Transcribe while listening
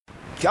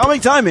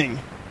Comic Timing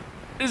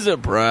is a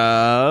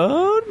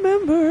proud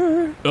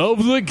member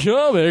of the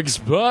Comics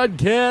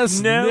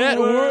Podcast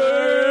Network.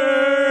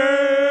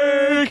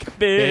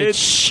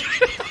 Bitch.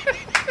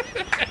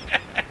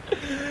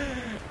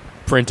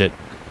 Print it.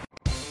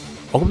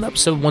 Welcome to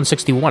episode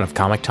 161 of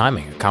Comic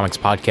Timing, a comics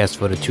podcast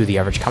devoted to the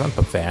average comic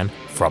book fan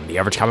from the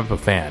average comic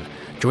book fan.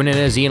 Join in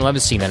as Ian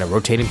Levesine and a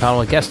rotating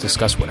panel of guests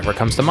discuss whatever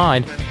comes to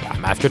mind,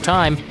 time after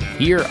time,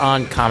 here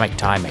on Comic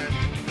Timing.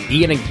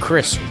 Ian and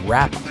Chris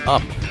wrap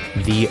up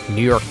the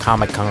New York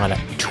Comic Con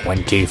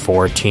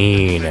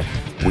 2014.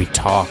 We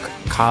talk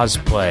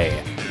cosplay,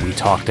 we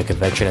talk the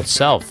convention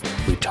itself,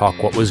 we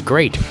talk what was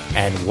great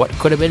and what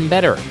could have been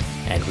better,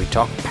 and we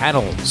talk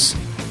panels,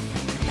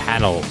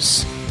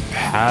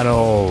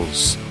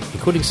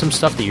 including some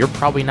stuff that you're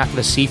probably not going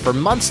to see for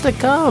months to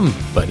come,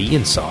 but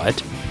Ian saw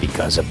it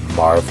because of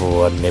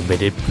Marvel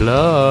Unlimited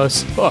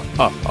Plus.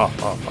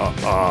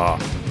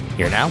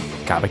 Here now,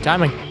 Comic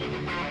Timing.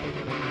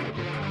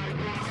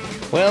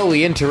 Well,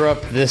 we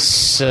interrupt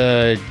this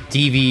this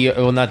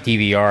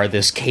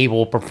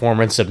cable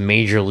performance of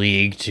Major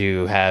League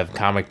to have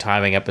Comic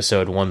Timing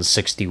episode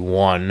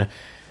 161,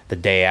 the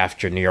day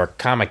after New York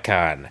Comic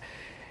Con.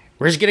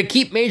 We're just going to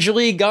keep Major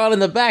League on in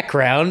the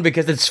background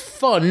because it's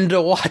fun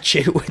to watch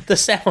it with the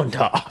sound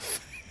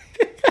off.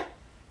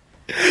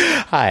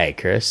 Hi,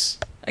 Chris.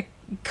 I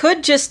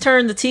could just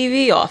turn the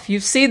TV off.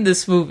 You've seen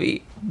this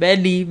movie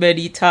many,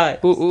 many times.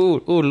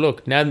 Ooh,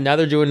 look. Now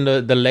they're doing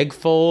the leg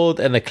fold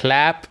and the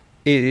clap.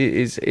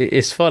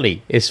 It's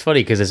funny. It's funny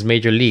because it's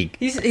Major League.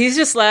 He's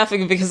just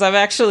laughing because I'm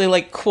actually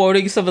like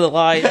quoting some of the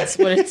lines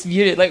when it's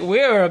muted. Like,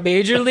 we're a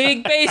Major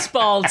League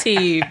Baseball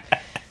team.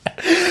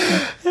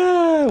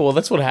 Well,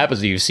 that's what happens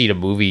when you've seen a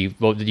movie.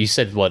 Well, you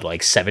said what,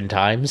 like 7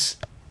 times?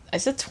 I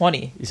said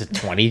 20. You said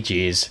 20?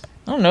 Jeez.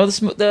 I don't know.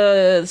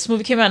 This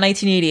movie came out in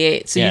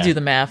 1988, so you do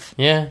the math.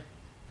 Yeah.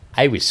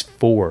 I was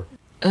 4.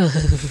 Ugh.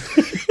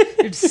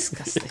 You're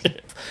disgusting.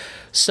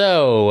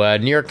 So,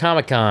 New York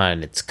Comic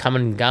Con, it's come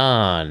and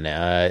gone.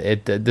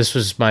 This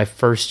was my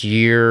first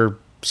year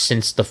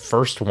since the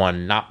first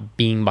one not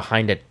being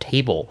behind a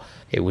table.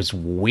 It was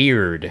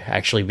weird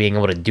actually being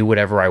able to do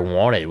whatever I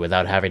wanted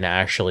without having to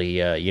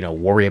actually,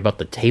 worry about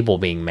the table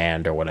being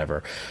manned or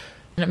whatever.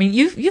 I mean,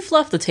 you've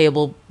left the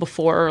table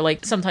before, or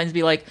like sometimes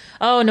be like,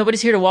 oh, nobody's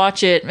here to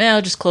watch it. Man,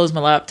 I'll just close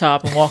my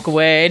laptop and walk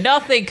away.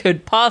 Nothing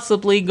could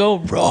possibly go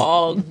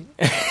wrong.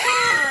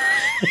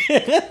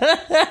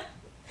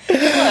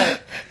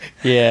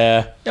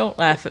 Yeah. Don't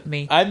laugh at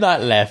me. I'm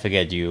not laughing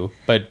at you,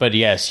 but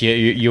yes,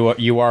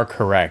 you are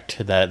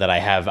correct that I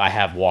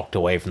have walked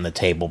away from the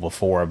table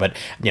before, but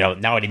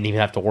now I didn't even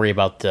have to worry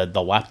about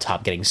the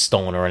laptop getting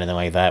stolen or anything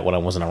like that when I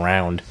wasn't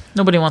around.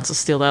 Nobody wants to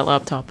steal that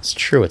laptop. It's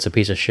true. It's a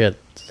piece of shit.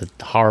 It's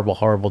a horrible,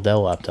 horrible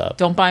Dell laptop.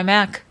 Don't buy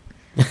Mac.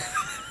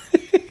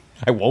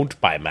 I won't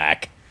buy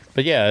Mac.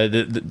 But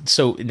yeah,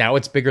 so now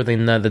it's bigger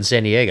than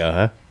San Diego,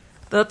 huh?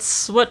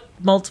 That's what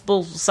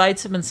multiple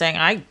sites have been saying.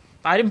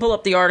 I didn't pull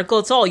up the article.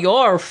 It's all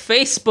your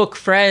Facebook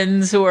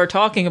friends who are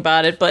talking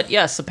about it. But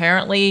yes,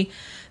 apparently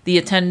the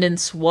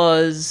attendance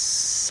was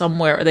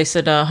somewhere. They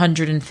said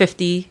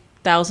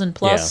 150,000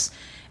 plus. Yeah.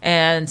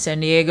 And San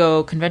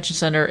Diego Convention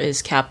Center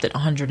is capped at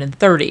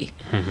 130.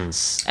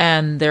 Mm-hmm.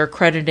 And they're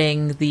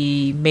crediting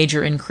the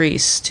major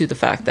increase to the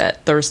fact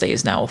that Thursday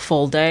is now a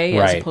full day,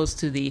 right, as opposed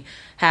to the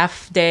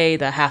half day,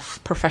 the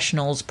half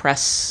professionals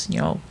press,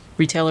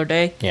 retailer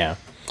day. Yeah.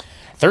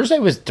 Thursday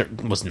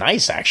was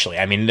nice, actually.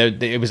 I mean,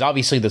 it was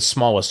obviously the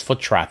smallest foot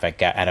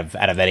traffic out of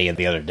any of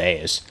the other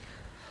days.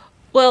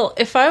 Well,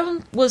 if I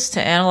was to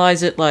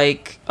analyze it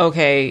like,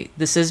 okay,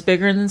 this is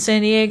bigger than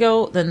San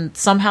Diego, then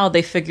somehow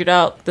they figured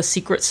out the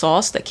secret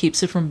sauce that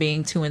keeps it from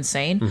being too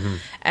insane. Mm-hmm.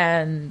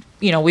 And,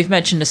 we've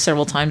mentioned this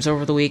several times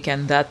over the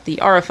weekend that the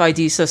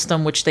RFID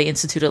system, which they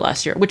instituted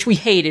last year, which we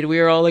hated, we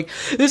were all like,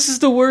 this is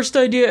the worst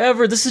idea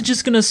ever. This is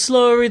just going to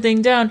slow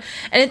everything down.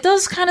 And it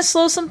does kind of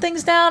slow some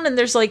things down, and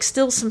there's like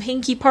still some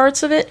hinky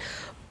parts of it,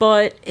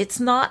 but it's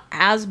not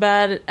as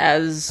bad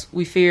as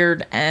we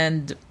feared.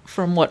 And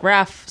from what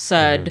Raph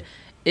said,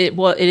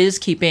 mm-hmm, it is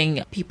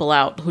keeping people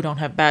out who don't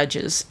have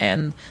badges,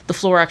 and the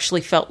floor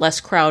actually felt less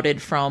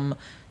crowded from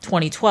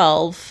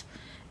 2012,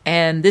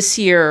 and this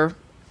year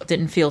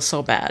didn't feel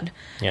so bad.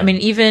 Yeah. I mean,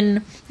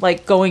 even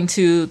like going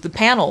to the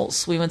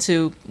panels, we went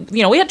to,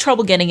 we had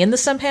trouble getting into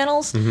some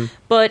panels, mm-hmm,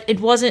 but it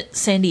wasn't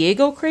San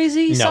Diego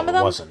crazy. No, some of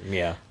them. It wasn't.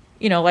 Yeah.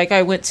 Like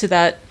I went to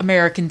that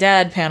American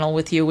Dad panel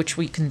with you, which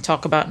we can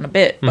talk about in a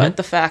bit. Mm-hmm. But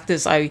the fact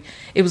is,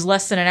 it was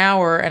less than an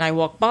hour, and I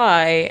walked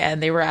by,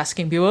 and they were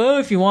asking people, oh,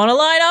 if you want to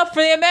line up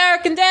for the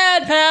American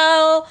Dad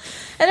panel.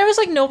 And there was,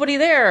 like, nobody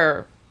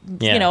there.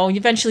 Yeah.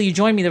 Eventually you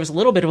joined me. There was a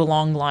little bit of a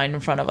long line in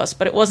front of us,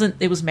 but it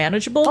was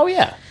manageable. Oh,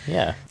 yeah,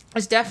 yeah.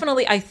 It's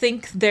definitely, I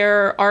think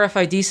their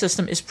RFID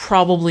system is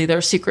probably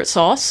their secret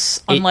sauce,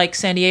 unlike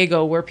San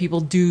Diego, where people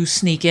do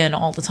sneak in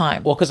all the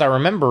time. Well, because I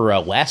remember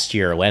last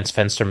year, Lance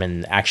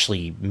Fensterman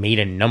actually made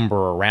a number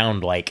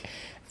around, like,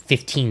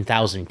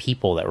 15,000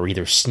 people that were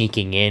either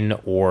sneaking in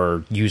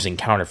or using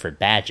counterfeit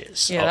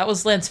badges. Yeah, that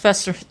was Lance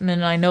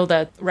Festerman. I know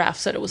that Raph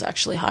said it was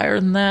actually higher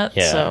than that.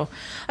 Yeah. So,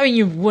 I mean,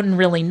 you wouldn't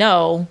really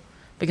know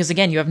because,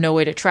 again, you have no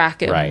way to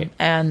track it. Right.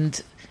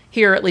 And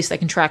here, at least, they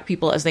can track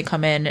people as they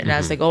come in and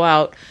as they go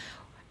out.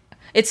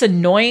 It's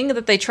annoying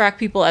that they track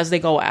people as they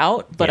go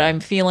out, but Yeah. I'm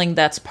feeling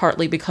that's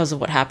partly because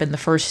of what happened the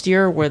first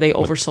year where they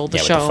oversold the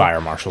with show. the fire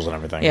marshals and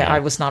everything. Yeah, I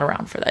was not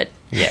around for that.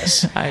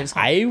 Yes. I was.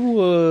 I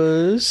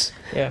was.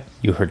 Yeah.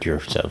 You hurt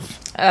yourself.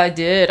 I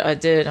did.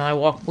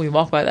 And we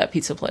walked by that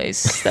pizza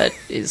place that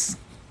is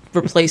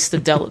replaced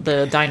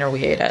the diner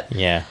we ate at.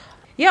 Yeah.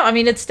 Yeah, I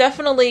mean, it's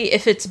definitely,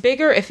 if it's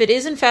bigger, if it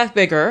is in fact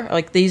bigger,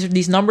 like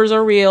these numbers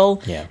are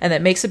real, Yeah. and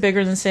that makes it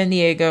bigger than San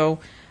Diego.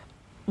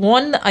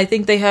 One, I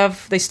think they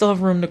still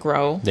have room to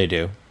grow, They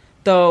do.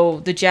 though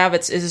the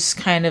Javits is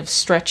kind of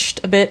stretched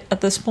a bit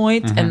at this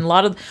point, and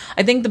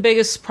I think the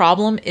biggest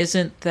problem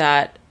isn't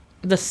that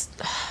this.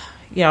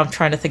 Yeah, I'm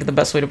trying to think of the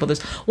best way to put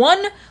this.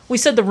 One, we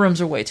said the rooms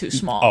are way too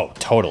small. Oh,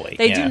 totally.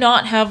 They do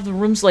not have the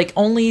rooms, like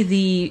only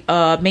the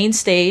main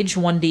stage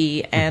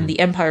 1D and the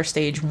Empire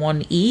stage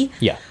 1E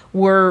Yeah.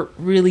 were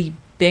really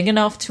big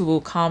enough to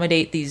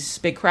accommodate these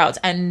big crowds,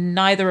 and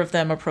neither of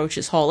them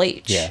approaches Hall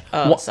H Yeah.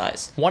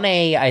 size.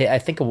 1A, I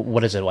think,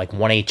 what is it, like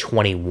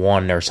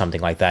 1A21 or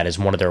something like that is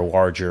one of their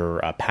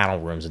larger panel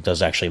rooms. It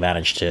does actually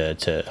manage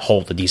to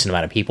hold a decent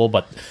amount of people,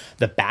 but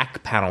the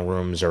back panel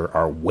rooms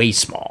are way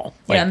small.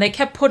 Like, Yeah, and they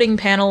kept putting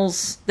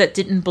panels that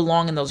didn't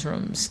belong in those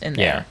rooms in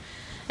there. Yeah.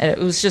 And it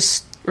was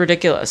just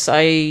ridiculous.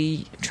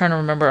 I'm trying to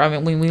remember. I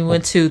mean, when we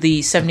went to the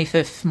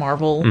 75th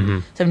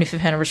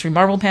 75th anniversary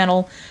Marvel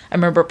panel, I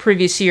remember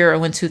previous year I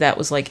went to that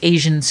was like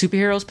Asian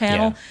superheroes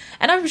panel, Yeah.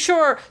 and I'm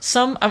sure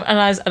and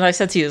I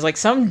said to you, it's like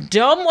some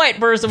dumb white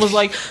person was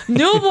like,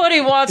 nobody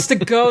wants to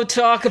go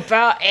talk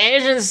about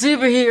Asian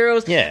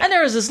superheroes. Yeah. And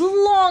there was this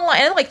long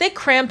line, and like they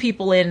cram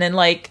people in, and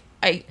like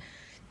I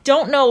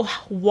don't know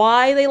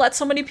why they let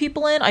so many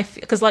people in.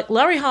 Because like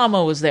Larry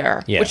Hama was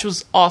there, Yeah. which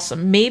was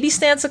awesome. Maybe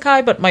Stan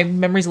Sakai, but my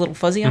memory's a little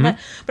fuzzy on that.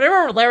 But I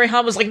remember Larry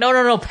Hama was like,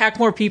 no, pack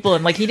more people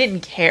in. Like he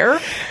didn't care.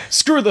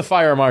 Screw the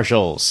fire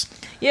marshals.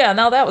 Yeah,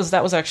 now that was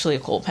actually a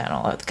cool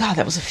panel. God,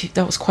 that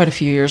was quite a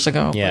few years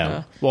ago.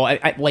 Yeah. But, Well,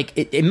 I like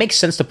it makes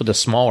sense to put the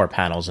smaller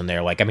panels in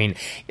there. Like, I mean,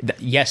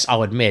 yes,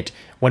 I'll admit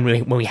when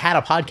we had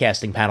a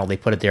podcasting panel, they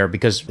put it there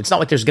because it's not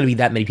like there's going to be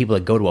that many people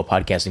that go to a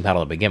podcasting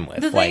panel to begin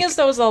with. the thing is,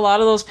 though, is a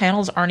lot of those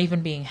panels aren't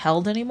even being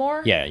held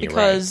anymore. Yeah, you're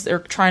because they're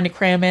trying to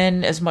cram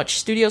in as much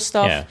studio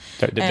stuff. yeah,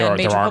 there and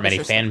major aren't many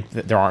publisher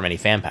stuff. there aren't many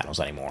fan panels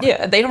anymore.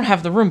 Yeah, they don't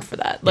have the room for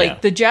that. Like Yeah.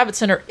 the Javits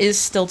Center is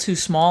still too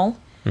small.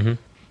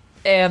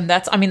 And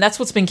that's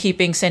what's been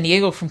keeping San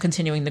Diego from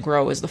continuing to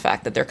grow is the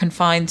fact that they're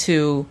confined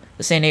to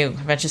the San Diego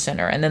Convention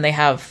Center, and then they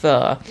have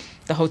the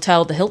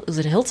hotel, is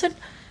it a Hilton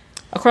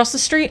across the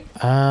street?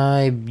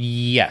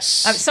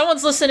 Yes. I mean,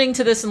 someone's listening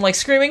to this and like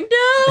screaming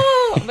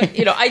no, but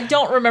I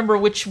don't remember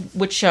which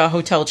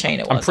hotel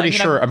chain it was.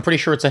 I'm pretty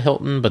sure it's a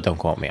Hilton, but don't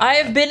quote me. I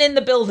have been in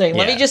the building.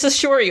 Let me Yeah. just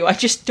assure you, I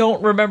just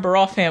don't remember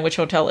offhand which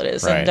hotel it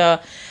is. Right.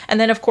 And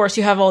then of course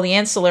you have all the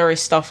ancillary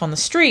stuff on the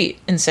street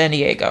in San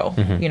Diego.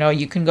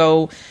 You can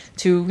go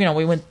to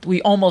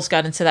we almost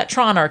got into that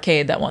Tron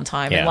arcade that one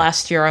time. Yeah. And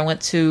last year I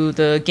went to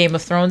the Game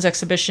of Thrones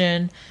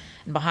exhibition.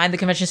 And behind the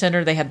convention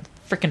center they had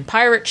freaking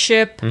pirate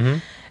ship.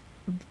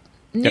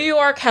 New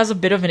York has a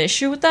bit of an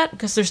issue with that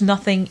because there's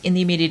nothing in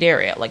the immediate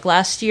area. Like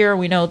last year,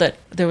 we know that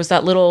there was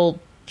that little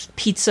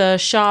pizza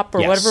shop or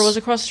Yes. whatever was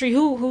across the street.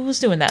 Who was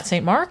doing that?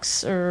 St.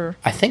 Mark's or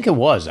I think it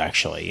was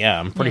actually. Yeah,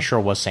 I'm pretty sure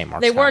it was St.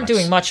 Mark's. they weren't Comics.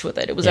 doing much with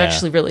it. It was Yeah.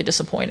 actually really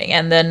disappointing.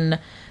 And then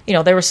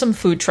there were some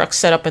food trucks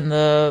set up in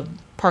the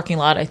parking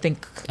lot. I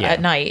think Yeah.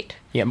 at night.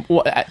 Yeah,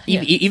 well,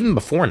 even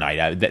before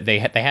night, they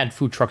had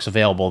food trucks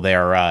available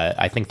there.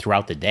 I think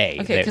throughout the day.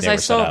 Okay, They 'cause were I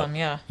set saw up. them,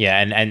 yeah. Yeah,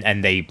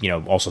 and they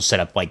also set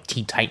up like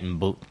Teen Titan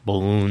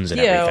balloons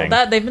and Yeah,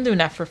 everything. they've been doing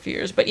that for a few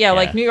years. But yeah,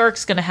 like New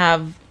York's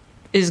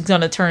is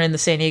going to turn into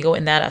San Diego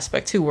in that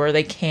aspect too, where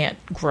they can't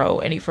grow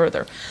any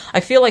further. I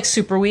feel like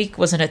Super Week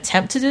was an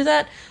attempt to do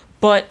that,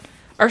 but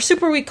our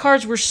Super Week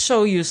cards were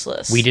so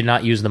useless. We did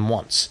not use them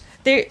once.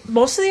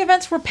 Most of the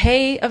events were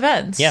pay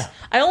events. Yeah.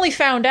 I only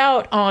found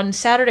out on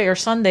Saturday or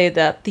Sunday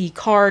that the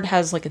card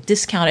has like a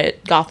discount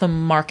at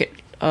Gotham Market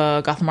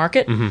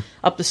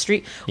up the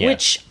street, Yeah.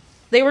 which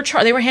they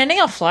were handing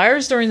out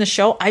flyers during the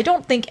show. I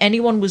don't think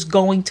anyone was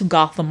going to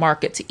Gotham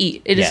Market to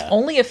eat. It is Yeah.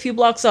 only a few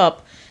blocks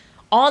up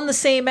on the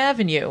same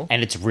avenue.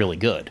 And it's really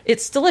good.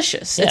 It's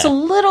delicious. Yeah. It's a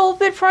little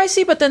bit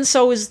pricey, but then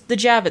so is the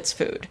Javits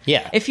food.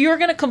 Yeah. If you're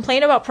going to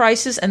complain about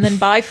prices and then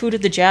buy food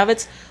at the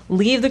Javits,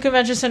 leave the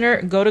convention center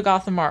and go to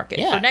Gotham Market.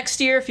 Yeah. For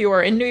next year, if you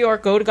are in New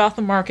York, go to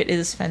Gotham Market. It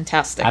is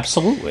fantastic.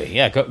 Absolutely,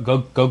 yeah.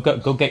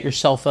 Go get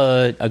yourself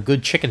a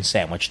good chicken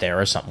sandwich there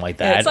or something like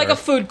that. Yeah, it's like or- a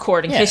food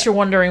court, in Yeah. case you're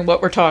wondering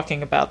what we're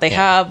talking about.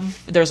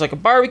 There's like a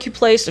barbecue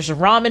place, there's a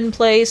ramen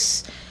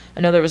place. I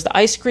know there was the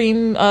ice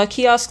cream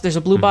kiosk. There's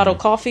a Blue Bottle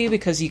coffee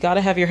because you got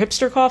to have your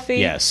hipster coffee.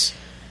 Yes.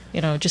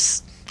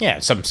 Just... Yeah,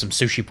 some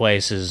sushi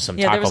places, some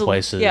Yeah, there was taco a,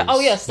 places. Yeah.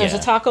 Oh, yes. There's Yeah.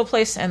 a taco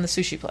place and the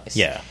sushi place.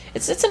 Yeah.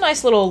 It's a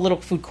nice little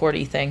food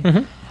courty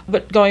thing.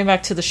 But going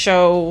back to the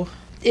show,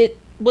 it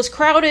was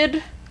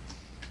crowded.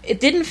 It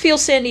didn't feel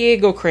San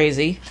Diego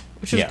crazy,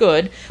 which was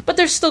good. But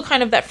there's still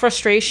kind of that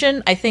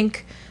frustration, I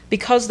think,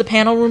 because the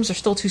panel rooms are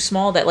still too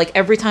small, that like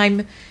every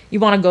time you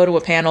want to go to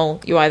a panel,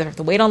 you either have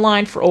to wait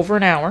online for over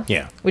an hour,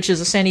 which is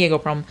a San Diego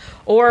problem,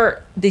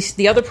 or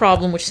the other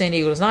problem, which San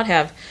Diego does not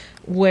have,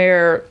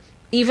 where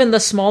even the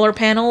smaller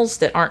panels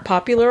that aren't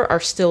popular are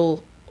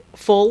still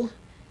full,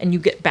 and you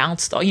get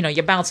bounced. You know,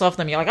 you bounce off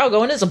them. You're like, I'll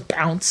go in as a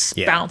bounce,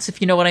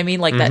 if you know what I mean,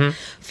 like that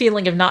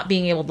feeling of not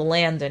being able to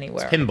land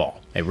anywhere. It's pinball,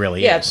 it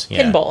really is.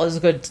 Pinball is a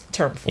good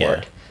term for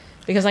it.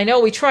 Because I know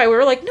we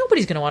were like,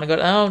 nobody's going to want to go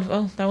to,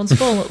 oh, that one's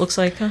full, it looks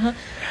like.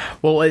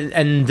 Well,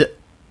 and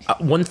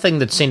one thing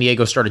that San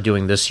Diego started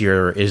doing this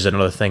year is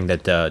another thing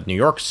that New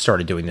York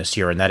started doing this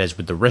year, and that is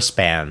with the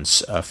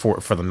wristbands for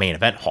the main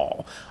event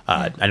hall.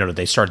 I know that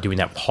they started doing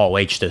that with Hall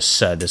H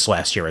this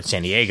last year at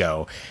San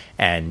Diego,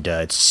 and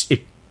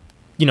it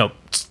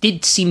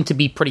did seem to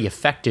be pretty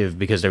effective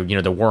because there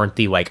weren't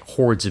the like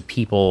hordes of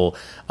people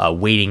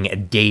waiting a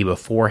day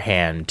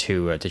beforehand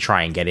to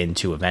try and get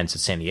into events at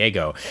San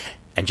Diego.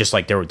 And just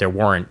like there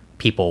weren't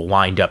people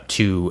lined up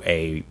to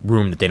a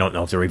room that they don't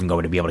know if they're even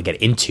going to be able to get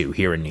into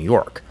here in New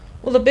York.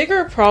 Well, the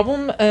bigger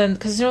problem,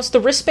 because the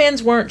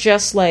wristbands weren't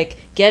just like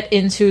get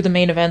into the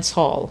main events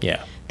hall.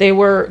 Yeah, they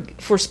were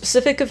for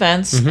specific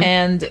events,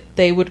 and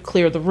they would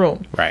clear the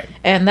room. Right,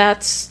 and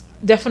that's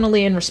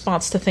definitely in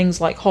response to things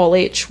like Hall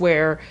H,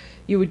 where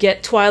you would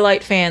get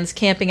Twilight fans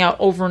camping out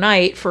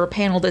overnight for a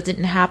panel that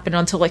didn't happen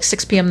until like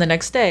 6 p.m. the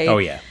next day. Oh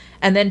yeah.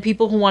 And then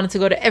people who wanted to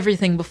go to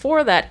everything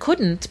before that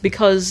couldn't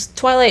because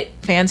Twilight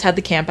fans had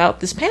to camp out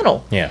this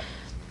panel. Yeah.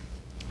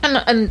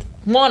 And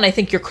one, I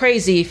think you're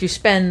crazy if you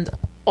spend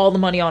all the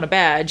money on a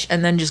badge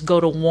and then just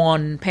go to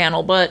one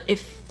panel. But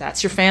if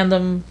that's your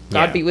fandom,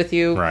 God be with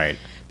you. Right.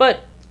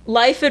 But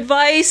life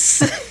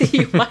advice,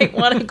 you might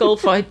want to go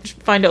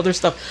find other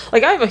stuff.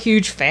 Like, I'm a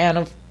huge fan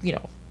of,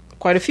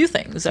 quite a few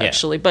things,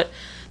 actually. Yeah. But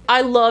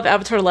I love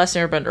Avatar: The Last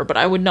Airbender, but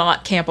I would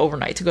not camp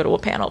overnight to go to a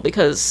panel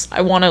because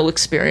I want to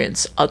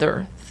experience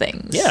other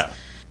things. Yeah,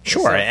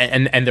 sure. So,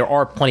 and there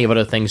are plenty of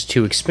other things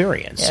to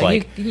experience. Yeah,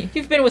 like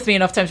you've been with me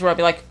enough times where I'll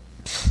be like,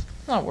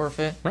 not worth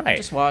it. Right.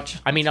 Just watch.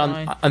 I mean,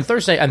 on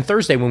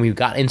Thursday when we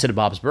got into the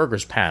Bob's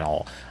Burgers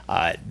panel,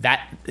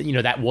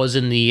 that was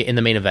in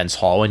the main events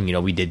hall,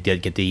 and we did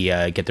get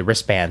the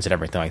wristbands and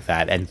everything like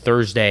that. And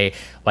Thursday,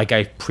 like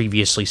I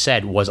previously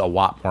said, was a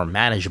lot more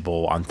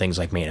manageable on things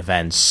like main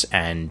events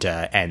and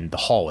the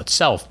hall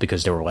itself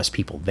because there were less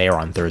people there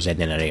on Thursday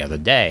than any other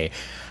day.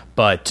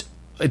 But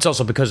it's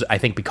also because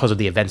of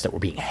the events that were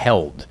being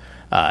held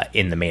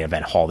in the main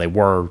event hall. They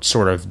were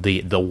sort of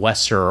the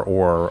lesser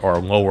or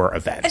lower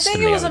events. I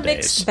think it was a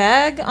mixed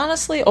bag,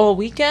 honestly, all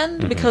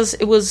weekend because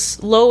it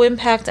was low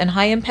impact and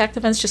high impact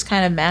events just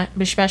kind of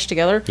mishmashed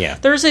together. Yeah.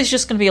 Thursday's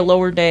just going to be a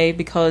lower day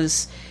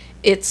because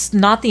it's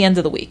not the end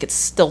of the week. It's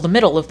still the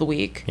middle of the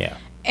week. Yeah.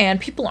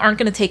 And people aren't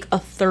going to take a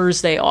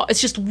Thursday off.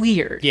 It's just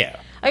weird. Yeah.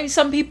 I mean,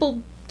 some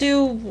people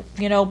do,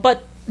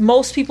 but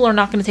most people are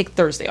not going to take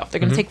Thursday off. They're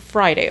going to take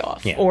Friday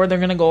off, or they're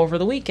going to go over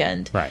the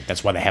weekend. Right.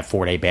 That's why they have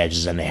 4-day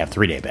badges and they have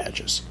 3-day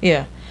badges.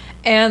 Yeah.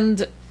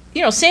 And,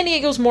 San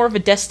Diego's more of a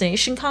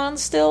destination con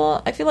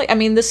still, I feel like. I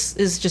mean, this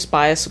is just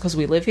biased because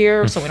we live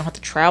here, so we don't have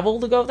to travel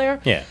to go there.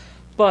 Yeah.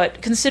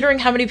 But considering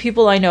how many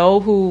people I know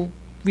who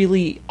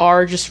really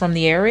are just from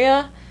the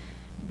area,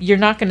 you're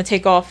not going to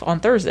take off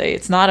on Thursday.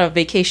 It's not a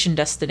vacation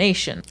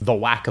destination. The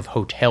lack of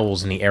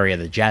hotels in the area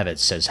that Javits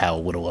says how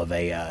little of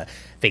a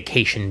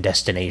vacation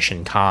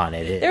destination con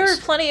it is. There are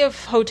plenty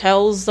of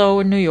hotels, though,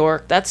 in New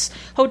York.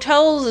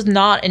 Hotels is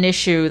not an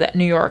issue that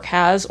New York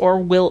has or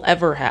will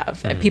ever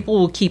have. And people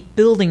will keep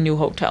building new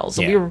hotels.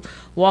 So we were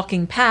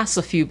walking past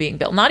a few being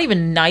built. Not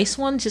even nice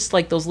ones, just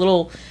like those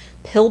little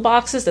pill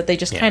boxes that they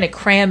just kind of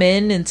cram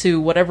into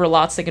whatever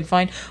lots they can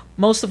find,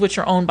 most of which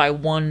are owned by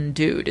one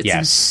dude. It's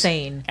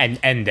insane.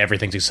 And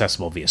everything's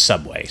accessible via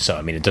subway, so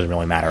I mean it doesn't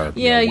really matter.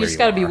 Yeah, you just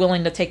got to be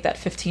willing to take that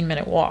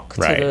 15-minute walk to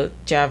the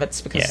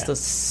Javits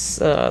because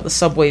the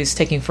subway's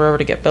taking forever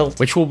to get built.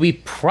 Which will be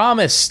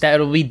promised that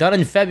it'll be done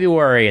in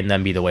February and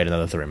then be to wait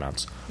another 3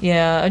 months.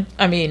 Yeah,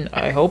 I mean,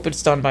 I hope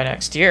it's done by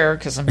next year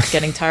because I'm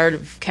getting tired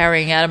of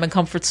carrying Adam and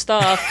Comfort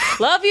stuff.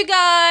 Love you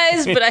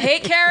guys, but I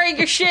hate carrying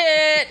your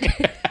shit.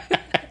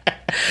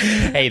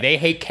 Hey, they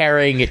hate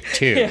carrying it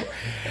too. Yeah.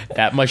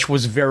 That much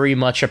was very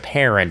much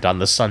apparent on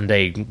the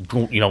Sunday,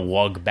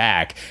 lug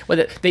back.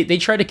 But they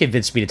tried to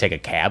convince me to take a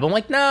cab. I'm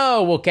like,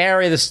 no, we'll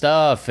carry the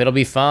stuff. It'll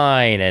be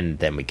fine. And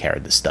then we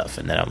carried the stuff.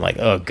 And then I'm like,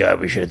 oh, God,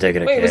 we should have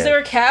taken a cab. Wait, was there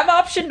a cab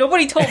option?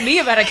 Nobody told me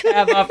about a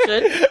cab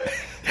option.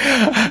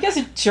 You guys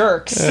are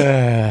jerks.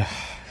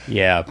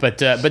 Yeah,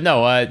 but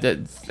no, I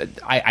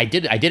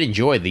did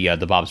enjoy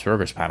the Bob's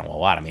Burgers panel a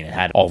lot. I mean, it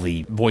had all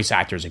the voice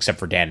actors except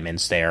for Dan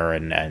Mintz there,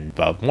 and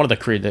one of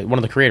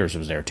the creators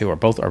was there too. Are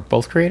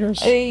both creators?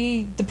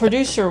 The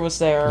producer was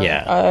there.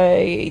 Yeah,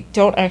 I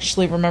don't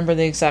actually remember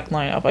the exact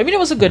lineup. I mean, it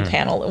was a good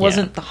panel. It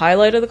wasn't the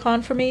highlight of the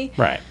con for me.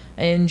 Right.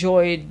 I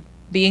enjoyed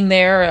being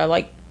there. I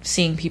like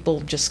seeing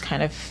people just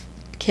kind of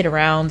kid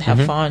around,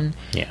 have fun.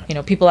 Yeah. You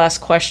know, people ask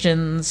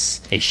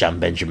questions. Sean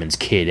Benjamin's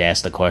kid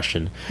asked the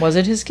question. Was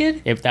it his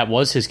kid? If that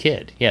was his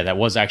kid. Yeah, that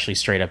was actually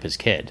straight up his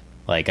kid.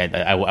 Like,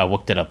 I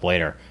looked it up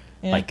later.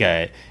 Yeah. Like,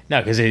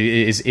 no, because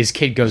his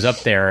kid goes up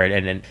there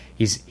and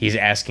he's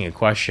asking a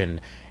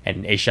question,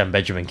 and Sean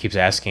Benjamin keeps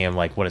asking him,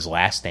 like, what his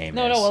last name is.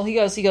 No, well, he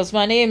goes,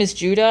 my name is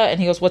Judah, and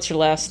he goes, what's your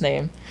last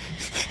name?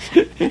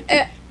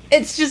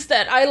 It's just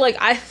that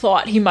I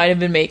thought he might have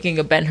been making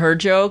a Ben-Hur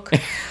joke.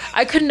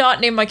 I could not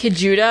name my kid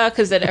Judah,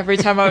 because then every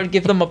time I would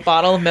give them a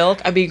bottle of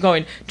milk, I'd be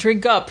going,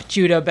 drink up,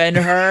 Judah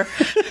Ben-Hur.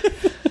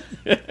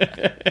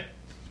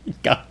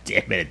 God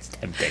damn it, it's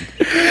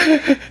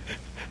tempting.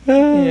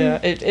 Yeah,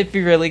 it'd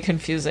be really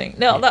confusing.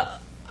 No,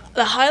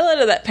 the highlight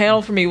of that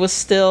panel for me was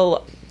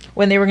still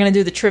when they were going to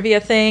do the trivia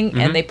thing,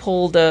 and they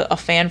pulled a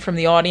fan from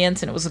the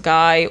audience, and it was a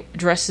guy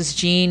dressed as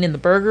Gene in the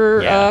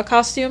burger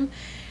costume.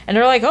 And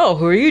they're like, oh,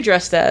 who are you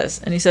dressed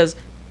as? And he says,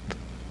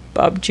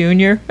 Bob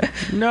Jr.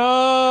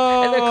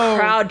 No! And the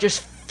crowd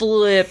just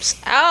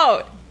flips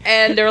out.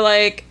 And they're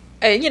like,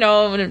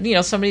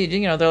 somebody,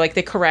 they're like,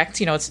 they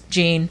correct, it's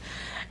Gene.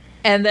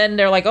 And then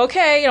they're like,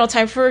 okay,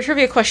 time for a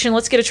trivia question.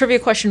 Let's get a trivia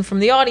question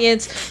from the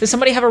audience. Does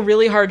somebody have a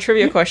really hard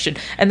trivia question?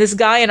 And this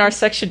guy in our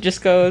section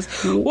just goes,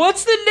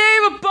 what's the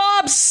name of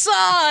Bob's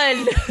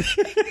son?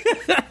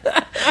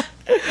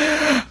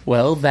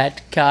 Well,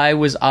 that guy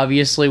was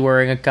obviously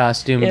wearing a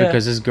costume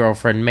because his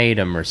girlfriend made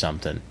him or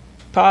something.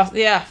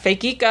 Fake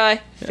geek guy.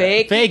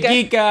 Fake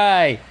geek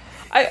guy.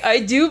 I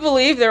do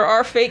believe there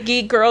are fake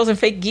geek girls and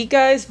fake geek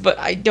guys, but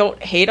I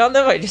don't hate on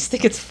them. I just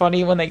think it's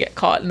funny when they get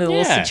caught in the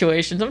little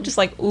situations. I'm just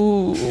like,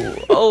 ooh,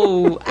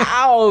 oh,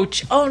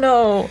 ouch, oh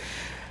no.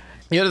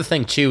 The other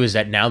thing, too, is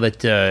that now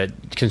that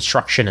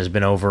construction has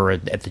been over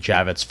at the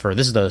Javits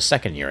this is the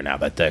second year now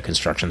that the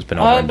construction's been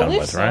over and done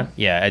with, right?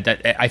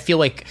 Yeah, I feel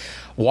like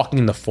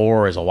walking the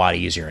floor is a lot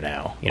easier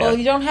now. Well,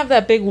 you don't have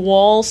that big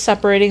wall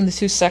separating the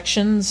two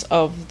sections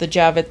of the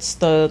Javits,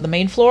 the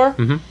main floor,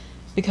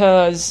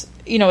 because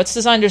it's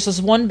designed, there's this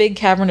one big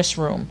cavernous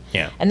room.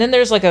 Yeah. And then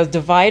there's like a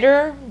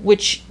divider,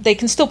 which they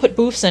can still put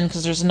booths in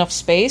because there's enough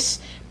space,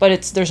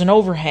 but there's an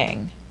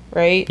overhang,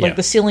 right? Yeah. Like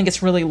the ceiling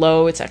gets really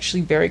low. It's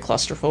actually very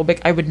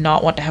claustrophobic. I would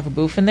not want to have a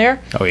booth in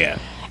there. Oh, yeah.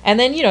 And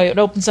then, it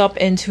opens up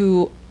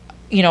into,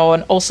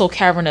 an also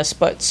cavernous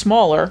but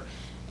smaller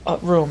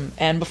room.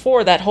 And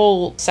before, that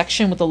whole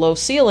section with the low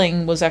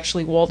ceiling was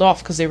actually walled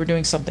off because they were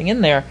doing something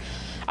in there.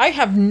 I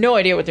have no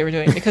idea what they were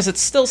doing because it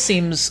still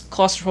seems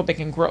claustrophobic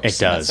and gross. It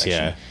does,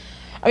 yeah.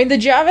 I mean, the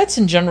Javits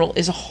in general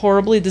is a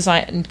horribly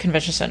designed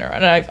convention center,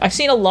 and I've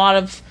seen a lot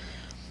of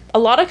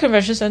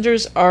convention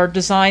centers are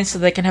designed so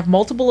they can have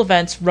multiple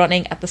events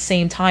running at the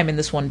same time in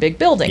this one big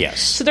building.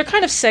 Yes. So they're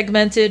kind of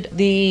segmented.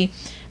 The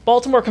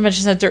Baltimore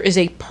Convention Center is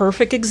a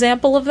perfect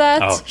example of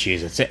that. Oh,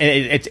 jeez,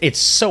 it's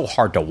so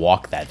hard to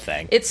walk that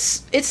thing. It's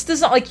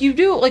designed like you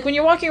do, like when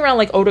you're walking around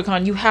like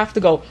Otakon, you have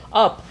to go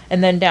up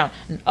and then down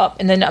and up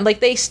and then down. Like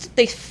they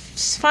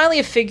finally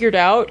have figured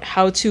out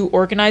how to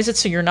organize it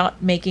so you're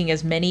not making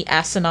as many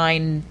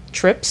asinine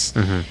trips.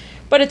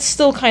 But it's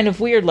still kind of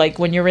weird, like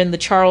when you're in the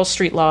Charles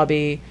Street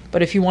lobby,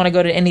 but if you want to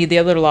go to any of the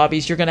other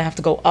lobbies, you're going to have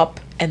to go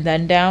up and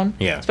then down.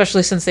 Yeah.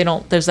 Especially since they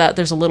don't, there's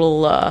a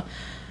little, a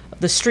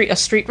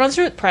street runs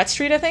through it, Pratt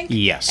Street, I think?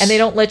 Yes. And they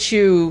don't let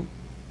you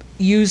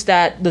use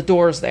the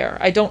doors there.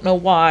 I don't know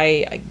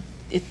why.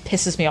 It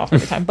pisses me off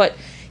every time. But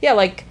yeah,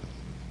 like,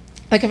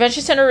 the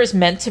convention center is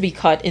meant to be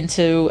cut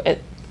into,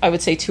 I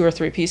would say, 2 or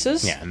 3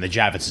 pieces. Yeah, and the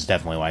Javits is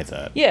definitely like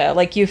that. Yeah,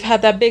 like you've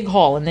had that big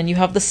hall, and then you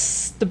have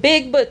the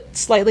big but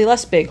slightly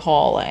less big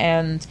hall,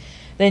 and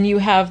then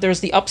there's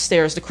the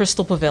upstairs, the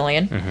Crystal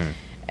Pavilion,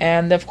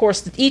 and of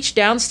course each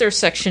downstairs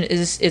section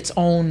is its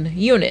own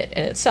unit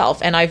in itself.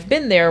 And I've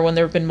been there when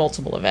there have been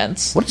multiple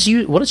events. What does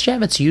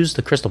Javits use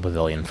the Crystal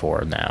Pavilion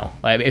for now?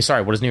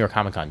 Sorry, what does New York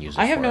Comic Con use it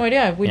for? I have no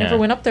idea. We never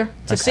went up there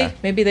to see.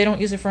 Maybe they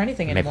don't use it for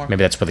anything anymore.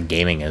 Maybe that's where the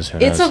gaming is. Who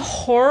It's knows? a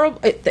horrible...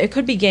 It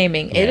could be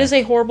gaming. Yeah. It is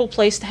a horrible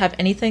place to have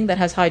anything that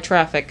has high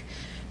traffic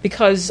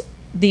because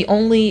the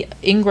only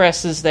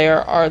ingresses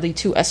there are the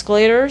 2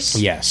 escalators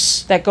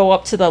Yes. that go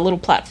up to the little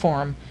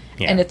platform.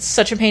 Yeah. And it's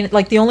such a pain.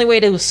 Like, the only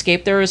way to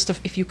escape there is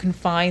if you can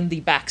find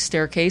the back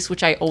staircase,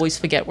 which I always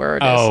forget where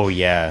it is. Oh,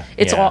 yeah.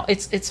 It's yeah.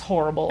 it's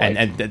horrible.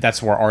 And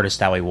that's where Artist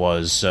Alley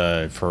was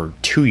for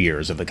 2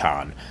 years of the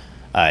con,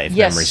 if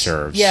yes. memory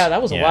serves. Yeah,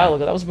 that was a while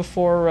ago. That was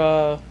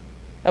before...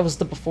 that was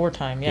the before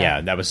time, yeah.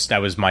 Yeah,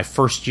 that was my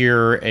first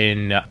year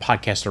in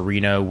Podcast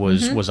Arena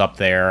was up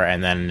there,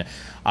 and then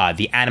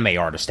the Anime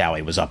Artist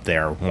Alley was up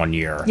there 1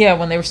 year. Yeah,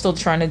 when they were still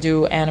trying to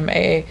do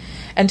anime.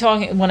 And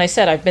when I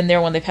said I've been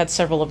there when they've had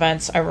several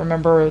events, I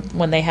remember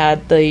when they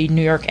had the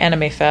New York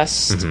Anime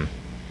Fest,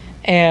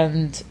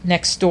 and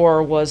next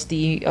door was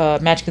the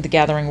Magic of the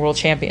Gathering World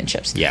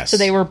Championships. Yes. So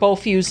they were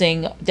both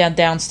using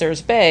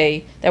downstairs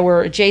bay that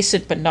were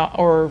adjacent but not,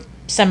 or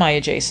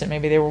semi-adjacent.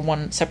 Maybe they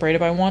were separated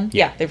by one.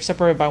 Yeah, they were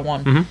separated by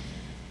one.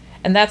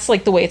 And that's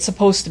like the way it's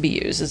supposed to be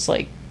used. It's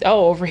like,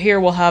 oh, over here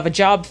we'll have a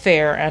job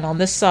fair, and on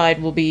this side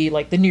will be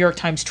like the New York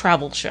Times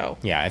travel show.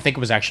 Yeah, I think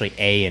it was actually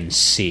A and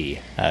C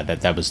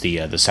that was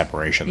the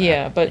separation there.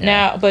 Yeah, but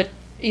now,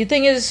 The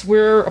thing is,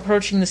 we're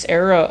approaching this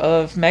era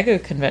of mega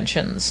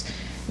conventions.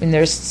 I mean,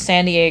 there's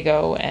San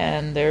Diego,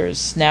 and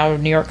there's now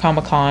New York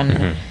Comic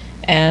Con,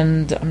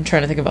 and I'm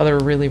trying to think of other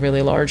really,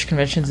 really large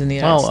conventions in the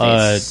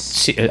United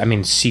States.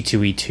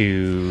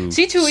 C2E2.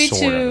 C2E2,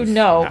 sort of,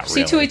 no. not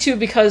really. C2E2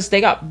 because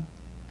they got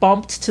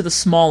bumped to the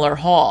smaller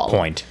hall.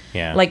 Point,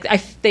 yeah. Like,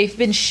 they've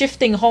been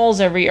shifting halls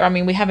every year. I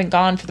mean, we haven't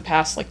gone for the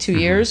past, 2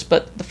 years,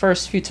 but the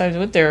first few times we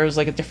went there, it was,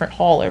 a different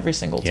hall every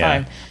single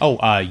time.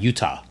 Oh,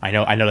 Utah. I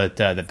know that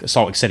the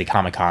Salt Lake City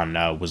Comic Con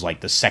was,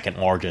 the second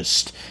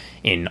largest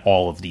in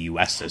all of the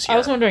U.S. this year. I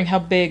was wondering how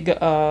big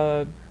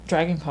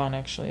Dragon Con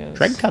actually is.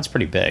 Dragon Con's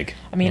pretty big.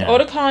 I mean,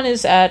 Otakon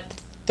is at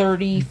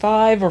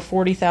 35 or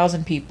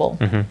 40,000 people.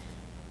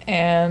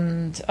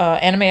 And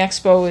Anime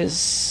Expo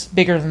is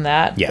bigger than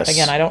that. Yes. But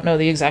again, I don't know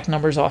the exact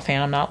numbers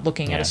offhand. I'm not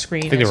looking at a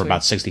screen. I think they were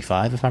about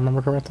 65, if I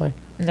remember correctly.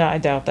 No, I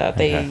doubt that.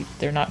 Okay.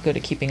 They're not good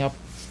at keeping up,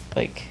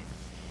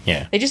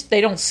 Yeah.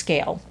 They don't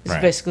scale, is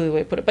Right. basically the way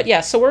to put it. But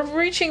yeah, so we're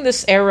reaching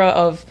this era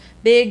of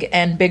big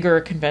and bigger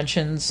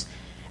conventions,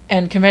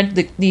 and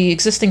the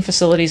existing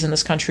facilities in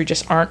this country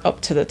just aren't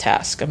up to the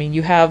task. I mean,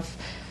 you have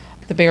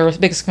the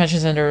biggest convention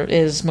center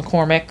is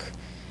McCormick,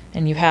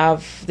 and you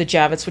have the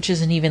Javits, which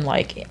isn't even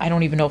I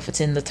don't even know if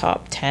it's in the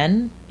top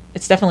 10.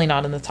 It's definitely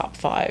not in the top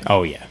 5.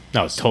 Oh, yeah.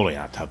 No, it's totally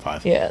not top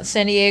 5. Yeah,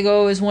 San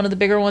Diego is one of the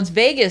bigger ones.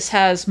 Vegas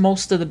has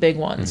most of the big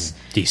ones.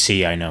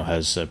 DC, I know,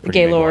 has a pretty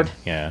Gaylord. big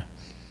one. Yeah.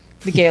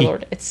 The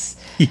Gaylord. It's...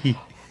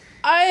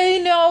 I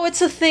know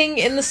it's a thing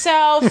in the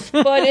South,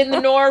 but in the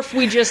North,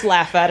 we just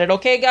laugh at it.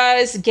 Okay,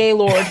 guys?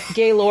 Gaylord,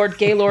 Gaylord,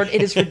 Gaylord.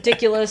 It is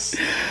ridiculous.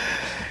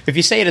 If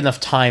you say it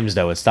enough times,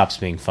 though, it stops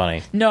being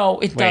funny. No,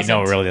 it Wait, doesn't.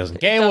 no, it really doesn't.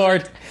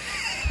 Gaylord!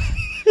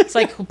 It's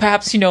like,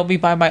 perhaps you know me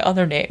by my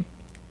other name.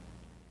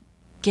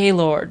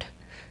 Gaylord.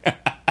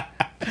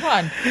 Come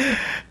on.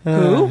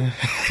 Who?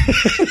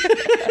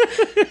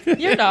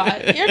 You're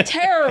not. You're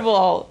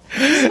terrible.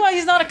 This is why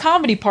he's not a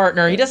comedy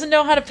partner. He doesn't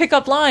know how to pick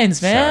up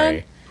lines, man.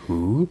 Sorry.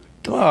 Who?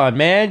 Come on,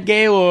 man.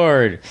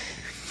 Gaylord.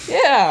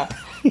 Yeah.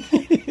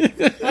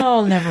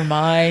 Oh, never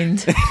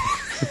mind.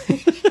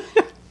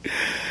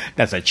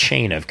 That's a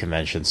chain of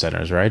convention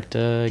centers, right?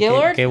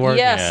 Gaylord? Gaylord?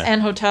 Yes, Yeah.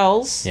 and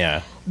hotels.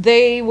 Yeah.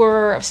 They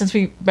were, since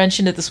we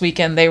mentioned it this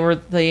weekend, they were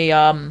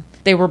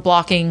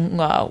blocking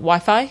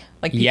Wi-Fi,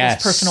 like people's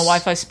Yes. personal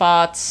Wi-Fi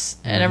spots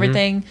and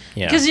everything,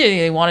 Yeah. because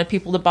they wanted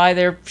people to buy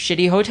their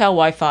shitty hotel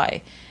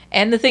Wi-Fi.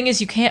 And the thing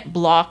is, you can't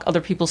block other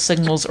people's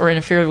signals or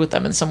interfere with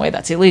them in some way.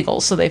 That's illegal,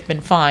 so they've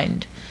been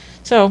fined.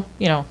 So,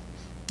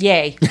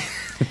 yay.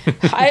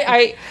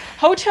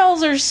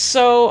 Hotels are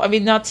so,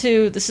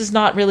 this is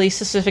not really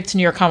specific to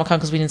New York Comic Con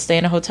because we didn't stay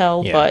in a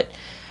hotel, Yeah. but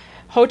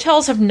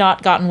hotels have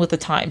not gotten with the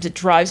times. It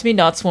drives me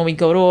nuts when we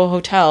go to a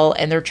hotel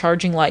and they're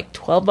charging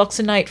 $12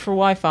 a night for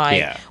Wi-Fi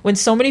Yeah. when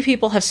so many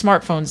people have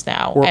smartphones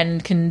now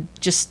and can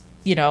just,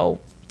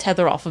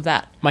 tether off of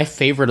that. My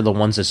favorite are the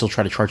ones that still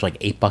try to charge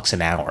 $8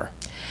 an hour.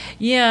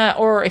 Yeah,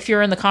 or if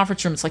you're in the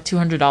conference room, it's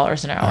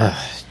 $200 an hour.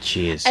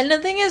 Jeez. And the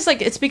thing is,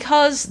 it's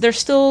because they're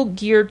still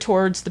geared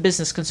towards the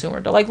business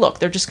consumer. They're like, look,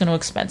 they're just going to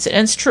expense it.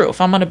 And it's true.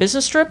 If I'm on a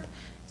business trip,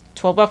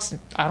 $12,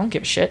 I don't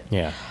give a shit.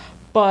 Yeah.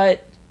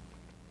 But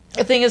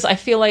the thing is, I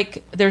feel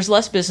like there's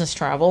less business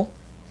travel.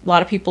 A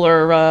lot of people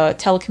are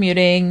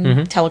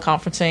telecommuting,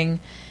 teleconferencing,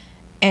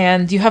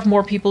 and you have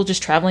more people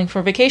just traveling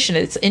for vacation.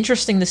 It's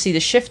interesting to see the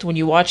shift when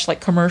you watch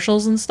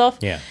commercials and stuff.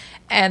 Yeah.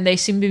 And they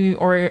seem to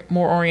be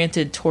more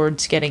oriented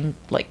towards getting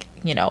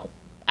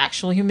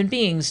actual human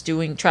beings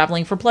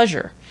traveling for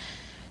pleasure.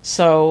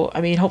 So,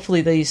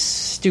 hopefully these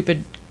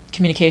stupid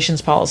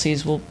communications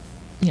policies will,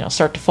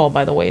 start to fall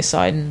by the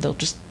wayside, and they'll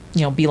just,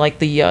 be like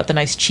the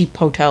nice cheap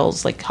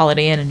hotels like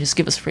Holiday Inn and just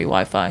give us free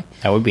Wi-Fi.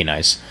 That would be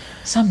nice.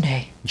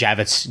 Someday.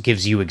 Javits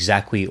gives you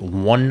exactly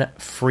 1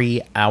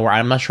 free hour.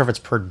 I'm not sure if it's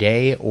per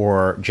day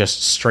or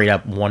just straight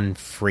up 1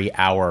 free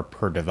hour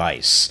per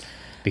device.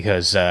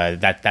 Because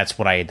that's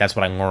what I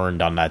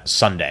learned on that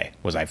Sunday,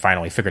 was I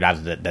finally figured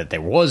out that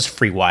there was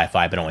free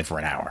Wi-Fi, but only for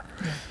an hour.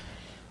 Yeah.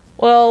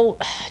 Well,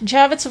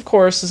 Javits, of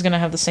course, is going to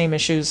have the same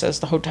issues as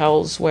the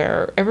hotels,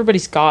 where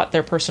everybody's got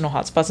their personal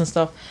hotspots and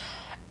stuff.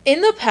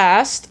 In the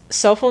past,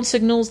 cell phone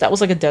signals, that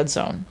was like a dead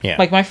zone. Yeah.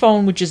 My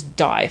phone would just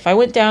die. If I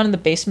went down in the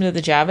basement of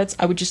the Javits,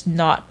 I would just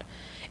not...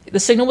 The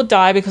signal would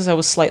die because I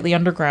was slightly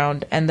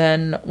underground, and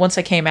then once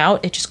I came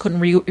out, it just couldn't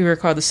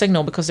reacquire the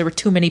signal because there were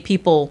too many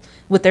people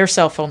with their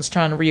cell phones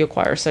trying to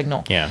reacquire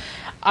signal. Yeah.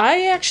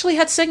 I actually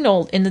had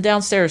signal in the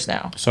downstairs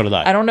now. So did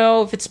I. I don't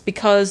know if it's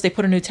because they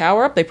put a new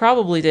tower up. They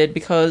probably did,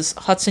 because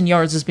Hudson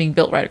Yards is being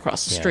built right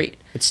across the street.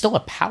 It's still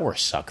a power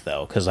suck,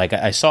 though, because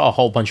I saw a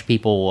whole bunch of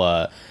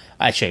people...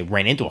 Actually, I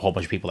ran into a whole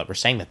bunch of people that were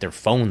saying that their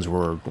phones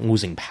were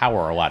losing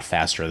power a lot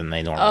faster than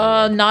they normally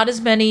would. Not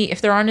as many.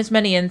 If there aren't as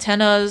many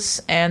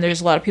antennas and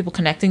there's a lot of people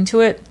connecting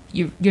to it,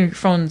 your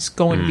phone's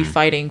going to be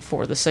fighting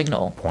for the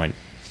signal. Point.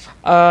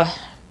 But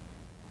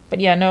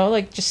yeah, no,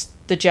 just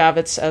the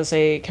Javits as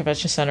a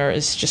convention center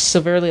is just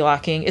severely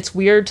lacking. It's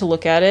weird to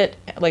look at it.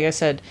 Like I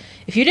said,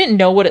 if you didn't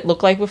know what it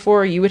looked like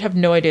before, you would have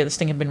no idea this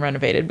thing had been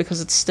renovated, because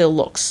it still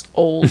looks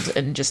old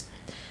and just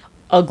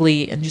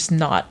ugly and just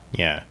not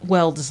Yeah.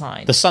 well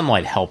designed. The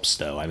sunlight helps,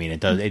 though. I mean, it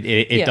does.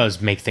 It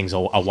does make things a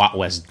lot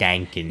less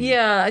dank and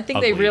Yeah, I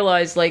think they ugly.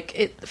 realize,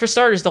 like, for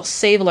starters, they'll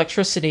save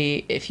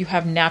electricity if you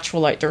have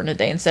natural light during the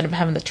day instead of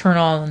having to turn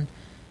on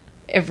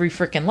every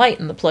freaking light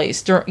in the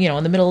place.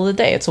 In the middle of the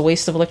day, it's a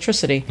waste of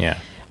electricity. Yeah.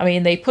 I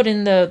mean, they put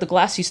in the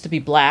glass used to be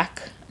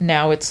black.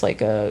 Now it's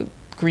like a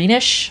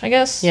greenish, I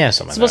guess. Yeah,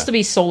 something like It's supposed that. to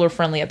be solar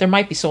friendly. There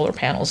might be solar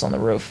panels on the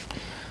roof.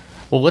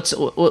 Well,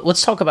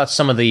 let's talk about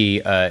some of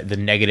the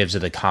negatives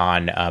of the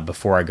con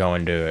before I go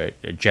into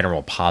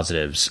general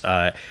positives.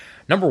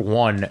 Number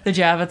one, The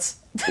Javits.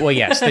 well,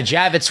 yes, the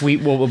Javits.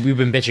 We've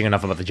been bitching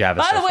enough about the Javits.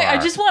 By the way, I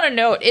just want to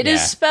note it is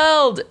Yeah.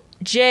 spelled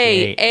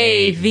Javits.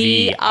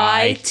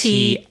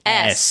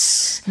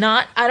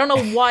 Not, I don't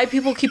know why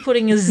people keep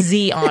putting a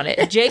Z on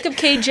it. Jacob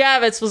K.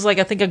 Javits was, like,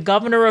 I think a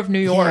governor of New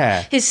York.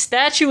 Yeah. His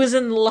statue is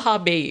in the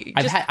lobby.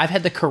 I've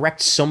had to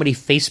correct so many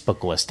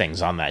Facebook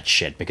listings on that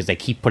shit because they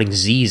keep putting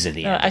Z's at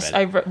the end of it.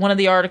 I read one of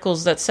the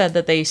articles that said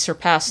that they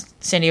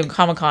surpassed San Diego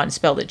Comic-Con and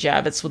spelled it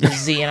Javits with a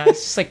Z, and I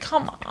was just like,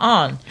 come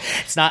on.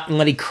 It's not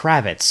Lenny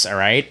Kravitz, all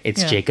right?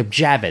 It's Yeah. Jacob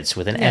Javits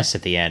with an S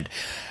at the end.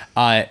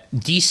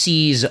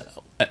 DC's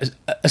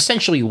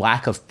essentially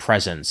lack of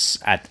presence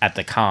at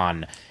the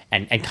con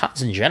and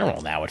cons in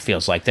general now, it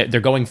feels like they're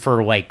going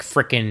for like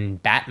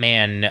frickin'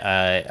 Batman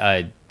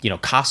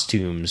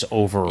costumes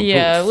over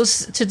Yeah, booth. it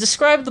was to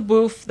describe the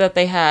booth that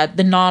they had,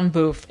 the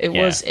non-booth. It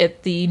Yeah. was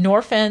at the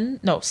south end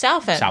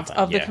South end,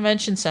 of the yeah.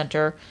 convention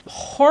center.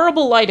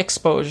 Horrible light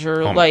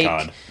exposure. Oh my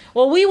God.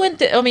 Well, we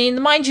went. I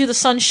mean, mind you, the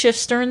sun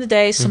shifts during the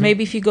day, Mm-hmm. so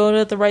maybe if you go to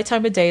at the right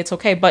time of day, it's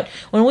okay. But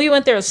when we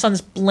went there, the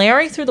sun's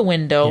blaring through the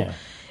window. Yeah.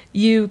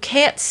 You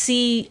can't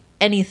see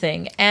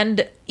anything,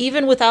 and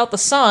even without the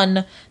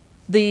sun,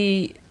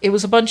 it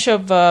was a bunch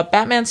of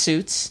Batman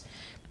suits.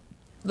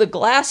 The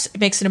glass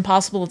makes it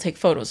impossible to take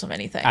photos of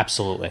anything.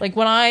 Absolutely. Like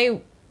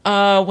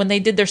when they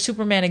did their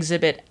Superman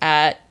exhibit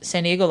at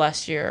San Diego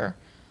last year,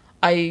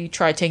 I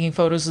tried taking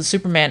photos of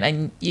Superman,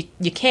 and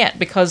you can't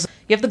because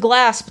you have the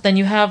glass, but then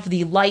you have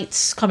the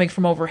lights coming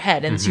from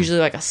overhead, and it's usually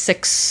like a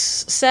 6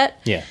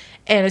 set. Yeah.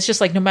 And it's just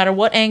like no matter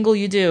what angle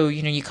you do,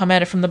 you come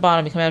at it from the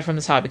bottom, you come at it from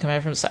the top, you come at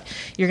it from the side,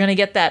 you're going to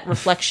get that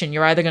reflection.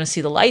 You're either going to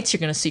see the lights, you're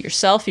going to see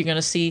yourself, you're going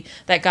to see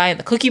that guy in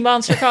the Cookie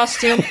Monster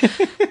costume.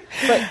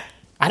 But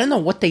I don't know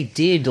what they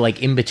did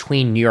like in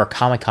between New York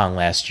Comic Con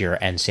last year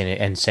and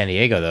San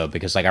Diego though,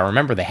 because like I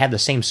remember they had the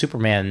same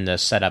Superman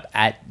setup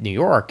at New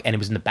York, and it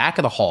was in the back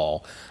of the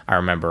hall. I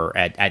remember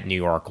at New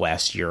York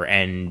last year,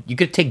 and you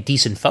could take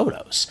decent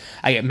photos.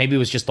 Maybe it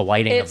was just the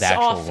lighting of the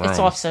actual room. It's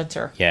off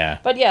center. Yeah.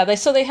 But yeah,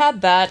 they had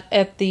that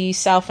at the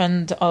south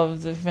end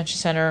of the convention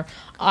center.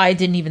 I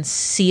didn't even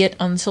see it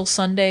until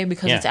Sunday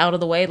because Yeah. it's out of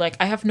the way. Like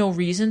I have no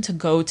reason to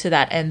go to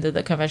that end of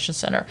the convention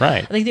center.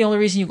 Right. I think the only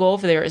reason you go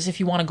over there is if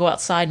you want to go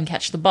outside and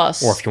catch the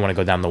bus. Or if you want to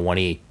go down the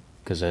 1E,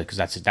 because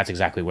that's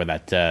exactly where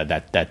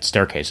that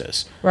staircase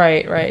is.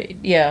 Right,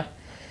 yeah.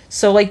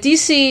 So like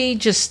DC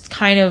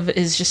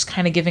is just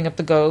kind of giving up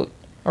the goat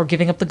or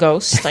giving up the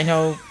ghost. I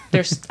know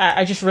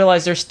I just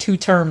realized there's two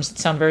terms that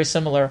sound very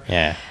similar.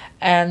 Yeah.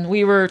 And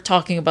we were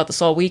talking about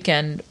this all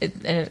weekend,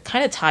 and it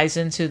kind of ties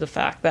into the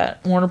fact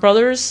that Warner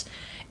Brothers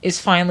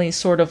is finally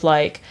sort of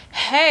like,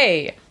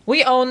 hey,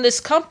 we own this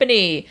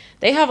company.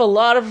 They have a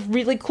lot of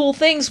really cool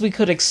things we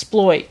could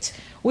exploit.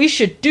 We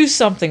should do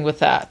something with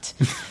that.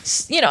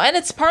 And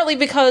it's partly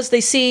because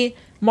they see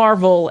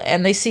Marvel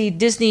and they see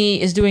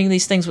Disney is doing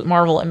these things with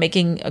Marvel and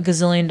making $1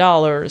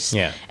 gazillion.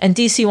 Yeah. And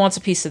DC wants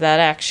a piece of that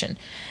action.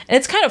 And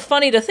it's kind of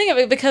funny to think of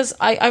it because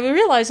I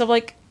realized I'm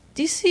like,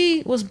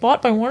 DC was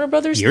bought by Warner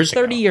Brothers Years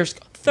 30 ago. years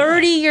ago.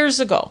 30 years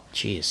ago.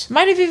 Jeez.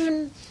 Might have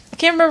even, I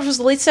can't remember if it was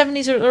the late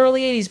 70s or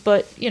early 80s,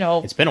 but,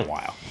 It's been a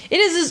while. it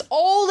is as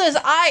old as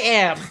I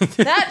am.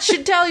 That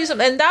should tell you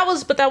something. And that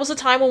was a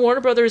time when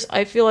Warner Brothers,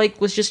 I feel like,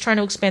 was just trying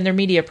to expand their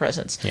media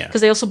presence. Yeah.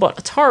 Because they also bought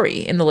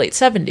Atari in the late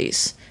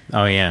 70s.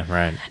 Oh, yeah,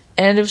 right.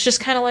 And it was just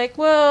kind of like,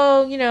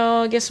 well,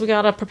 I guess we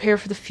got to prepare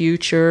for the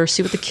future,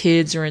 see what the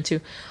kids are into.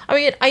 I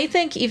mean, I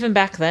think even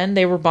back then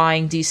they were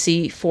buying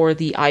DC for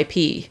the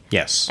IP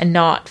Yes. and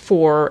not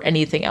for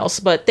anything else.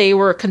 But they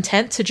were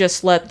content to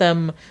just let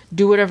them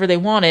do whatever they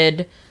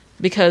wanted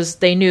because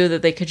they knew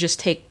that they could just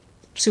take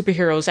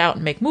superheroes out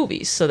and make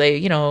movies. So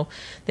they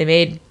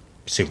made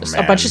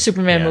Superman. a bunch of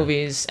Superman Yeah.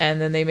 movies, and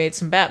then they made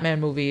some Batman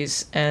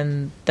movies,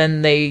 and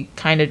then they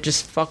kind of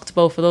just fucked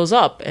both of those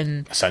up.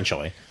 And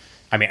Essentially.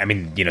 I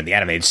mean, the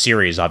animated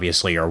series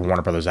obviously are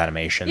Warner Brothers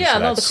Animation. yeah, so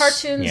no, the that's-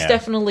 cartoons yeah.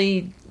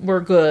 definitely were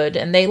good,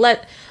 and they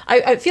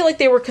I feel like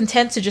they were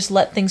content to just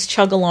let things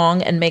chug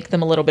along and make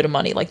them a little bit of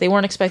money. Like they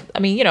weren't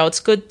it's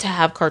good to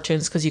have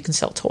cartoons because you can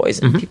sell toys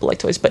and people like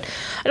toys, but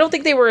I don't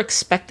think they were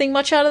expecting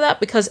much out of that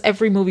because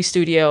every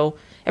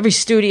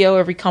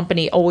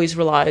company always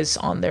relies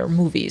on their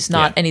movies,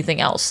 not Yeah.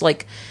 anything else.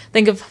 Like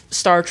think of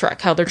Star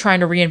Trek, how they're trying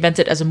to reinvent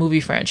it as a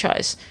movie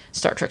franchise.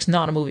 Star Trek's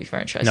not a movie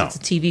franchise; No. it's a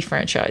TV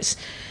franchise.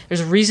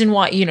 There's a reason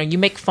why you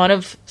make fun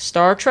of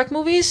Star Trek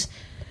movies,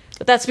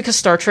 but that's because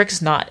Star Trek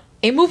is not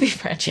a movie Yeah,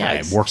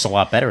 franchise. it works a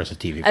lot better as a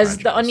TV As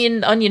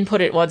franchise. the Onion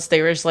put it once,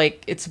 they were just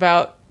like, it's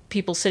about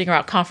people sitting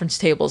around conference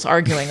tables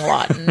arguing a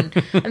lot. And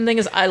the thing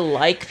is, I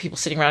like people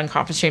sitting around in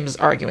conference chambers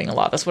arguing a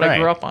lot. That's what I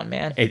grew up on,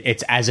 man.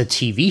 It's as a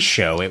TV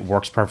show, it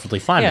works perfectly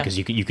fine because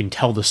you can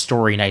tell the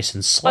story nice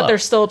and slow. But they're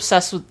still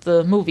obsessed with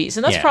the movies.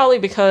 And that's probably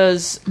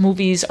because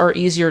movies are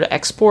easier to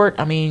export.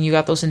 I mean, you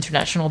got those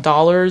international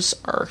dollars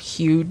are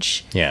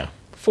huge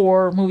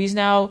for movies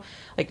now.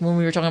 Like when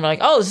we were talking about like,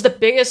 oh, this is the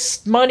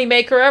biggest money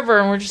maker ever.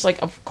 And we're just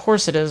like, of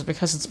course it is,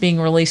 because it's being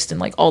released in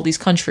like all these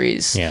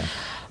countries. Yeah.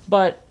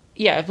 But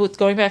yeah, with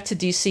going back to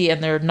DC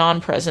and their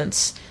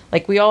non-presence,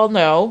 like we all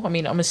know, I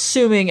mean, I'm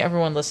assuming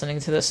everyone listening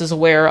to this is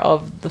aware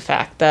of the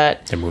fact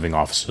that they're moving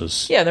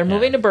offices. Yeah, they're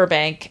moving to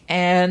Burbank,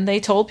 and they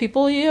told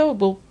people,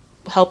 we'll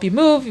help you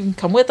move. You can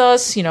come with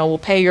us. We'll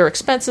pay your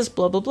expenses,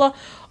 blah, blah, blah.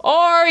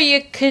 Or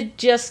you could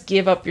just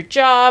give up your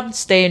job,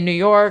 stay in New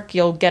York.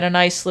 You'll get a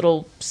nice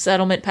little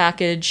settlement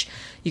package.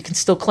 You can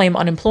still claim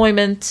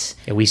unemployment.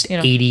 At least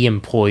 80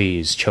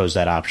 employees chose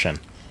that option.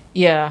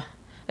 Yeah.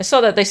 I saw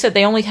that they said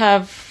they only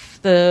have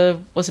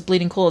was it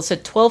Bleeding Cool? It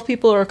said 12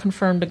 people are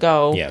confirmed to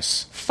go.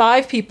 Yes.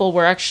 5 people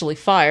were actually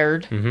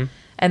fired. Mm-hmm.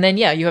 And then,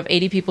 you have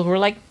 80 people who are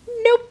like,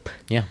 nope.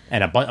 Yeah,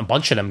 and a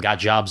bunch of them got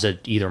jobs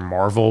at either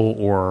Marvel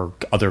or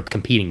other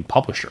competing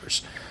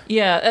publishers.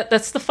 Yeah,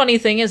 that's the funny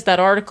thing is that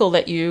article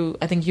that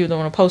I think you the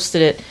one who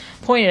posted it,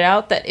 pointed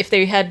out that if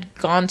they had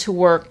gone to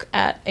work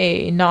at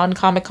a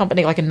non-comic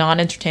company, like a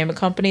non-entertainment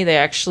company, they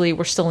actually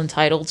were still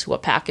entitled to a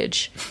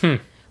package.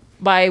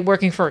 By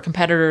working for a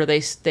competitor,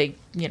 they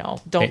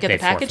don't get the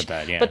package.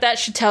 That, But that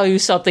should tell you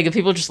something. If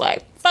people are just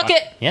like, fuck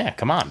it. Yeah,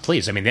 come on,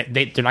 please. I mean,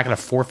 they're not going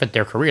to forfeit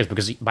their careers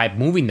because by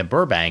moving to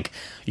Burbank,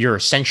 you're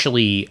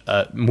essentially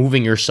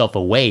moving yourself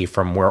away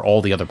from where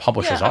all the other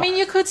publishers are. I mean,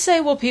 you could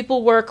say, well,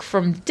 people work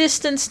from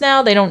distance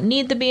now. They don't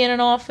need to be in an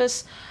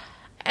office.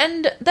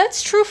 And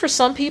that's true for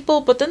some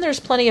people, but then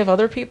there's plenty of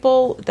other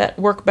people that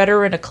work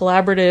better in a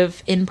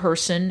collaborative,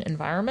 in-person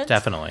environment.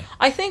 Definitely.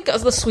 I think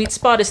the sweet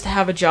spot is to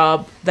have a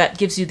job that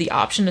gives you the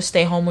option to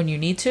stay home when you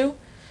need to.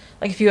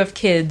 Like if you have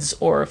kids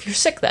or if you're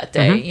sick that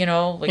day,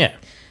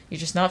 you're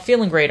just not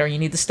feeling great or you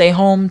need to stay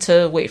home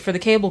to wait for the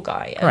cable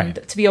guy. And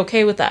to be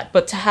okay with that.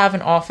 But to have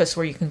an office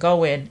where you can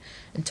go in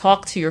and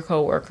talk to your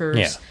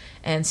coworkers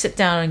and sit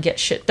down and get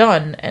shit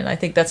done. And I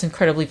think that's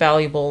incredibly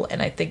valuable.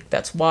 And I think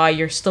that's why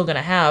you're still going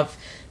to have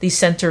these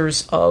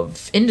centers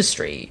of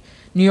industry.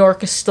 New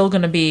York is still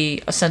going to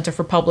be a center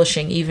for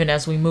publishing even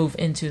as we move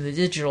into the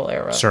digital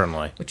era.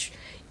 Certainly.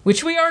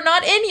 Which we are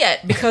not in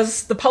yet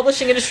because the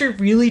publishing industry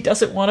really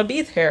doesn't want to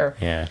be there.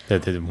 Yeah,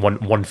 the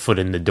one foot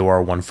in the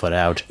door, 1 foot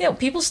out. Yeah,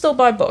 people still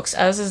buy books,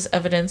 as is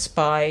evidenced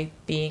by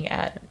being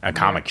at a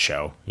comic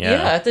show. Yeah,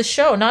 at this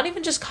show. Not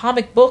even just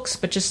comic books,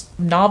 but just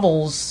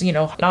novels,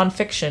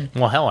 nonfiction.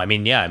 Well, hell, I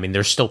mean,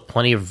 there's still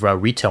plenty of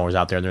retailers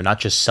out there. They're not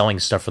just selling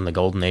stuff from the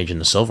Golden Age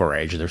and the Silver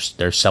Age.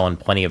 They're selling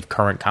plenty of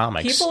current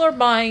comics. People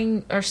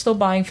are still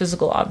buying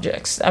physical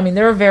objects. I mean,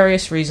 there are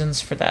various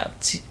reasons for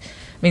that.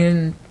 I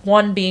mean,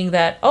 one being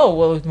that,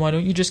 why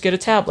don't you just get a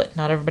tablet?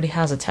 Not everybody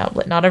has a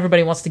tablet. Not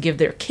everybody wants to give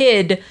their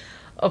kid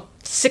a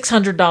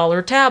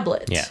 $600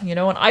 tablet. Yeah.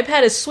 An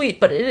iPad is sweet,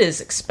 but it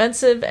is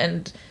expensive,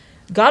 and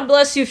God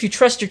bless you if you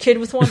trust your kid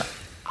with one.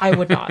 I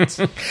would not.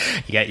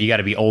 You got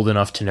to be old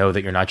enough to know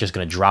that you're not just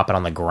going to drop it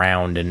on the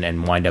ground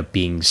and wind up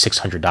being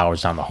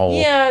 $600 down the hole.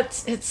 Yeah,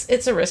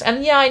 it's a risk.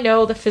 And I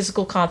know the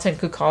physical content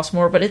could cost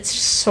more, but it's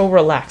just so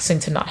relaxing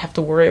to not have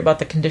to worry about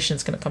the condition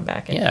it's going to come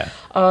back in.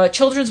 Yeah.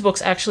 Children's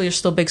books actually are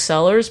still big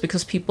sellers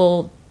because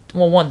people,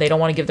 one, they don't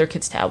want to give their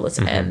kids tablets,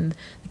 and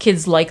the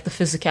kids like the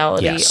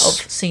physicality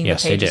of seeing the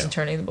pages and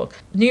turning the book.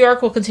 New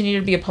York will continue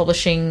to be a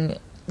publishing,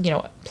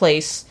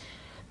 place.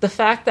 The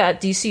fact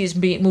that DC is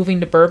moving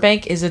to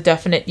Burbank is a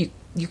definite. You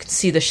can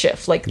see the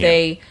shift. Like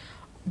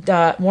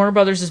Warner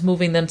Brothers is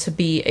moving them to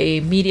be a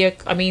media.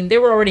 I mean, they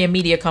were already a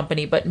media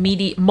company, but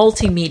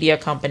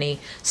multimedia company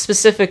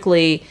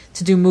specifically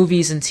to do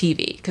movies and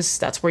TV because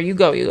that's where you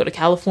go. You go to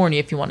California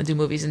if you want to do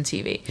movies and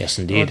TV. Yes,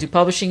 indeed. You want to do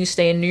publishing, you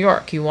stay in New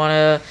York. You want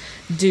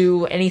to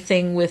do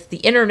anything with the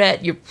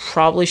internet, you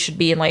probably should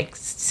be in like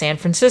San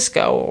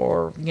Francisco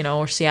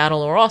or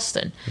Seattle or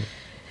Austin.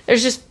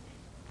 There's just.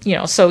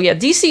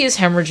 DC is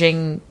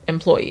hemorrhaging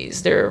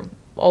employees. They're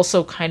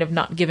also kind of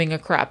not giving a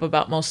crap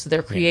about most of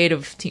their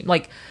creative team.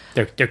 Like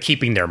they're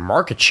keeping their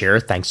market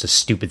share thanks to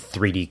stupid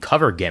 3D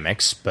cover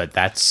gimmicks, but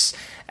that's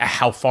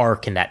how far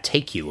can that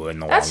take you in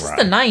the long run?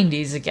 That's the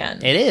 90s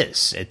again. It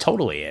is. It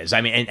totally is.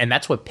 I mean, and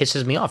that's what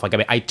pisses me off. Like, I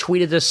mean, I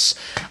tweeted this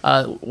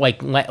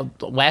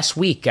last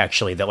week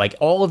actually that like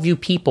all of you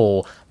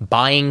people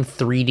buying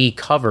 3D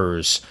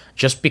covers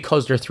just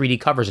because they're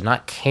 3D covers and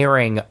not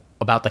caring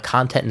about the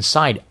content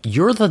inside,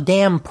 you're the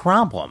damn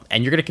problem,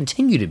 and you're going to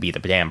continue to be the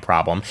damn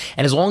problem.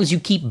 And as long as you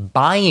keep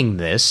buying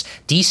this,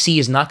 DC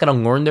is not going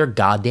to learn their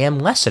goddamn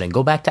lesson and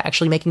go back to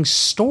actually making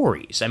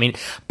stories. I mean,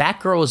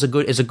 Batgirl is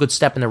a good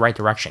step in the right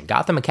direction.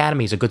 Gotham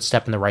Academy is a good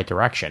step in the right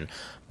direction,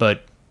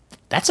 but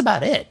that's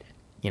about it.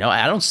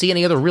 I don't see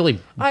any other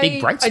really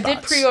big bright spots. I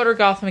did pre-order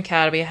Gotham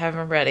Academy. I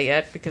haven't read it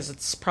yet because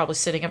it's probably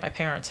sitting at my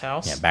parents'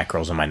 house. Yeah,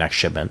 Batgirl's in my next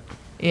shipment.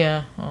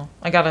 Yeah, well,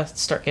 I gotta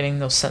start getting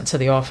those sent to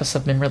the office.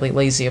 I've been really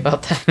lazy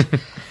about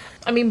that.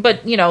 I mean,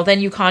 but, then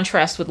you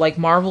contrast with, like,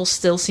 Marvel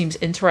still seems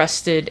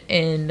interested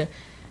in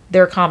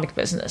their comic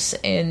business,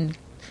 in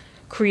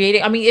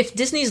creating... I mean, if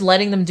Disney's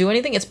letting them do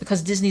anything, it's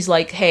because Disney's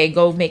like, hey,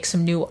 go make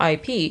some new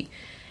IP.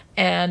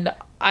 And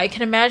I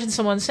can imagine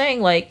someone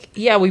saying, like,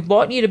 yeah, we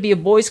bought you to be a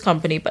boys'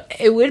 company, but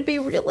it would be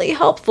really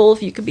helpful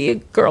if you could be a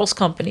girls'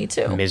 company,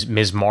 too.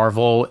 Ms.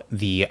 Marvel,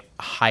 the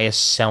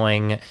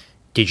highest-selling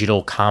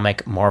digital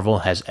comic Marvel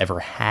has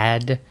ever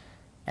had,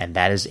 and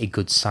that is a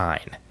good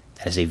sign.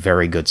 That is a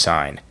very good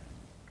sign.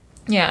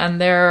 Yeah, and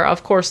they're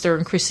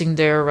increasing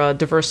their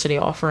diversity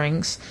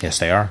offerings. Yes,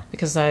 they are.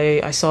 Because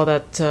I saw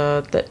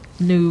that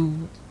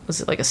new,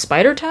 was it like a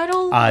Spider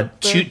title?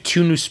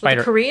 Two new Spider...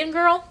 With the Korean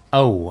girl?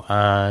 Oh,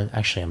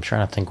 actually, I'm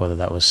trying to think whether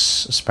that was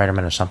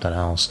Spider-Man or something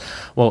else.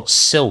 Well,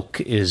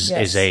 Silk is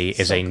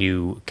a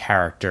new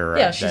character.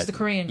 Yeah, she's the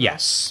Korean girl.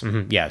 Yes,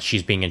 yeah,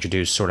 she's being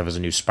introduced sort of as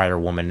a new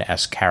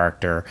Spider-Woman-esque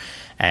character,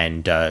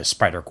 and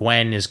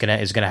Spider-Gwen is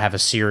gonna have a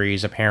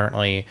series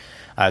apparently.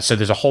 So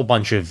there's a whole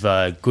bunch of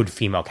good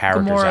female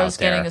characters out there. Gamora's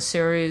getting a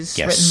series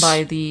written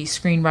by the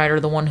screenwriter,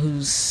 the one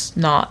who's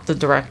not the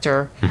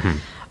director.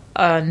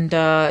 And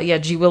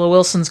G. Willow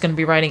Wilson's going to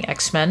be writing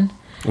X-Men.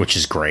 Which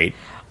is great.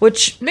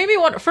 Which made me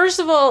wonder, first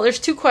of all, there's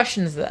two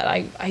questions that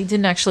I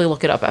didn't actually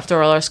look it up after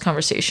our last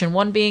conversation.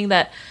 One being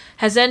that,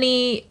 is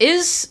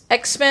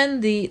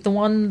X-Men,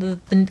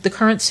 the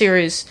current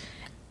series,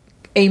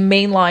 a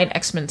mainline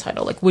X-Men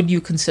title? Like, would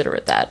you consider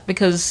it that?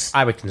 Because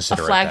I would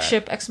consider a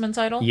flagship X-Men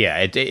title?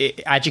 Yeah,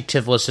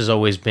 Adjectiveless has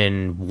always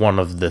been one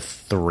of the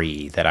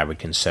three that I would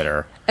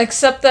consider.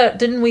 Except that,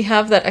 didn't we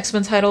have that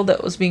X-Men title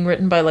that was being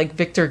written by, like,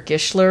 Victor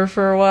Gischler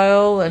for a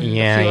while? And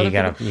yeah, a few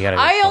you gotta.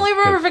 I only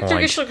remember Victor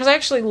Gischler because I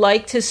actually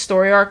liked his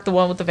story arc, the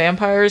one with the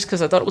vampires,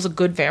 because I thought it was a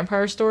good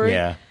vampire story.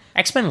 Yeah.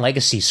 X-Men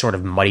Legacy sort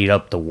of muddied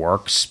up the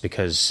works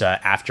because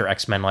after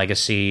X-Men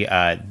Legacy,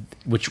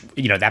 which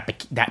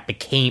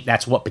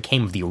that's what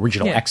became of the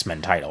original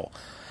X-Men title.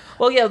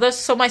 Well, yeah,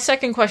 so my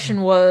second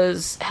question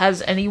was,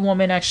 has any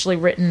woman actually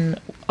written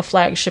a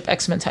flagship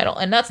X-Men title?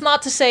 And that's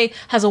not to say,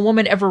 has a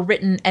woman ever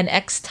written an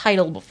X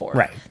title before?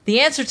 Right.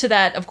 The answer to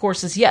that, of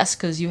course, is yes,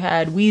 because you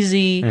had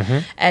Wheezy,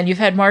 and you've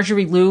had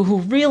Marjorie Liu, who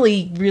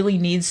really, really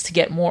needs to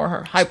get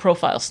more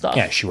high-profile stuff.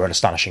 Yeah, she wrote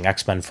Astonishing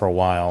X-Men for a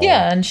while.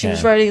 Yeah, and she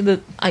was writing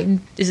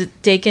is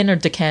it Daken or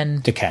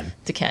Daken?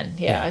 Daken,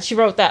 yeah. She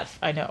wrote that,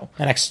 I know.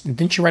 And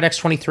didn't she write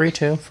X-23,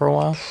 too, for a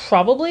while?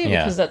 Probably,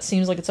 because that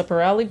seems like it's up her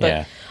alley,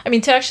 but, I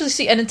mean, to actually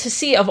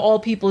see, of all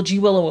people, G.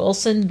 Willow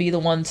Wilson be the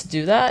one to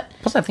do that.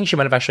 Plus, I think she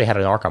might have actually had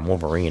an arc on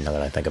Wolverine, now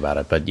that I think about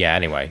it. But yeah,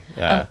 anyway.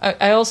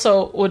 I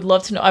also would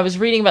love to know, I was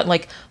reading about,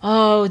 like,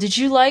 oh, did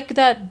you like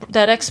that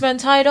X-Men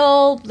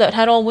title that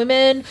had all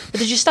women? But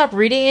did you stop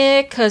reading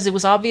it because it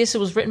was obvious it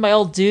was written by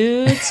all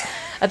dudes?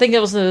 I think it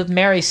was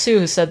Mary Sue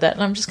who said that.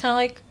 And I'm just kind of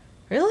like,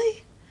 really?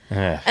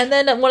 And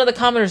then one of the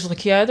commenters was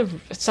like, yeah, I had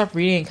to stop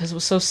reading because it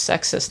was so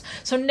sexist.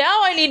 So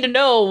now I need to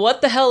know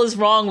what the hell is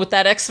wrong with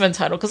that X-Men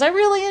title, because I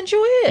really enjoy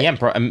it.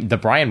 Yeah, the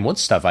Brian Wood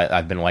stuff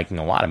I've been liking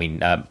a lot. I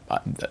mean,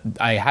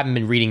 I haven't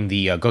been reading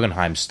the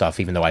Guggenheim stuff,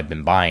 even though I've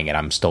been buying it.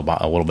 I'm still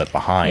a little bit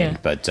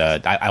behind, but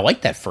I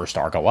like that first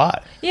arc a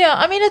lot. Yeah,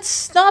 I mean,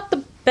 it's not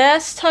the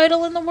best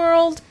title in the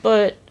world,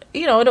 but...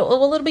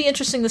 it'll be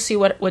interesting to see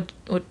what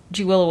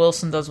G. Willow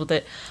Wilson does with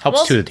it.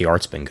 Helps, too, that the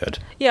art's been good.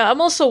 Yeah,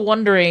 I'm also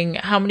wondering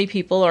how many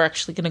people are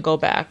actually going to go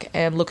back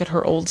and look at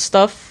her old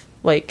stuff.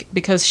 Like,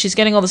 because she's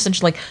getting all this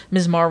attention, like,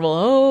 Ms. Marvel,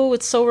 oh,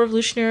 it's so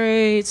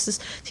revolutionary, it's this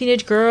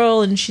teenage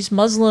girl, and she's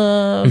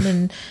Muslim,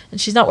 and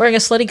she's not wearing a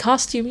slutty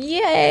costume,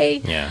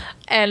 yay! Yeah.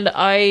 And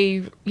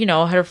I,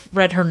 had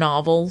read her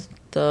novel,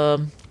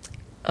 the...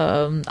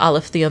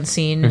 Aleph the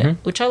Unseen,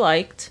 which I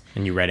liked.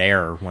 And you read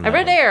Air. I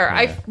read Air.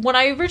 Yeah. When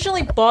I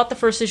originally bought the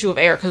first issue of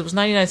Air, because it was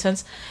 99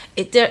 cents,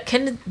 it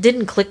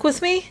didn't click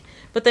with me.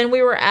 But then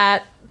we were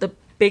at the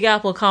Big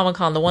Apple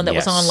Comic-Con, the one that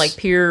was on like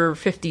Pier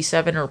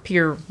 57 or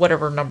Pier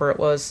whatever number it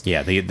was.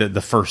 Yeah,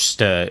 the first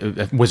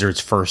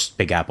Wizard's first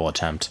Big Apple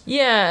attempt.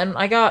 Yeah, and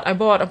I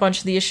bought a bunch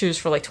of the issues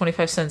for like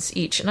 25 cents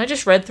each, and I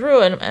just read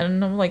through it,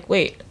 and I'm like,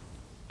 wait,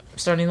 I'm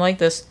starting to like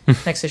this.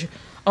 Next issue.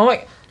 Oh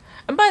my...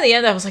 And by the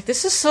end, I was like,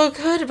 this is so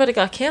good, but it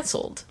got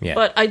canceled. Yeah.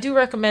 But I do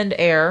recommend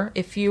Air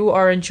if you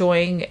are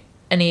enjoying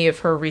any of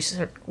her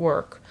recent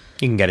work.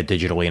 You can get it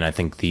digitally, and I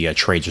think the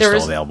trades are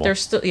still available.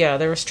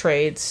 There's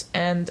trades.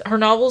 And her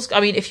novels, I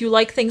mean, if you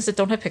like things that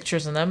don't have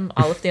pictures in them,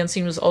 Aleph the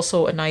Unseen was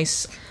also a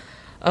nice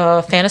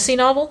fantasy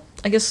novel,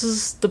 I guess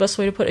is the best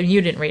way to put it. And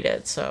you didn't read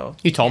it, so...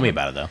 You told me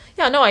about it, though.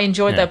 Yeah, no, I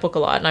enjoyed that book a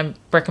lot, and I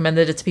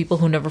recommended it to people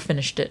who never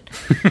finished it.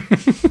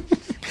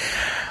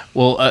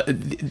 Well,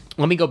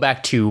 let me go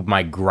back to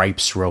my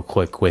gripes real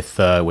quick with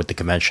the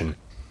convention.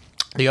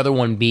 The other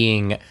one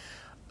being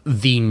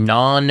the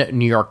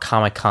non-New York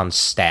Comic Con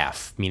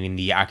staff, meaning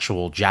the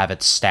actual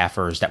Javits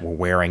staffers that were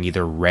wearing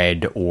either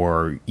red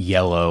or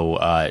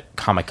yellow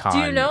Comic Con. Do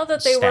you know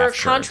that they were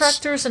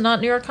contractors and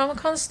not New York Comic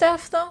Con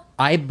staff, though?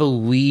 I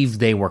believe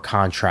they were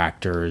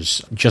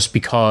contractors just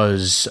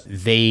because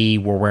they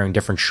were wearing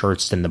different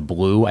shirts than the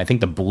blue. I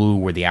think the blue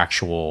were the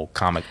actual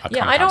Comic Con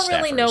I don't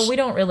really know. We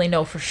don't really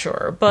know for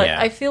sure. But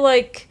I feel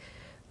like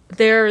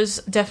there's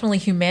definitely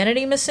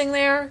humanity missing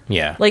there.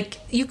 Yeah. Like,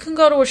 you can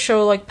go to a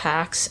show like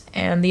PAX,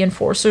 and the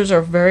enforcers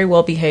are very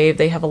well behaved.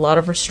 They have a lot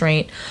of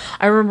restraint.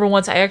 I remember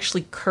once I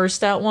actually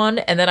cursed at one,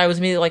 and then I was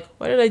immediately like,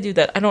 why did I do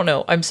that? I don't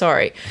know. I'm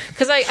sorry.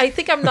 Because I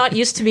think I'm not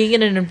used to being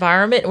in an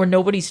environment where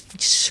nobody's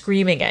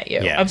screaming at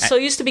you. Yeah. I'm so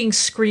used to being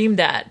screamed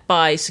at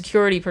by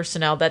security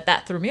personnel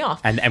that threw me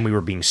off. And we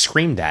were being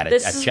screamed at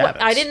This at is Javits.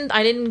 what I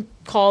didn't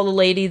call the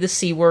lady the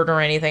C word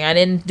or anything. I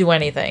didn't do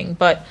anything,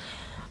 but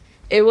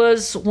it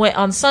was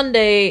on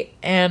Sunday,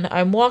 and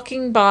I'm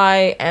walking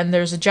by, and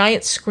there's a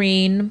giant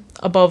screen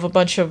above a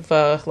bunch of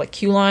like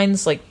queue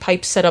lines, like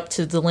pipes set up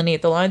to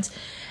delineate the lines,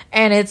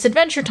 and it's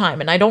Adventure Time,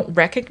 and I don't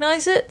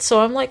recognize it,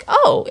 so I'm like,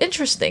 oh,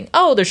 interesting.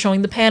 Oh, they're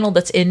showing the panel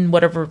that's in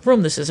whatever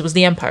room this is. It was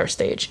the Empire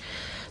stage.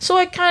 So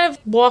I kind of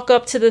walk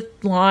up to the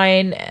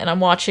line, and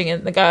I'm watching,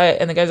 and the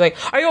guy's like,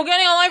 "Are you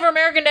getting online for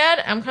American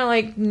Dad?" I'm kind of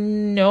like,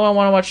 "No, I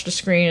want to watch the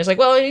screen." He's like,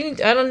 "Well,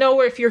 I don't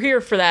know if you're here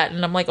for that,"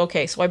 and I'm like,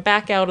 "Okay." So I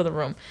back out of the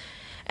room,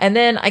 and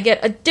then I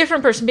get a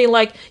different person being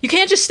like, "You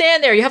can't just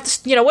stand there. You have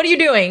to, what are you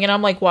doing?" And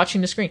I'm like,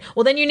 watching the screen.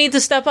 Well, then you need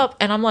to step up,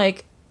 and I'm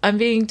like, I'm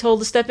being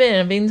told to step in,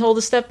 I'm being told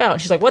to step out.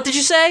 And she's like, "What did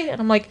you say?"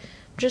 And I'm like,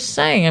 just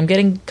saying, I'm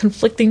getting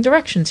conflicting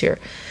directions here.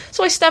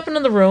 So I step into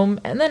the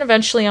room, and then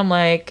eventually I'm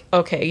like,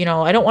 okay,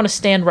 I don't want to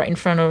stand right in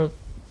front of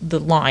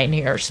the line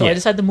here, so I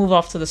decide to move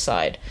off to the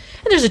side.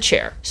 And there's a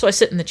chair, so I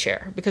sit in the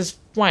chair, because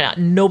why not?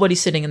 Nobody's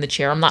sitting in the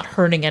chair. I'm not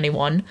hurting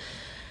anyone.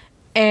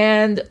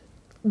 And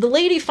the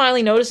lady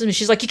finally notices me.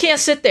 She's like, "You can't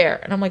sit there."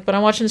 And I'm like, "But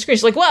I'm watching the screen."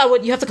 She's like,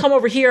 "Well, you have to come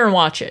over here and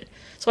watch it."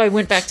 So I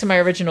went back to my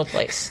original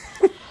place.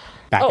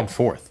 Back and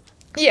forth.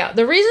 Yeah,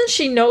 the reason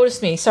she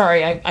noticed me,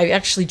 sorry, I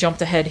actually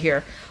jumped ahead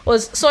here,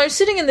 was, so I'm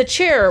sitting in the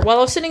chair. While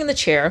I was sitting in the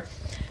chair,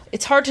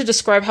 it's hard to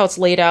describe how it's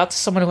laid out to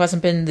someone who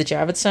hasn't been in the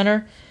Javits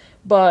Center,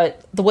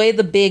 but the way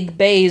the big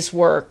bays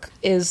work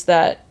is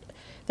that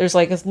there's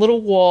like this little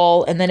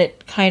wall, and then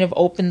it kind of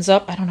opens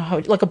up, I don't know how,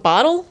 like a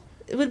bottle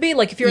it would be?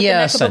 Like if you're at the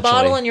neck of a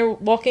bottle and you're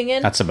walking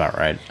in? That's about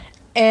right.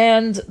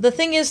 And the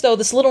thing is, though,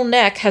 this little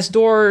neck has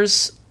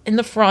doors in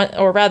the front,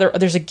 or rather,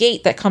 there's a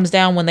gate that comes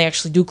down when they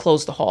actually do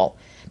close the hall.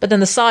 But then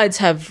the sides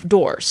have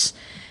doors.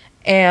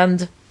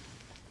 And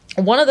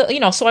one of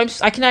the, so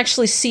I can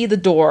actually see the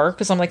door,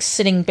 because I'm like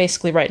sitting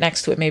basically right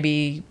next to it,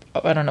 maybe,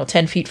 I don't know,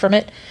 10 feet from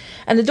it.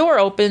 And the door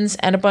opens,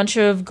 and a bunch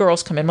of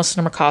girls come in. Most of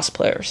them are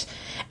cosplayers.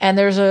 And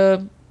there's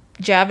a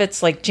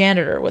Javits, like,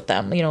 janitor with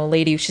them, a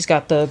lady, she's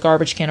got the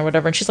garbage can or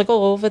whatever, and she's like,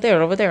 "Oh, over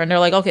there. And they're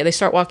like, okay, they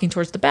start walking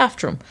towards the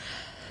bathroom.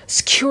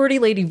 Security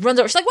lady runs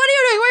over. She's like, "What are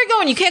you doing? Where are you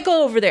going? You can't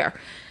go over there."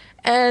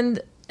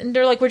 And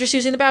they're like, "We're just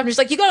using the bathroom." She's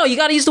like, you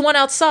got to use the one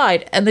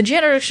outside. And the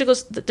janitor, she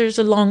goes, "There's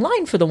a long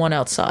line for the one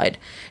outside."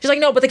 She's like,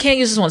 "No, but they can't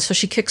use this one." So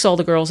she kicks all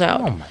the girls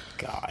out. Oh my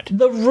God.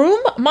 The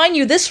room, mind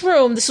you, this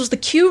was the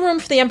queue room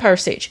for the Empire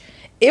stage.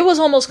 It was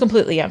almost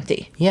completely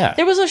empty. Yeah.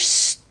 There was a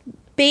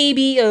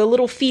baby, a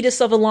little fetus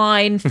of a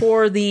line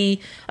for the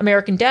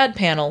American Dad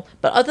panel,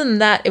 but other than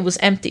that, it was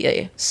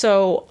empty.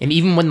 So, and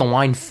even when the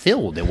line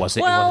filled, it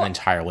wasn't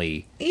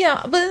entirely.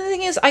 Yeah, but the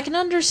thing is, I can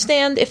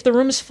understand if the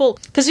room is full,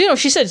 because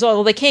she said,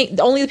 "Oh, they can't.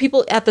 Only the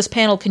people at this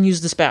panel can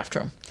use this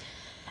bathroom."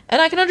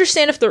 And I can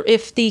understand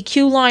if the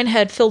queue line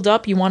had filled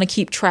up, you want to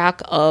keep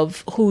track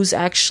of who's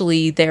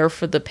actually there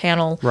for the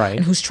panel, right?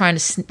 And who's trying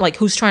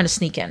to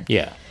sneak in.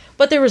 Yeah.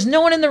 But there was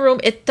no one in the room.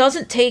 It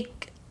doesn't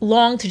take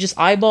long to just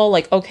eyeball,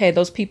 like, okay,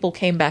 those people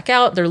came back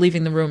out, they're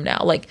leaving the room now,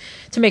 like,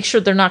 to make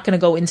sure they're not going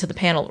to go into the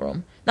panel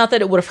room. Not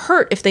that it would have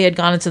hurt if they had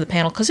gone into the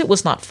panel, because it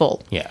was not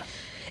full. Yeah.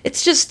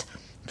 It's just,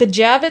 the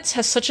Javits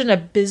has such an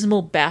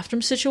abysmal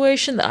bathroom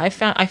situation that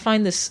I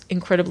find this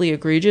incredibly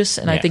egregious,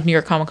 and I think New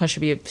York Comic Con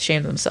should be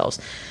ashamed of themselves.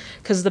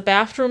 Because the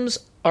bathrooms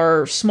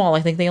are small.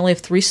 I think they only have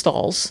 3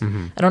 stalls.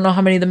 Mm-hmm. I don't know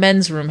how many the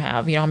men's room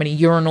have. How many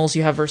urinals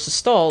you have versus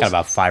stalls. Got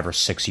about 5 or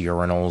 6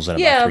 urinals and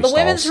about 3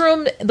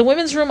 stalls. The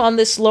women's room on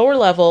this lower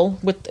level,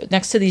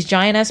 next to these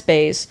giant S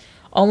bays,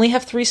 only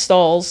have 3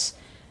 stalls,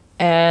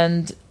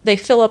 and they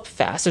fill up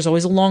fast. There's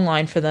always a long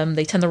line for them.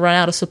 They tend to run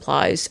out of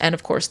supplies, and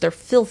of course, they're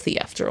filthy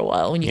after a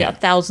while when you got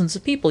thousands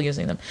of people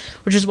using them.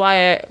 Which is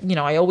why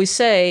I always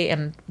say,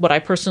 and what I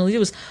personally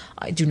do is,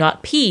 I do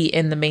not pee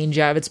in the main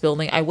Javits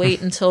building. I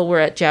wait until we're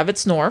at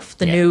Javits North,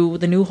 the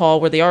new hall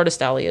where the artist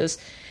alley is,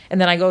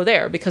 and then I go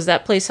there, because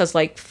that place has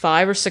like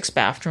 5 or 6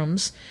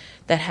 bathrooms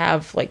that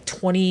have like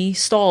 20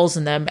 stalls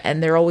in them,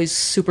 and they're always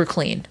super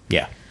clean.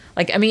 Yeah.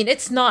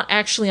 It's not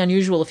actually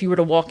unusual if you were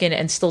to walk in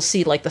and still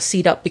see, like, the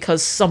seat up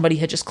because somebody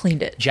had just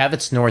cleaned it.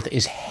 Javits North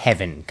is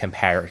heaven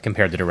compared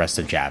to the rest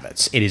of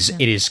Javits. It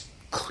is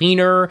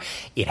cleaner,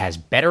 it has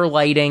better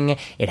lighting,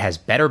 it has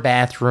better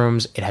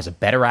bathrooms, it has a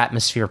better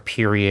atmosphere,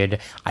 period.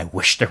 I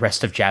wish the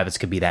rest of Javits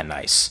could be that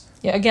nice.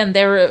 Yeah, again,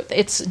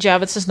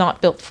 Javits is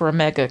not built for a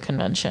mega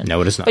convention.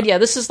 No, it is not. But yeah,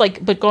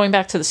 but going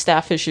back to the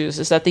staff issues,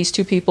 is that these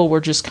 2 people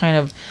were just kind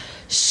of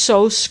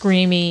so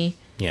screamy.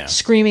 Yeah.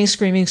 Screaming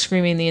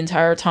the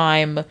entire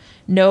time.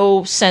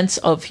 No sense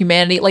of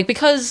humanity. Like,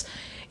 because,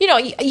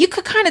 you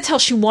could kind of tell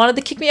she wanted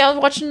to kick me out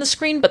watching the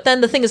screen, but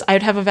then the thing is,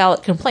 I'd have a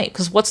valid complaint,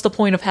 because what's the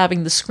point of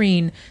having the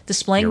screen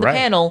displaying the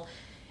panel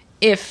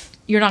if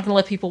you're not going to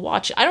let people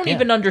watch it. I don't Yeah.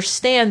 even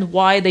understand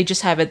why they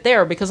just have it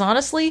there, because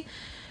honestly,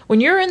 when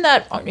you're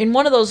in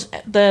one of those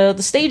the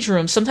stage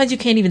rooms, sometimes you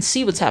can't even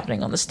see what's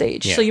happening on the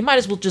stage. Yeah. So you might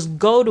as well just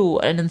go to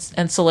an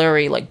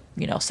ancillary, like,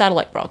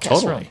 satellite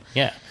broadcast room.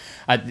 Yeah.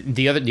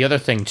 The other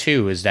thing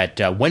too is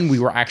that when we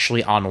were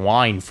actually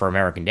online for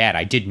American Dad,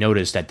 I did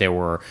notice that there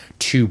were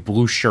 2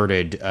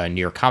 blue-shirted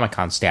New York Comic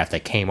Con staff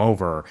that came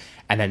over,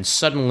 and then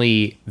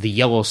suddenly the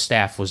yellow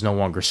staff was no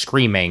longer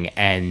screaming,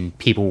 and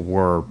people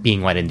were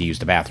being let in to use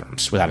the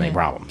bathrooms without any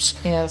problems.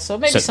 Yeah, so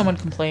maybe someone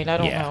complained. I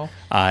don't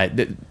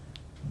know.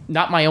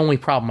 Not my only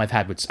problem I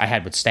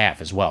had with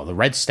staff as well. The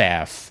red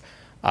staff,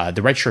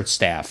 the red shirt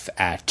staff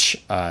at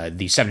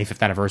the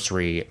 75th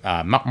anniversary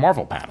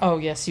Marvel panel. Oh,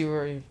 yes, you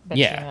were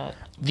mentioning that.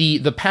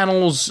 The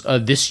panels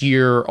this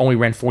year only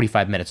ran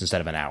 45 minutes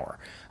instead of an hour,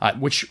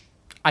 which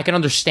I can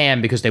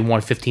understand because they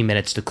want 15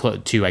 minutes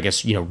to I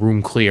guess,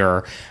 room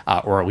clear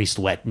or at least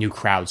let new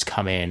crowds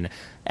come in.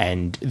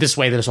 And this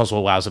way, this also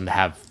allows them to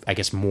have, I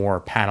guess,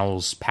 more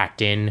panels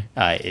packed in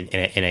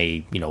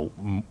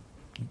in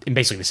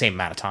basically the same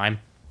amount of time.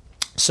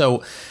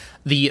 So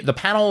the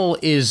panel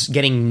is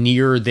getting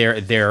near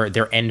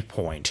their end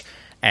point.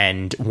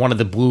 And one of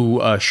the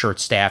blue shirt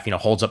staff,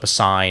 holds up a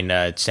sign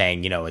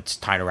saying, it's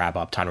time to wrap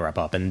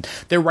up. And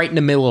they're right in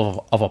the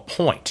middle of a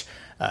point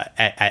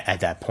at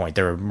that point.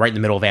 They're right in the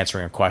middle of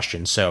answering a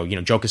question. So,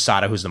 Joe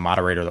Quesada, who's the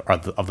moderator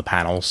of the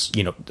panels,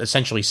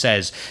 essentially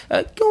says,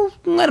 go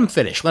let him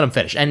finish.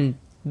 And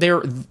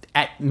they're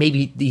at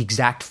maybe the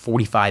exact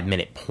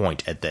 45-minute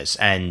point at this.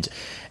 And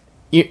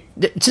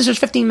since there's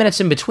 15 minutes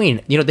in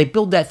between, they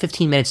build that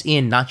 15 minutes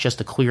in not just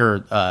to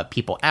clear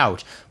people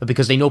out, but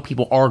because they know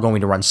people are going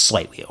to run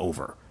slightly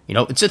over.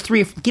 It's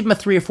give them a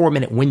 3 or 4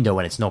 minute window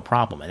and it's no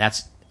problem. And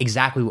that's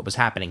exactly what was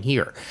happening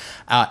here.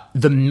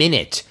 The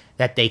minute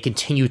that they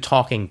continue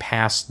talking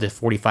past the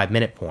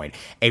 45-minute point,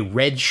 a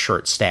red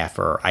shirt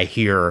staffer, I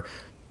hear,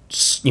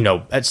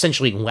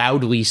 essentially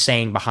loudly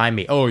saying behind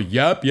me, "Oh,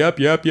 yep.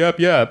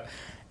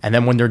 And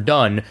then when they're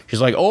done,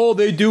 she's like, "All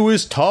they do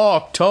is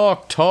talk.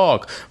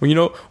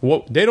 Well,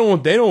 what they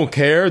don't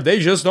care. They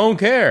just don't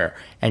care."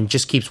 And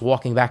just keeps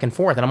walking back and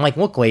forth. And I'm like,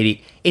 "Look,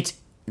 lady,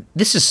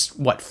 this is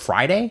what,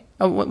 Friday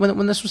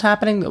when this was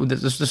happening?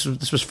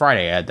 This was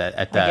Friday at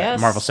the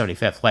Marvel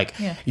 75th. Like,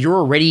 You're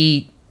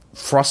already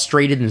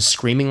frustrated and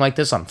screaming like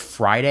this on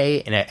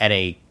Friday at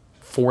a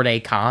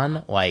 4-day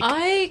con? Like,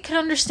 I can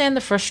understand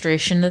the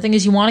frustration. The thing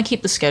is, you want to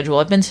keep the schedule.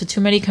 I've been to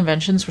too many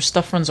conventions where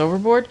stuff runs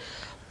overboard.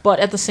 But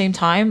at the same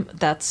time,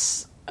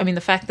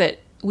 the fact that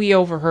we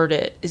overheard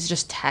it is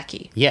just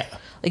tacky. Yeah.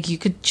 Like,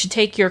 should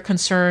take your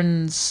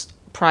concerns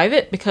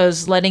private,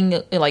 because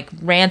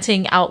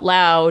ranting out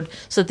loud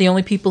so that the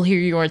only people hear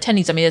you are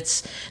attendees.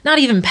 It's not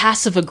even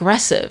passive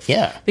aggressive.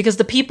 Yeah. Because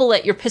the people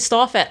that you're pissed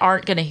off at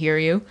aren't going to hear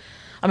you.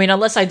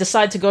 Unless I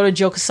decide to go to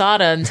Joe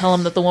Quesada and tell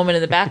him that the woman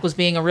in the back was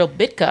being a real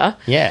bitka.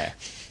 Yeah.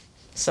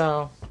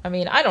 So, I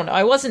don't know.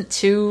 I wasn't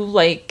too,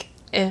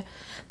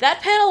 That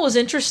panel was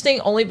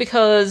interesting only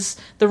because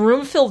the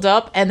room filled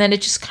up and then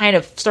it just kind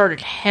of started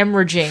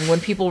hemorrhaging when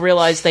people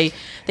realized they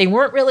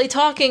weren't really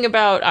talking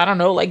about, I don't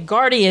know, like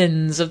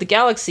Guardians of the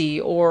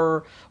Galaxy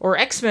or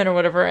X-Men or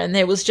whatever, and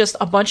it was just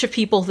a bunch of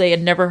people they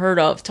had never heard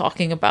of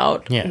talking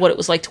about what it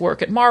was like to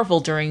work at Marvel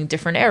during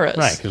different eras.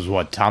 Right, because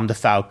Tom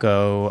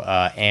DeFalco,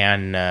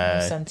 Ann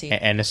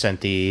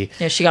Nocenti.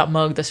 Yeah, she got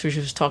mugged. That's what she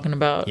was talking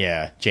about.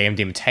 Yeah, J.M.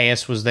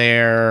 DeMatteis was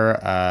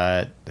there.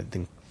 I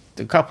think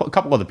a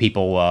couple other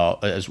people,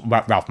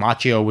 Ralph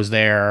Macchio was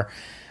there,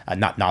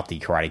 not the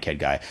Karate Kid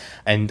guy,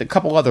 and a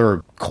couple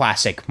other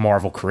classic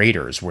Marvel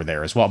creators were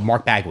there as well.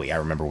 Mark Bagley, I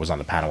remember, was on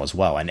the panel as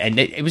well, and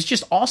it was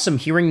just awesome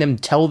hearing them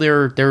tell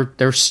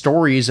their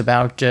stories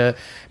about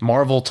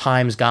Marvel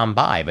times gone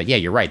by. But yeah,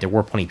 you're right, there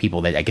were plenty of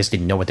people that I guess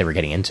didn't know what they were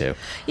getting into.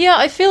 Yeah,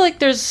 I feel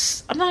like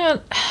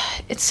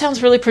it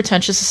sounds really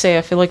pretentious to say,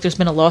 I feel like there's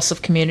been a loss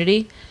of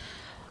community.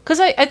 Because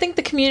I think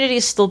the community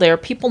is still there.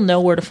 People know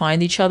where to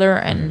find each other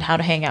and how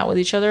to hang out with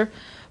each other.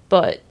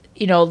 But,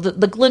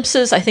 the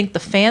glimpses I think the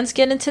fans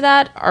get into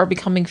that are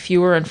becoming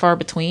fewer and far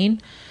between.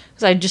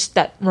 Because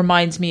that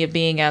reminds me of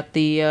being at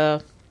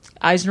the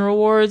Eisner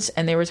Awards,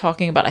 and they were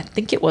talking about, I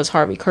think it was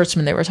Harvey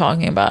Kurtzman they were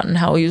talking about, and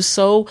how he was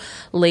so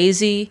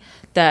lazy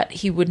that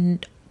he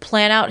wouldn't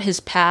plan out his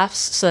paths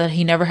so that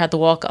he never had to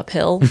walk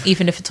uphill,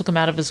 even if it took him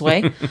out of his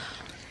way.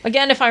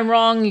 Again, if I'm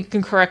wrong, you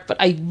can correct, but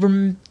I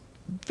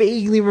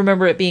vaguely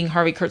remember it being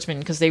Harvey Kurtzman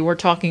because they were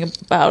talking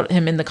about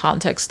him in the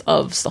context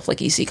of stuff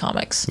like EC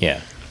Comics.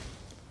 Yeah.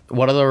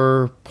 What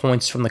other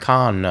points from the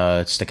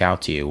con stick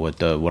out to you?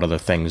 What other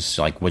things,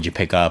 like, what'd you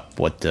pick up?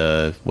 What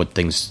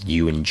things do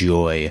you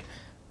enjoy?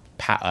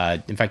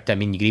 In fact, you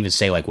can even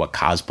say like what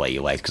cosplay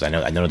you liked, because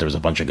I know there was a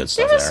bunch of good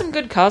stuff there. There was some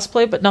good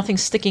cosplay, but nothing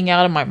sticking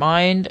out in my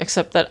mind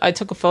except that I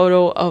took a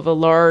photo of a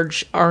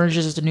large Orange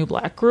is the New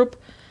Black group.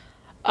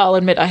 I'll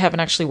admit I haven't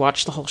actually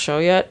watched the whole show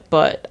yet,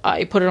 but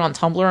I put it on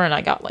Tumblr and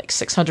I got like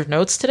 600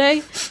 notes today,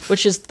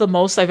 which is the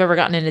most I've ever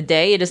gotten in a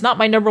day. It is not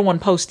my number one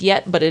post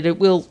yet, but it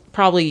will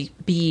probably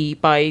be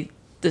by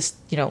this,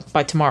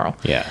 by tomorrow.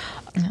 Yeah.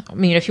 I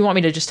mean, if you want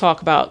me to just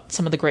talk about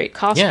some of the great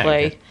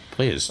cosplay. Yeah,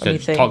 please. Let me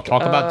think. Talk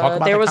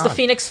about there the was con. the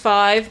Phoenix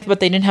 5, but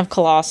they didn't have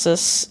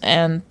Colossus,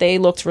 and they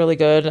looked really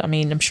good. I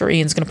mean, I'm sure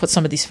Ian's going to put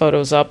some of these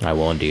photos up. I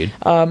will indeed.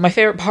 My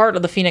favorite part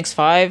of the Phoenix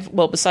 5,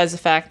 well, besides the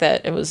fact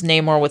that it was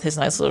Namor with his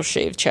nice little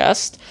shaved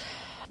chest,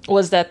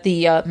 was that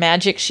the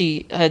magic,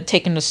 she had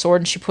taken a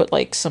sword and she put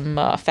like some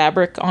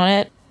fabric on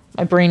it.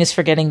 My brain is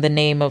forgetting the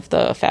name of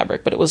the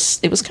fabric, but it was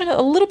kind of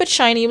a little bit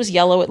shiny. It was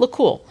yellow. It looked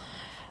cool.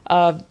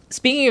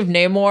 Speaking of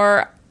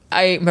Namor,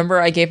 I remember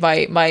I gave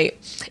my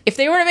if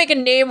they were to make a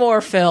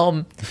Namor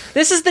film,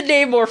 this is the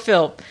Namor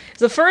film.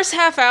 The first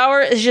half hour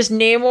is just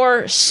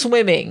Namor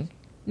swimming.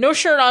 No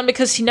shirt on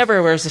because he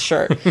never wears a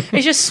shirt.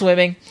 He's just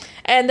swimming.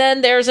 And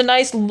then there's a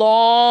nice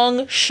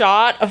long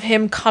shot of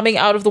him coming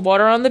out of the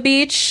water on the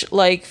beach,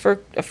 like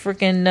for a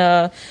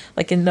freaking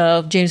like in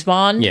James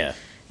Bond. Yeah.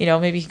 You know,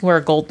 maybe he can wear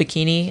a gold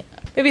bikini.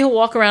 Maybe he'll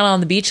walk around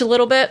on the beach a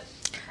little bit.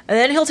 And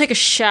then he'll take a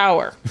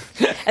shower.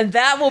 And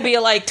that will be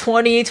like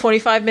 20,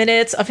 25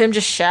 minutes of him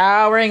just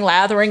showering,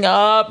 lathering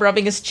up,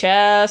 rubbing his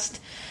chest.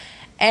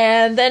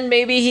 And then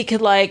maybe he could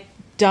like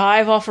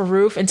dive off a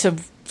roof into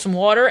some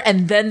water.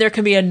 And then there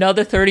can be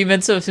another 30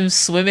 minutes of him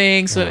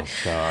swimming. Oh,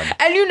 God.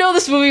 And you know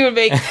this movie would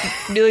make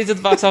millions at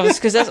the box office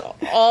because that's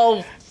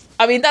all...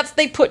 I mean,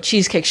 they put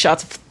cheesecake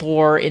shots of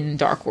Thor in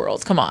Dark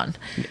World. Come on.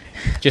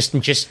 Just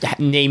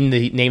name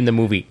the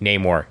movie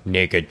Namor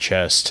Naked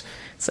Chest.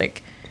 It's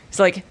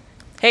like,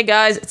 hey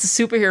guys, it's a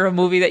superhero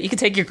movie that you can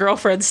take your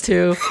girlfriends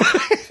to.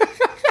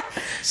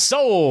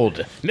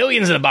 Sold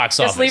millions in the box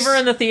office. Just leave her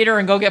in the theater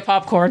and go get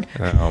popcorn.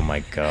 Oh my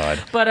God.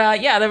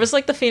 But yeah, there was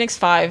like the Phoenix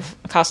 5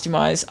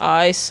 costume-wise.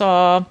 I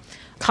saw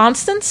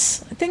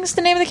Constance, I think is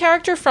the name of the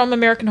character from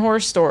American Horror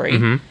Story.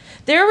 Mm-hmm.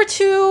 There were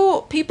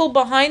two people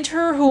behind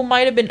her who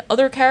might have been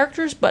other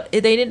characters, but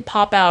they didn't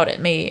pop out at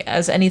me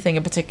as anything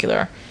in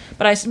particular.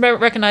 But I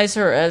recognize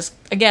her as,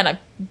 again, I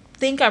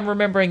think I'm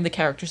remembering the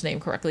character's name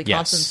correctly. Yes.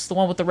 Constance, the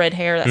one with the red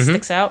hair that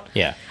sticks out.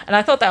 Yeah. And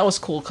I thought that was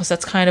cool because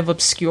that's kind of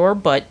obscure,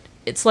 but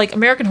it's like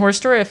American Horror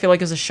Story, I feel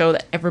like is a show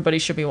that everybody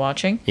should be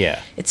watching.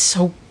 Yeah. It's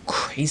so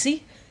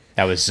crazy.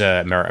 That was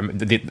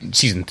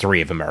season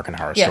 3 of American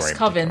Horror Story. Yes,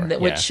 Coven,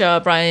 which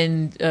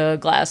Brian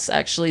Glass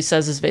actually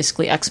says is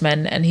basically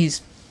X-Men, and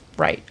he's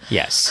right.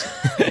 Yes.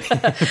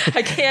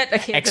 I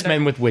can't.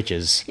 X-Men with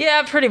witches.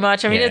 Yeah, pretty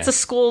much. I mean, Yeah. it's a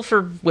school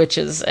for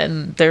witches,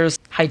 and there's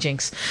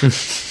hijinks.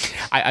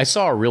 I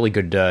saw a really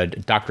good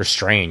Doctor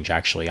Strange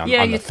actually on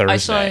the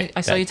Thursday.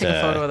 I saw you take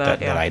a photo of that.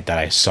 That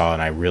I saw,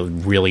 and I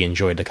really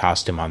enjoyed the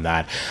costume on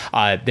that.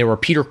 There were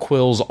Peter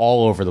Quills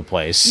all over the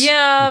place.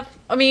 Yeah,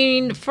 I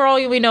mean, for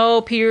all we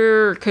know,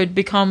 Peter could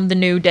become the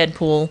new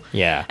Deadpool.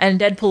 Yeah. And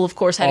Deadpool, of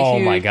course, had a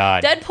huge... Oh, my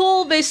God.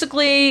 Deadpool,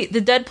 basically, the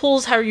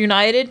Deadpools are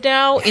united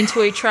now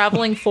into a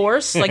traveling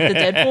force, like the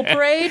Deadpool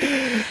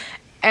parade.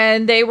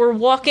 And they were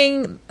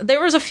walking...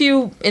 There was a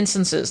few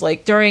instances,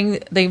 like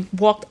they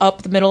walked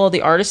up the middle of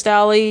the artist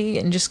alley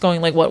and just going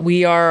like, what,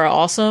 we are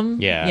awesome.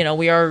 Yeah. You know,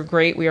 we are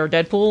great, we are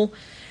Deadpool.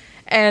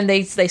 And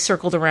they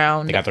circled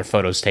around. They got their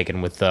photos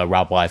taken with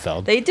Rob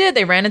Liefeld. They did.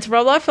 They ran into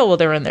Rob Liefeld while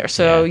they were in there.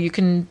 So you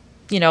can...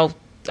 You know,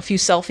 a few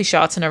selfie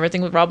shots and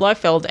everything with Rob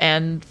Liefeld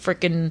and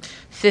freaking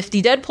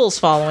 50 Deadpools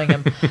following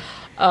him.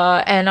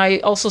 And I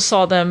also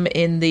saw them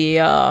in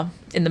the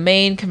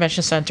main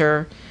convention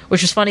center,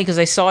 which was funny because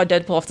I saw a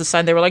Deadpool off the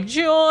side. They were like,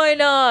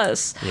 "Join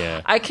us!"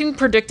 Yeah. I can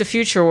predict a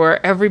future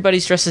where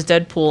everybody's dressed as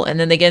Deadpool, and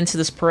then they get into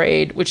this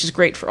parade, which is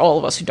great for all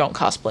of us who don't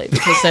cosplay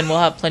because then we'll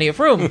have plenty of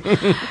room.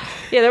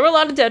 Yeah, there were a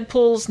lot of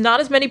Deadpools,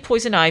 not as many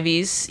Poison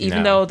Ivies,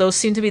 even though those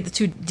seem to be the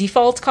two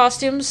default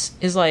costumes.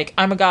 Is like,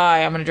 I'm a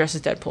guy, I'm going to dress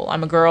as Deadpool.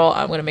 I'm a girl,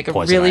 I'm going to make a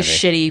Poison really Ivy.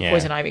 shitty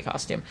Poison Ivy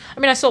costume. I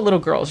mean, I saw little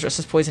girls dressed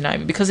as Poison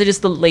Ivy because it is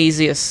the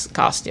laziest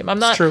costume. I'm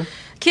not... True.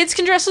 Kids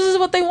can dress as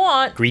what they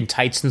want. Green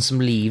tights and some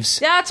leaves.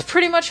 That's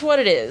pretty much what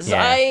it is.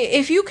 Yeah.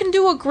 If you can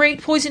do a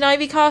great Poison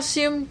Ivy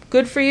costume,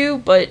 good for you.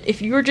 But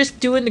if you're just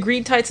doing the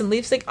green tights and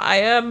leaves thing, I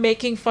am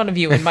making fun of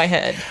you in my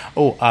head.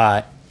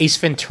 Ace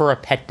Ventura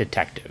Pet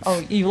Detective. Oh,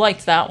 you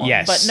liked that one.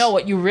 Yes. But no,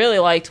 what you really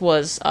liked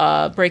was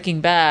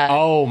Breaking Bad.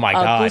 Oh, my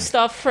God.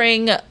 Gustav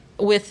Fring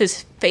with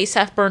his face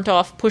half burnt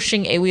off,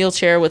 pushing a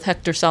wheelchair with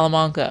Hector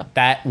Salamanca.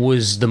 That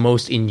was the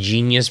most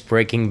ingenious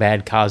Breaking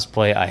Bad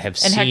cosplay I have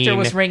And seen. Hector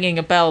was ringing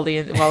a bell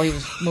while he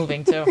was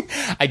moving, too.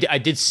 I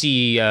did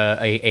see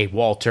a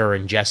Walter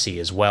and Jesse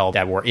as well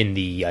that were in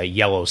the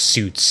yellow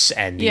suits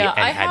and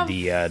had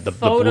the blue.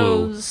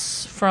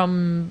 Photos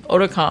from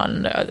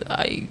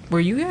Otakon. Were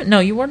you here?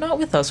 No, you were not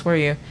with us, were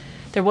you?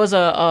 There was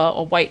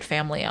a white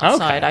family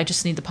outside. Okay. I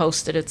just need to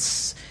post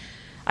it.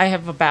 I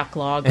have a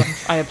backlog.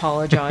 I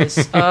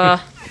apologize.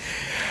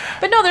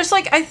 But no, there's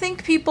I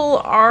think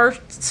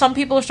some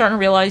people are starting to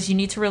realize you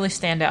need to really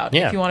stand out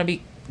if you want to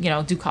be,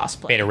 do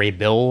cosplay. Beta Ray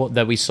Bill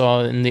that we saw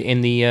on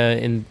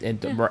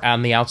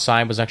the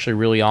outside was actually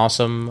really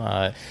awesome.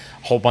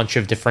 whole bunch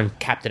of different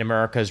Captain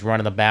Americas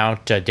running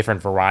about,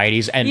 different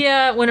varieties. And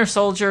yeah, Winter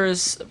Soldier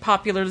is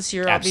popular this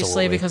year, obviously,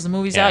 Absolutely. because the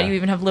movie's Yeah. out. You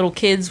even have little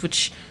kids,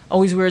 which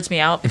always weirds me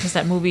out because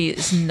that movie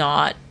is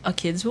not a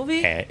kid's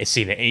movie.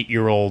 seeing an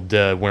 8-year-old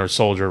Winter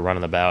Soldier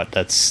running about,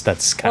 that's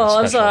kind Well, of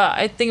it was, special.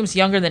 I think it was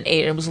younger than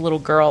 8. It was a little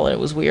girl, and it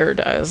was weird.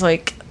 I was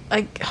like,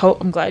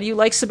 I'm glad you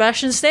like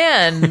Sebastian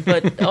Stan,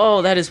 but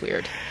oh, that is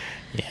weird.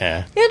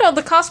 Yeah. You know,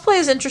 the cosplay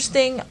is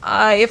interesting.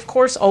 I, of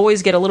course,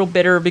 always get a little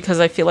bitter because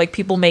I feel like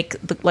people make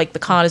the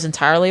con is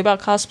entirely about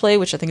cosplay,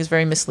 which I think is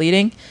very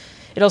misleading.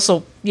 It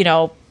also, you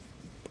know,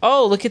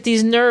 oh, look at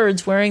these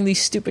nerds wearing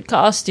these stupid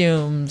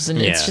costumes,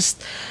 and it's Yeah.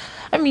 just,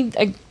 I mean,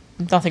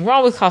 nothing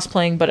wrong with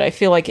cosplaying, but I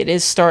feel like it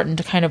is starting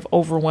to kind of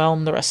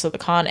overwhelm the rest of the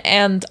con,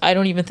 and I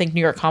don't even think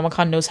New York Comic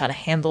Con knows how to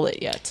handle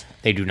it yet,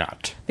 They do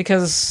not.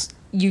 because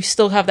you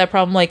still have that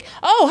problem like,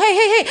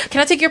 oh, hey,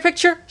 can I take your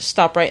picture?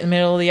 Stop right in the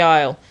middle of the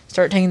aisle.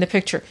 Start taking the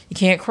picture. You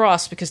can't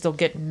cross because they'll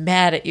get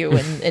mad at you,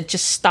 and it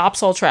just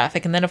stops all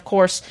traffic. And then, of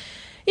course,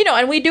 you know,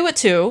 and we do it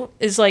too,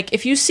 is like,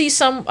 if you see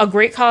a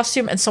great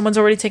costume and someone's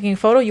already taking a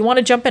photo, you want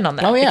to jump in on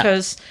that. Oh, yeah.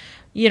 Because,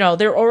 you know,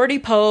 they're already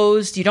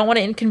posed. You don't want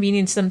to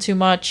inconvenience them too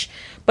much.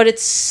 But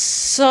it's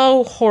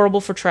so horrible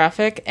for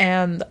traffic,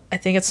 and I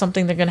think it's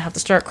something they're going to have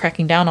to start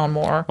cracking down on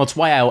more. Well, it's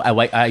why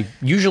I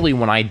usually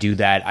when I do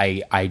that,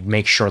 I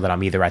make sure that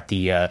I'm either at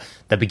the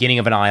beginning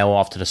of an aisle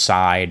off to the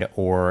side,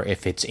 or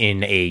if it's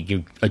in a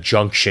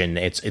junction,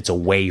 it's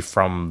away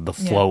from the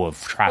flow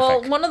of traffic.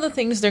 Well, one of the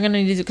things they're going to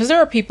need to do, because there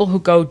are people who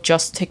go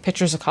just to take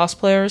pictures of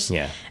cosplayers,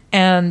 Yeah.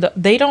 and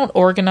they don't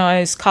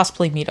organize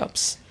cosplay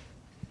meetups.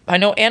 I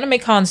know anime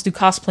cons do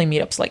cosplay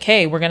meetups, like,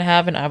 hey, we're going to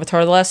have an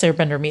Avatar: The Last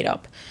Airbender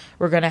meetup.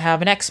 We're going to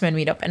have an X-Men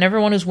meetup. And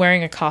everyone is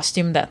wearing a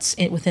costume that's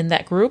within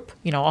that group.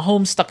 You know, a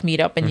Homestuck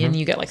meetup, and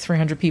you get like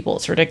 300 people.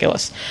 It's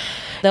ridiculous.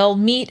 They'll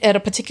meet at a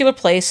particular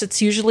place.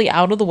 It's usually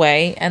out of the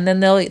way. And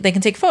then they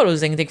can take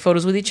photos. They can take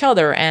photos with each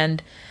other.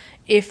 And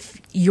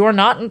if you're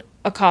not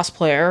a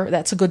cosplayer,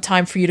 that's a good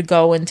time for you to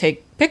go and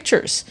take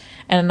pictures.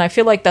 And I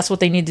feel like that's what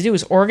they need to do,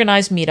 is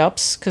organize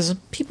meetups, because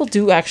people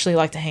do actually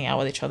like to hang out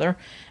with each other,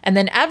 and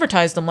then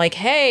advertise them like,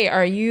 hey,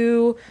 are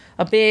you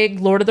a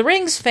big Lord of the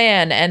Rings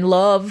fan and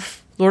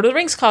love Lord of the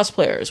Rings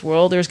cosplayers?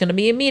 Well, there's going to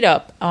be a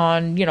meetup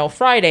on, you know,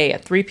 Friday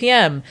at 3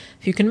 p.m.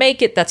 If you can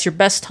make it, that's your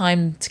best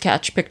time to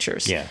catch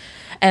pictures. Yeah.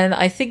 And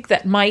I think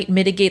that might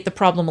mitigate the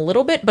problem a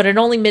little bit, but it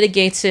only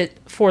mitigates it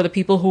for the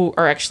people who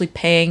are actually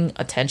paying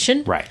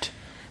attention. Right.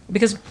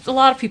 Because a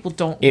lot of people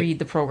don't read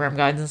the program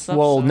guides and stuff.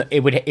 Well, so.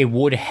 it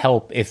would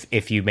help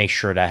if you make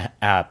sure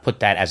to put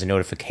that as a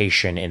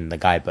notification in the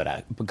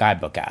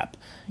guidebook app.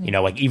 You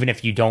know, like even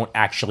if you don't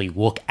actually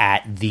look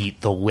at the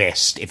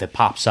list, if it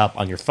pops up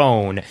on your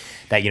phone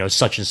that, you know,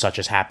 such and such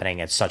is happening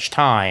at such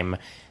time,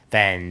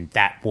 then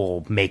that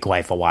will make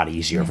life a lot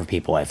easier for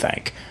people, I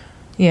think.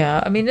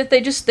 Yeah, I mean, they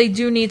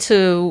do need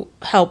to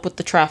help with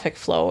the traffic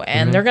flow,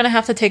 and they're going to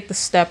have to take the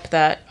step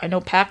that I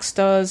know PAX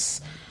does.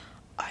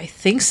 I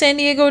think San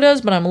Diego does,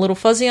 but I'm a little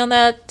fuzzy on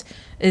that,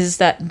 is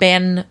that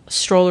ban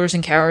strollers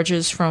and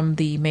carriages from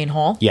the main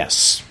hall.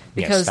 Yes.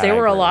 Because there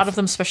were a lot of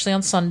them, especially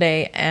on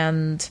Sunday,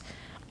 and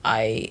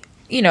I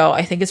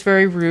think it's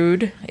very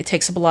rude. It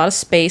takes up a lot of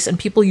space, and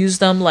people use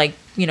them like,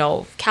 you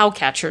know, cow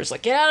catchers.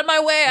 Like, get out of my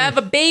way, I have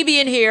a baby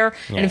in here,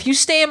 and if you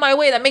stay in my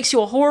way, that makes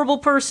you a horrible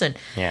person.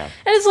 Yeah.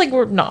 And it's like,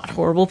 we're not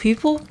horrible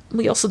people.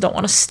 We also don't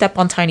want to step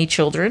on tiny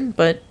children,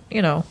 but,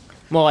 you know.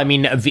 Well, I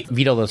mean,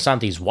 Vito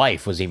Losanti's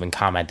wife was even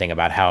commenting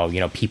about how, you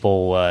know,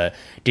 people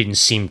didn't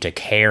seem to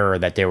care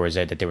that there was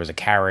a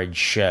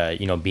carriage,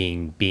 you know,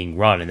 being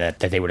run, and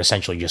that they would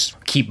essentially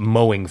just keep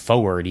mowing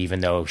forward,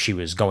 even though she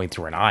was going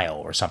through an aisle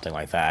or something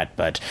like that.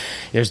 But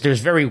there's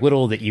very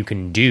little that you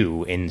can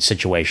do in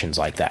situations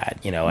like that.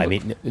 You know, I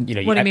mean, you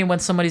know, What do you mean when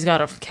somebody's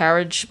got a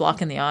carriage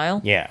blocking the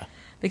aisle? Yeah.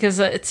 Because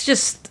it's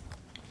just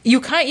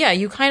you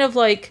kind of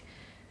like,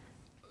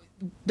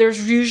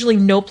 there's usually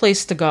no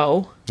place to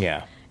go.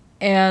 Yeah.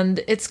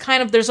 And it's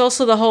kind of, there's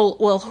also the whole,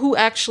 well, who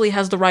actually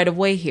has the right of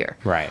way here?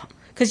 Right.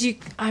 Because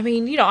I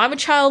mean, you know, I'm a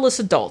childless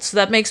adult, so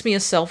that makes me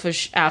a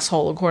selfish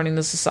asshole according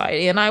to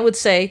society. And I would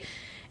say,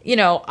 you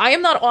know, I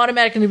am not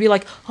automatically going to be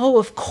like, oh,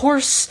 of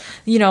course,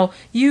 you know,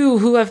 you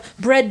who have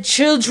bred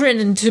children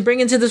and to bring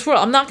into this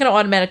world. I'm not going to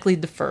automatically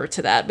defer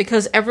to that,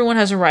 because everyone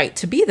has a right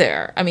to be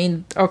there. I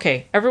mean,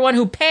 okay, everyone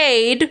who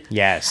paid.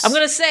 Yes. I'm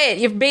going to say it.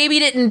 Your baby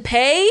didn't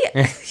pay.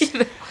 You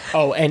know?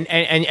 Oh,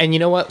 and you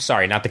know what?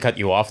 Sorry, not to cut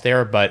you off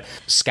there, but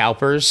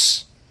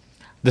scalpers,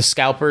 the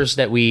scalpers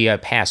that we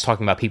passed,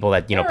 talking about people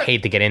that, you know,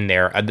 paid to get in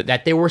there,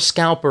 that there were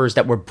scalpers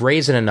that were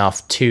brazen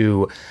enough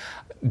to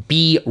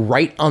be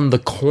right on the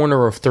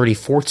corner of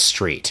 34th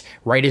Street,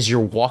 right as you're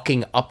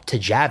walking up to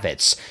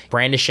Javits,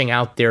 brandishing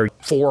out their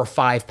 4 or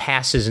 5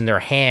 passes in their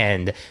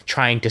hand,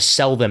 trying to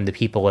sell them to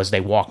people as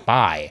they walk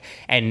by.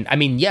 And I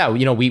mean, yeah,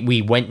 you know,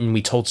 we went and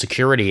we told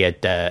security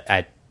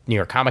at New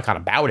York Comic Con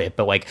about it,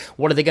 but like,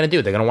 what are they going to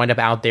do? They're going to wind up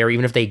out there.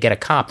 Even if they get a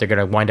cop, they're going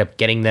to wind up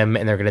getting them,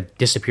 and they're going to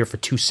disappear for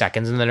 2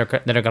 seconds, and then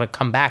they're going to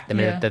come back the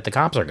minute that the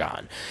cops are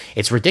gone.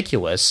 It's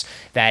ridiculous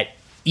that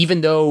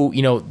even though,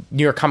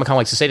 New York Comic Con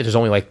likes to say that there's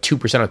only like 2%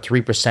 or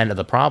 3% of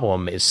the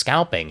problem is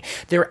scalping,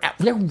 they're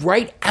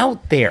right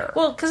out there.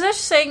 Well, because they're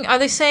saying, are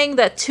they saying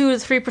that 2 to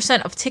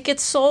 3% of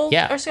tickets sold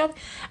are scalping?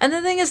 And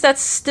the thing is,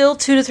 that's still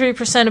 2 to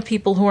 3% of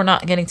people who are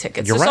not getting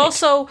tickets. You're There's right.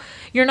 also,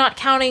 you're not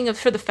counting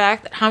for the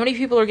fact that how many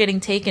people are getting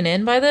taken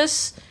in by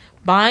this,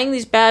 buying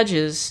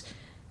badges,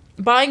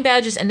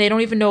 and they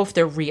don't even know if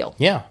they're real.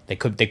 Yeah, they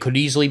could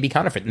easily be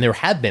counterfeit, and there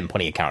have been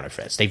plenty of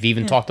counterfeits. They've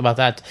even talked about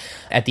that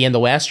at the end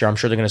of last year. I'm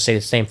sure they're going to say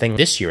the same thing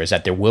this year, is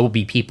that there will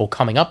be people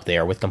coming up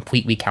there with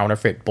completely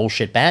counterfeit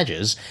bullshit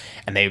badges,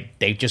 and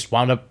they just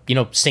wound up,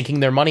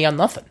 sinking their money on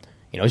nothing.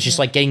 It's just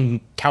like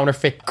getting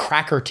counterfeit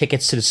cracker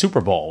tickets to the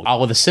Super Bowl,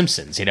 all of The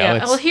Simpsons,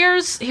 Yeah. Well,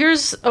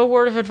 here's a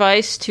word of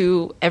advice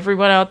to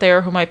everyone out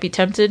there who might be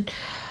tempted.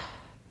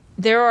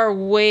 There are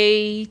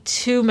way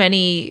too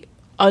many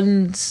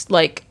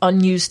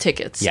unused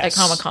tickets at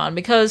Comic-Con,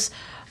 because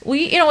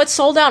it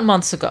sold out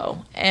months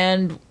ago,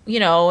 and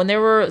there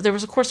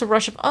was of course a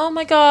rush of, oh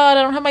my god,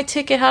 I don't have my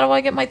ticket, how do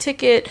I get my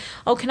ticket,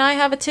 oh, can I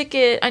have a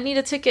ticket, I need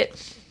a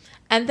ticket.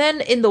 And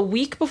then in the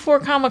week before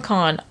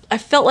Comic-Con, I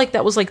felt like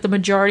that was like the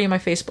majority of my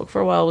Facebook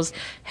for a while was,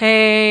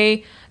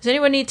 hey, does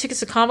anyone need tickets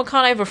to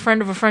Comic-Con? I have a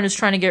friend of a friend who's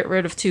trying to get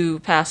rid of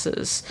 2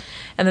 passes.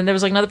 And then there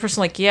was like another person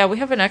like, yeah, we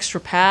have an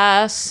extra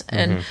pass.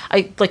 And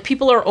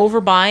people are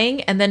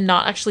overbuying and then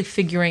not actually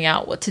figuring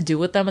out what to do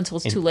with them until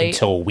it's too late.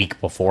 Until a week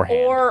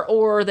beforehand.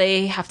 Or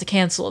they have to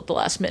cancel at the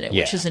last minute,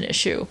 which is an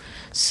issue.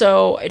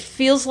 So it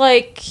feels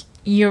like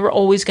you're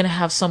always going to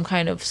have some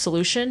kind of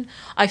solution.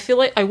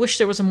 I wish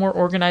there was a more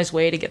organized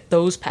way to get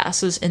those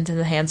passes into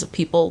the hands of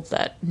people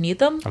that need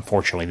them.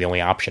 Unfortunately, the only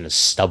option is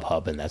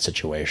StubHub in that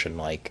situation.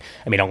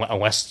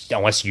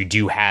 Unless you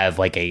do have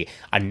like a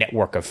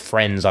network of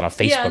friends on a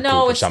Facebook group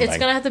or something. It's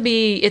going to have to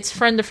be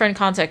friend-to-friend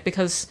contact,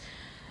 because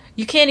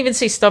you can't even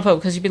say StubHub,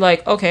 because you'd be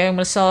like, okay, I'm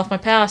going to sell off my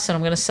pass and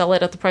I'm going to sell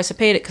it at the price I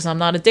paid it because I'm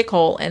not a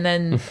dickhole. And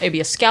then maybe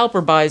a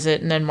scalper buys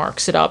it and then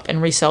marks it up and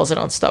resells it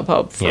on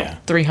StubHub for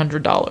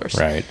 $300.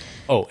 Right.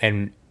 Oh,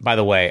 and by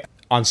the way,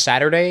 on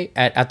Saturday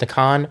at the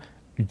con,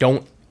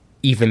 don't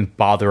even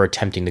bother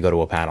attempting to go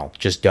to a panel.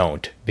 Just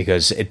don't,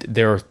 because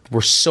there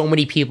were so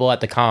many people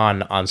at the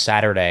con on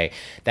Saturday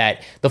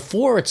that the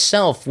floor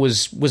itself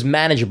was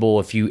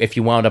manageable if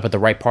you wound up at the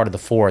right part of the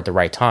floor at the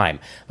right time.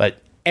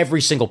 But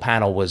every single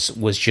panel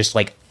was just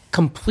like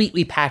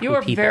completely packed with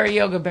people. You are very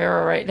Yoga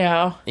Berra right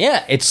now.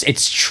 Yeah,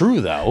 it's true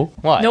though.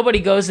 What? Nobody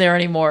goes there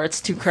anymore.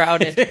 It's too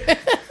crowded.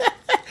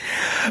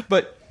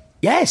 But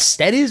yes,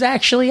 that is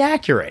actually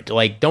accurate.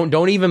 Like, don't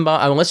even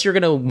unless you're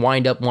going to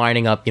wind up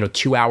lining up,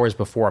 2 hours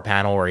before a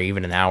panel or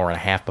even an hour and a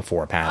half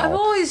before a panel. I've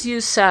always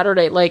used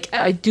Saturday. Like,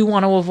 I do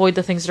want to avoid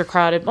the things that are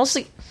crowded.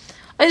 Mostly,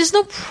 there's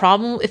no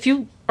problem if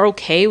you are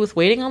okay with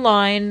waiting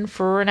online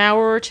for an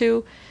hour or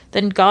two.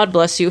 Then God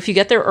bless you. If you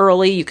get there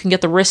early, you can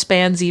get the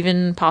wristbands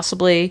even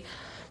possibly.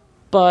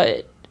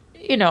 But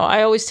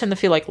I always tend to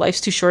feel like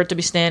life's too short to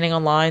be standing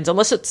on lines,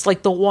 unless it's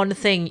like the one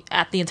thing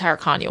at the entire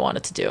con you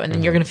wanted to do, and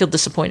then you're going to feel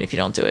disappointed if you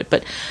don't do it.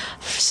 But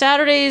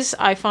Saturdays,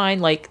 I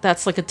find like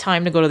that's like a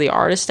time to go to the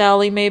artist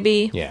alley,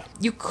 maybe. Yeah.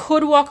 You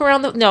could walk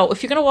around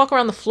if you're going to walk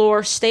around the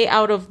floor, stay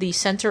out of the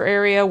center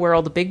area where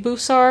all the big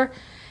booths are,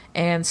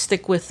 and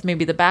stick with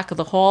maybe the back of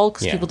the hall,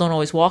 because people don't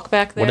always walk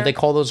back there. What do they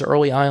call those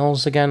early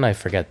aisles again? I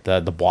forget.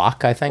 The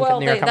block, I think. Well,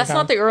 that's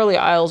not the early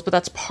aisles, but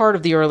that's part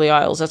of the early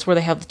aisles. That's where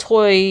they have the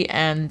toy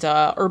and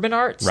urban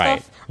art stuff.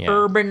 Right. Yeah.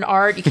 Urban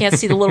art. You can't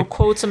see the little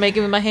quotes I'm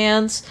making with my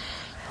hands.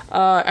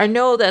 I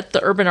know that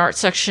the urban art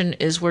section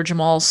is where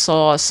Jamal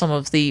saw some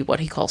of the, what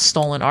he calls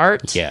stolen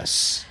art.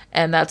 Yes.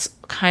 And that's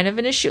kind of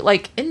an issue.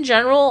 Like, in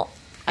general,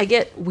 I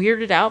get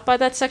weirded out by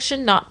that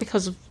section, not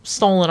because of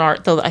stolen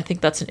art, though I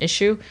think that's an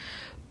issue,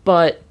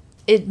 but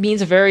it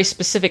means a very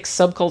specific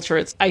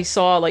subculture. I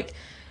saw like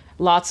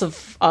lots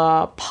of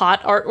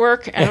pot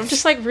artwork, and I'm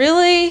just like,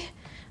 really,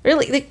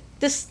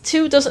 this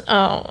too doesn't.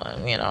 Oh,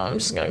 I'm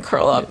just gonna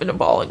curl up in a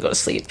ball and go to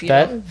sleep.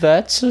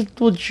 That's a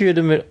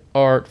legitimate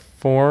art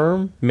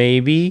form,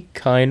 maybe,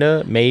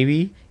 kinda,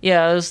 maybe.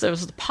 Yeah, there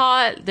was the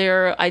pot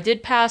there. I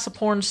did pass a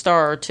porn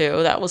star or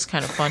two. That was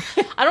kind of fun.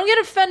 I don't get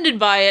offended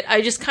by it.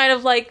 I just kind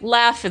of like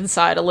laugh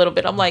inside a little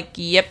bit. I'm like,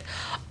 yep.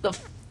 The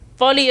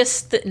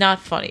funniest, not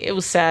funny, it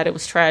was sad, it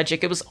was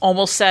tragic, it was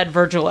almost sad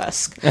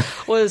Virgil-esque,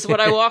 was when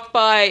I walked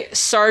by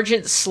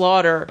Sergeant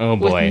Slaughter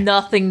with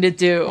nothing to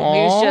do. Aww.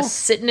 He was just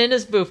sitting in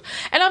his booth.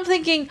 And I'm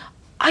thinking,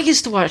 I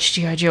used to watch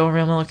G.I. Joe and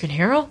Real American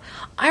Hero.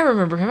 I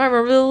remember him. I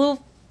remember the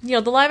little,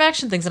 the live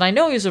action things. And I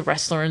know he was a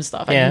wrestler and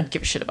stuff. I didn't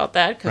give a shit about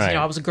that because,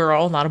 I was a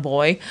girl, not a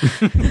boy.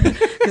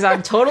 Because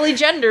I'm totally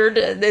gendered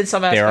in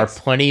some aspects. There are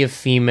plenty of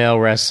female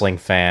wrestling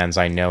fans.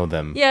 I know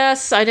them.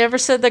 Yes, I never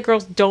said that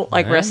girls don't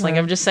like wrestling.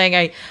 I'm just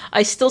saying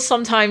I still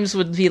sometimes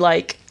would be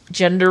like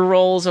gender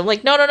roles. I'm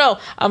like, no,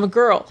 I'm a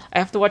girl. I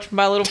have to watch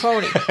My Little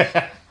Pony.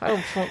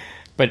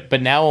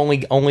 But now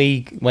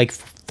only like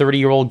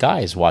 30-year-old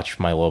guys watch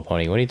My Little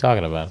Pony. What are you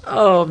talking about?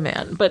 Oh,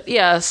 man. But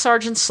yeah,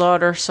 Sergeant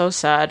Slaughter, so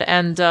sad.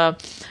 And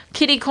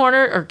Kitty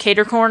Corner, or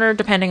Cater Corner,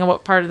 depending on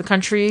what part of the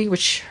country,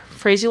 which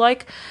phrase you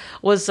like,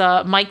 was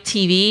Mike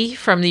TV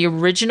from the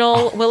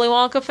original Willy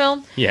Wonka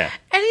film. Yeah.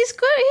 And he's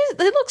good.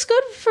 He looks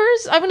good for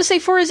his, I'm going to say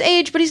for his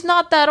age, but he's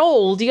not that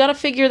old. You got to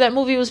figure that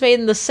movie was made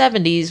in the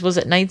 70s. Was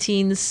it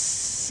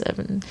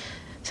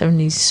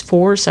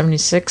 1974,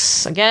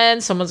 76?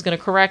 Again, someone's going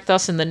to correct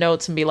us in the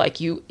notes and be like,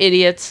 you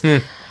idiots.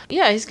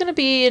 Yeah, he's going to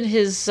be in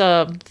his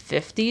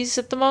 50s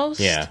at the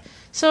most. Yeah.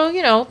 So,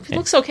 you know, he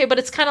looks okay, but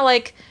it's kind of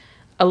like,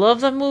 I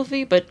love the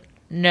movie, but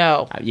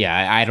no.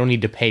 Yeah, I don't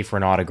need to pay for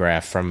an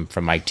autograph from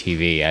Mike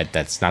TV.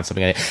 That's not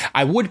something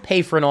I would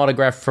pay for an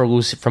autograph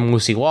from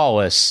Lucy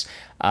Lawless.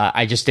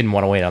 I just didn't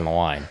want to wait on the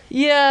line.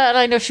 Yeah, and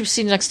I know she was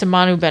seen next to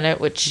Manu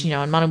Bennett, which, you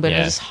know, and Manu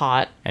Bennett is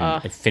hot.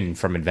 And Finn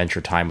from Adventure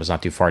Time was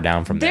not too far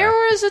down from there. there.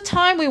 There was a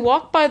time we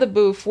walked by the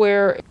booth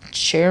where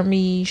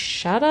Jeremy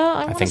Shada,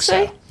 I want to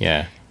say. So.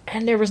 Yeah.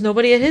 And there was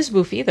nobody at his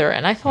booth either,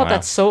 and I thought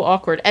that's so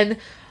awkward.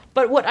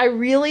 But what I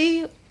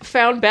really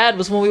found bad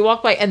was when we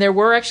walked by, and there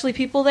were actually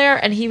people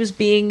there, and he was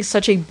being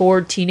such a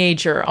bored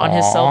teenager on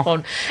his cell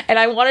phone. And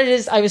I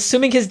was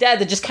assuming his dad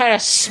to just kind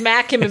of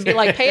smack him and be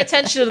like, pay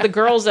attention to the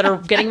girls that are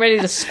getting ready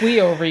to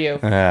squee over you.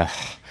 He's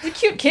a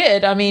cute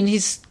kid. I mean,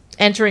 he's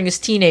entering his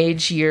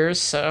teenage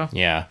years, so.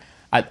 Yeah.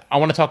 I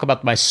want to talk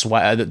about my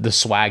the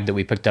swag that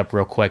we picked up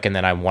real quick, and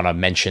then I want to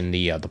mention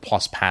the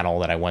Plus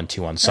panel that I went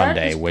to on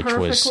Sunday, which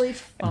was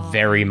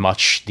very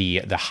much the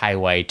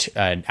highlight,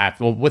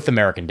 with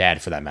American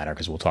Dad for that matter,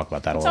 because we'll talk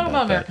about that a little bit. Talk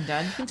about American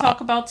Dad. You can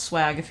talk about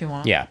swag if you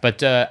want. Yeah,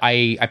 but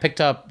I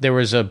picked up, there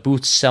was a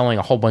booth selling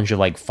a whole bunch of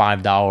like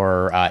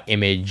 $5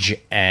 Image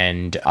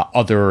and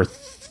other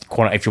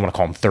if you want to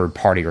call them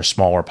third-party or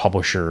smaller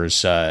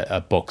publishers,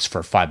 books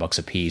for $5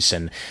 a piece,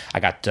 and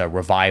I got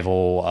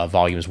Revival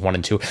volumes 1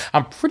 and 2.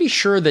 I'm pretty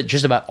sure that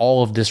just about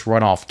all of this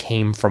runoff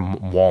came from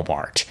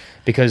Walmart,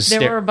 because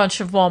there were a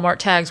bunch of Walmart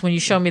tags. When you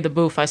showed me the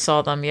booth, I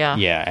saw them. Yeah,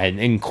 and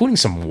including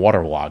some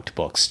waterlogged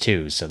books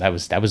too. So that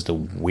was the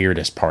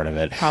weirdest part of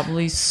it.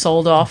 Probably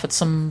sold off at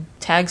some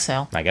tag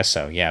sale. I guess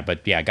so. Yeah,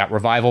 but yeah, I got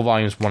Revival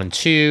volumes 1 and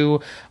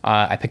 2.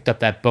 I picked up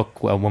that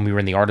book when we were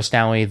in the Artist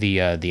Alley,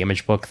 the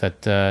Image book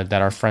that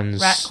our friends.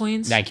 Rat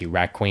Queens. Thank you,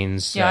 Rat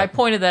Queens. Yeah, I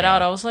pointed that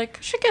out. I was like,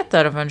 I should get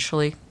that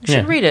eventually. I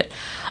should read it.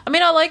 I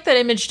mean, I like that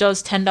Image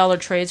does $10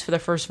 trades for their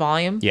first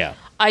volume. Yeah.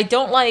 I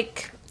don't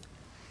like,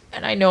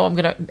 and I know I'm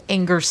going to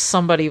anger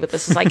somebody with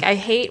this, is like, I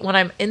hate when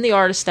I'm in the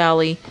Artist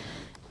Alley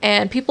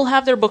and people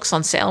have their books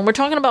on sale. And we're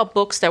talking about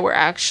books that were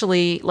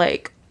actually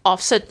like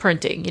offset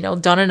printing, you know,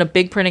 done in a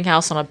big printing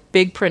house on a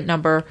big print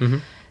number. Mm-hmm.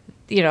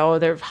 You know,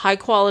 they're high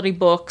quality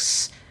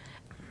books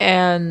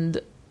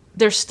and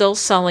they're still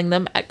selling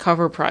them at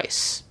cover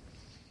price.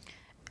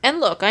 And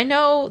look, I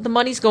know the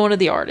money's going to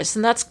the artist,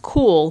 and that's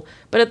cool.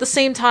 But at the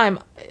same time,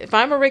 if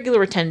I'm a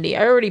regular attendee,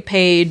 I already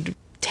paid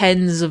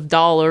tens of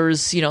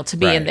dollars, you know, to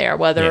be in there.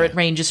 Whether it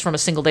ranges from a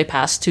single day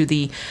pass to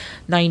the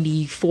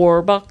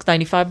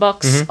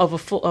 $95 of a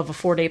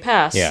 4-day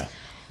pass. Yeah.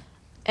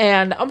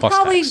 And I'm Plus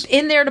probably tax.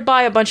 in there to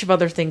buy a bunch of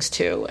other things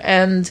too.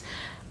 And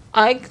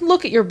I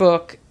look at your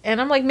book, and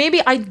I'm like,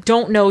 maybe I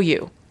don't know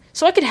you,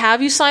 so I could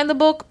have you sign the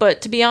book.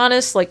 But to be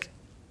honest, like,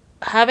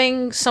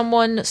 having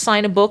someone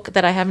sign a book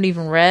that I haven't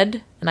even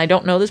read and I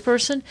don't know this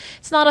person,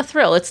 it's not a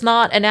thrill. It's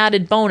not an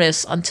added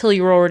bonus until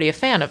you're already a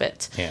fan of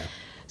it. Yeah.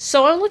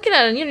 So I'm looking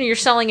at it, and, you know, you're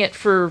selling it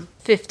for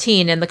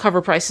 $15 and the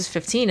cover price is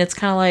 $15. It's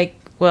kind of like,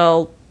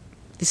 well,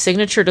 the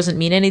signature doesn't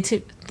mean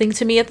anything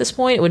to me at this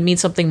point. It would mean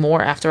something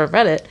more after I've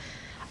read it.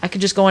 I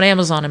could just go on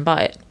Amazon and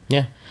buy it.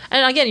 Yeah.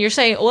 And again, you're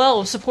saying,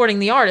 well, supporting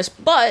the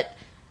artist, but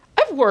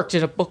I've worked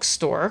at a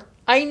bookstore.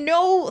 I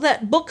know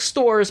that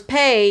bookstores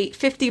pay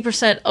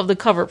 50% of the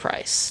cover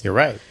price. You're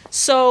right.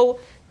 So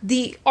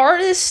the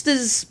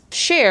artist's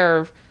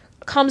share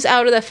comes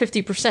out of that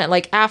 50%,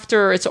 like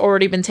after it's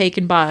already been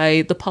taken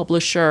by the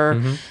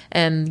publisher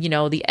and, you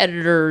know, the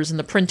editors and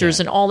the printers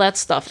and all that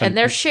stuff. And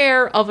their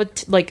share of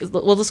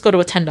let's go to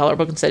a $10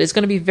 book instead, is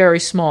going to be very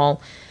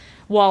small.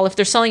 While if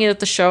they're selling it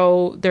at the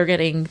show, they're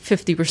getting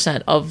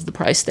 50% of the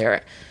price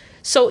there.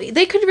 So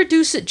they could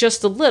reduce it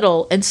just a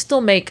little and still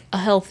make a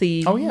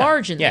healthy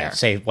margin there. Yeah,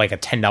 say like a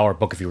 $10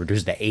 book if you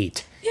reduce it to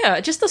 $8. Yeah,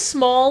 just a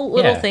small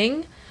little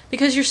thing,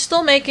 because you're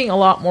still making a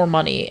lot more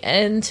money.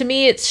 And to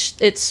me,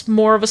 it's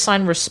more of a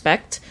sign of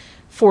respect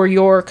for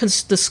your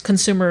the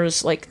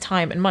consumer's like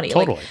time and money.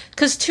 Totally.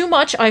 Because too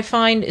much, I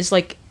find, is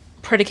like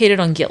predicated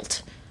on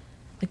guilt.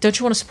 Like, don't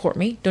you want to support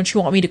me? Don't you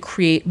want me to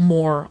create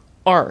more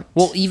art?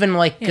 Well, even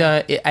like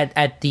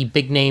at the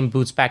big name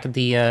booths back in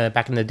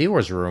the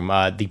dealer's room,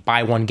 the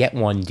buy one get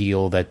one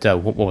deal that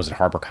what was it,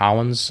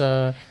 HarperCollins?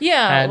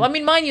 Well, I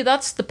mean, mind you,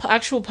 that's the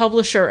actual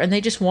publisher, and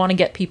they just want to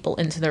get people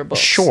into their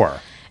books.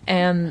 Sure.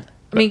 And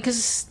I mean,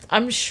 because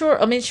I'm sure,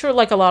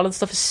 like a lot of the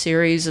stuff is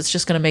series, it's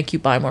just going to make you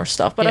buy more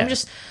stuff. But I'm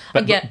just,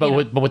 but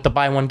with the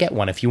buy one get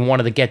one, if you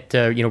wanted to get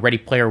Ready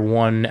Player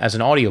One as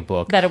an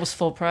audiobook, that it was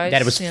full price.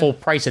 That it was full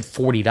price at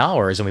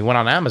 $40, and we went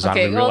on Amazon.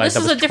 Okay, and we realized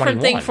this is a different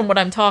 21. thing from what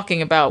I'm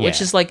talking about,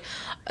 which is like,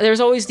 there's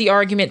always the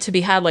argument to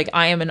be had, like,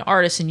 I am an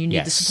artist and you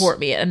need to support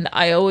me, and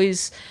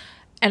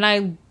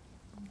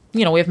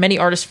you know, we have many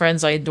artist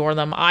friends. I adore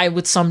them. I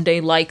would someday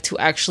like to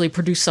actually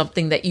produce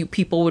something that you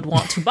people would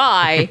want to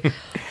buy.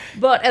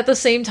 But at the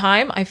same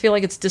time, I feel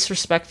like it's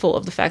disrespectful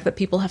of the fact that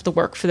people have to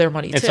work for their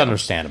money, It's too.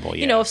 understandable,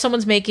 yeah. You know, if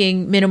someone's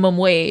making minimum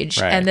wage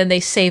Right. and then they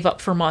save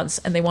up for months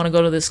and they want to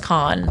go to this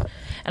con,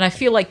 and I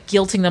feel like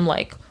guilting them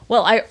like,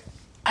 well,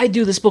 I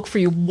do this book for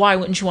you. Why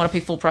wouldn't you want to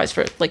pay full price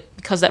for it? Like,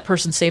 because that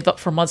person saved up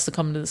for months to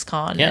come to this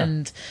con, Yeah.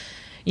 and,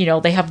 you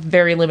know, they have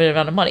very limited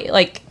amount of money.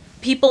 Like,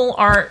 people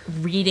aren't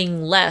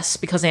reading less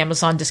because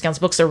Amazon discounts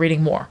books. They're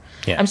reading more.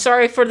 Yeah. I'm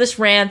sorry for this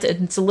rant.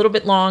 It's a little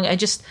bit long.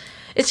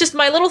 It's just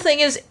my little thing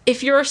is,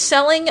 if you're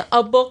selling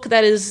a book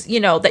that is, you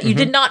know, that you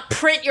did not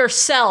print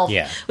yourself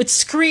Yeah. with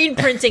screen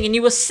printing and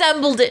you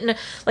assembled it, and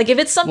like, if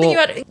it's something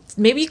Well, you had,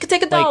 maybe you could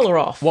take $1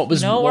 off. what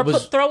was- you know, what or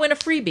was- throw in a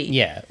freebie.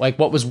 Yeah, like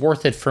what was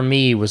worth it for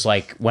me was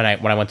like when I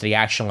went to the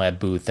Action Lab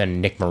booth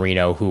and Nick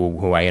Marino,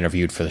 who I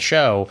interviewed for the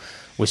show,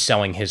 was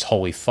selling his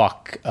Holy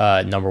Fuck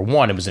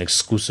 #1. It was an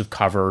exclusive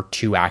cover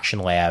to Action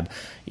Lab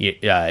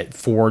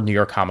for New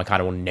York Comic Con.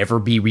 It will never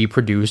be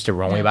reproduced. There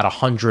were only about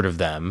 100 of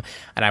them,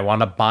 and I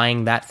wound up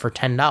buying that for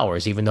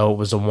 $10, even though it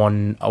was a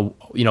one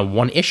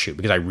issue,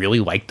 because I really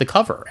liked the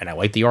cover and I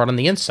liked the art on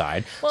the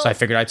inside. So I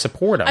figured I'd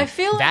support them. I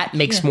feel that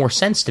makes yeah. more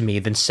sense to me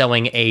than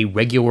selling a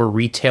regular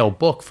retail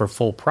book for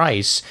full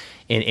price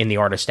in the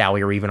artist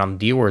alley or even on the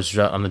dealers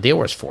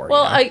floor.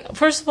 Well, you know?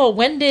 first of all,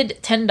 when did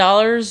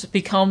 $10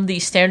 become the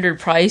standard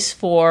price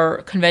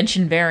for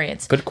convention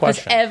variants? Good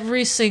question. Because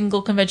every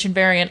single convention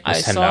variant I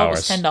saw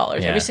was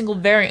 $10. Yeah. Every single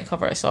variant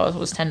cover I saw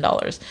was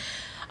 $10.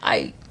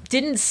 I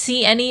didn't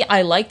see any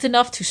I liked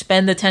enough to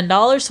spend the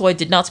 $10, so I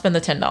did not spend the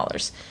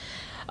 $10.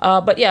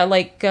 But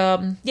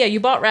yeah, you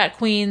bought Rat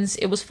Queens.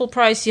 It was full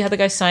price. You had the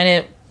guy sign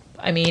it.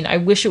 I mean, I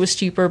wish it was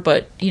cheaper,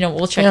 but, you know,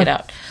 we'll check it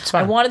out. it's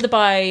fine. I wanted to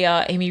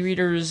buy Amy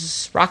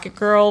Reeder's Rocket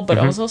Girl, but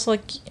I was also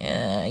like,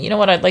 you know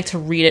what? I'd like to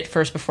read it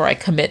first before I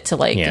commit to,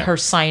 like, her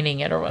signing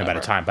it or whatever.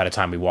 By the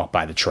time we walked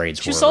by the trades,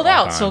 She was sold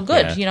out, so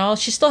good. Yeah. You know,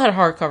 she still had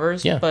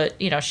hardcovers, Yeah. but,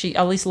 you know,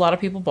 at least a lot of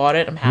people bought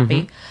it. I'm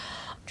happy.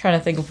 Trying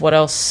to think of what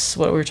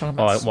we were talking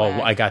about.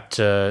 Well, I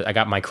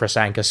got my Chris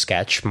Anka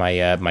sketch, my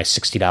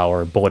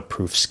 $60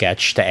 bulletproof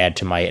sketch to add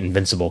to my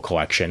Invincible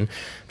collection,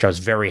 which I was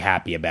very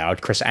happy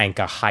about. Chris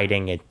Anka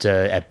hiding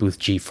at booth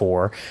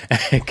G4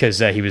 because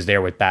he was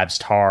there with Babs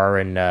Tarr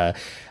and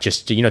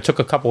just took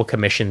a couple of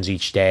commissions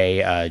each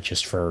day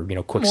just for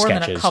quick more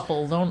sketches. than a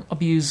couple. Don't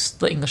abuse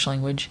the English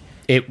language.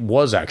 It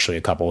was actually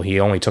a couple. He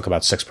only took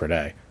about 6 per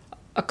day.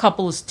 A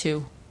couple is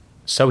 2.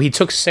 So he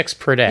took 6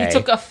 per day. He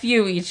took a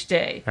few each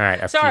day. All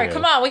right, Sorry, few.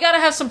 come on. We got to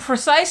have some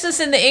preciseness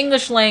in the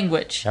English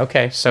language.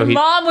 Okay, so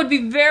Mom would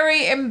be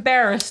very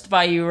embarrassed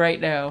by you right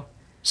now.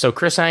 So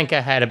Chris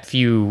Anka had a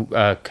few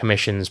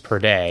commissions per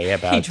day,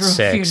 about He drew 6.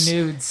 a few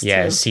nudes,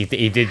 Yes, too.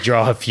 he did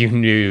draw a few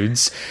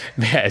nudes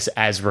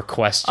as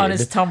requested. On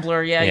his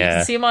Tumblr, yeah. You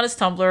can see him on his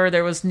Tumblr.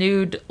 There was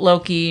nude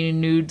Loki,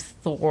 nude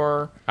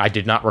Thor. I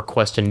did not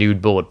request a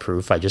nude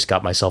bulletproof. I just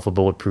got myself a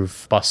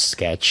bulletproof bust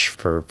sketch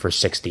for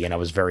 60, and I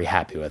was very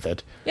happy with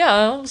it.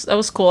 Yeah, that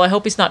was cool. I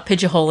hope he's not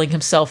pigeonholing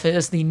himself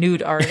as the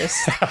nude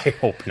artist. I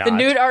hope not. The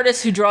nude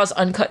artist who draws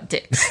uncut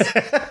dicks.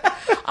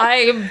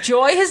 I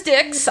enjoy his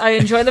dicks. I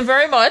enjoy them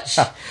very much.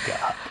 Oh,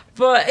 God.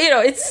 But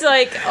it's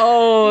like,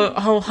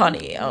 oh,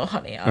 honey. Oh,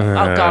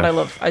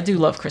 God, I do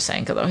love Chris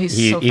Anka though. He's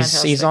so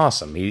fantastic. He's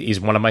awesome.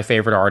 He's one of my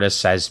favorite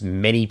artists, as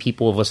many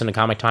people who have listened to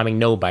Comic Timing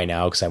know by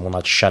now, because I will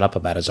not shut up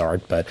about his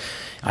art. But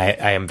I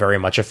am very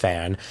much a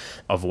fan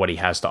of what he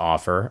has to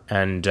offer.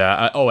 And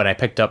and I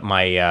picked up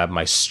my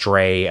my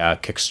Stray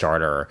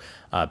Kickstarter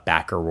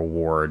backer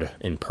reward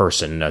in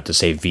person to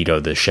save Vito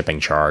the shipping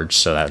charge.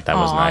 So that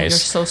was nice.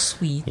 You're so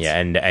sweet. Yeah,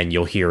 and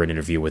you'll hear an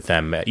interview with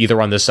them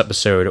either on this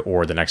episode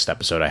or the next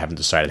episode. I haven't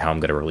decided how I'm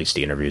going to release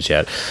the interviews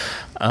yet.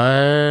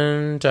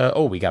 And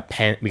we got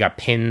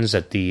pins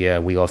at the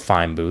Wheel of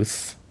Fine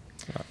booth.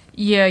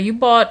 Yeah, you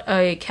bought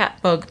a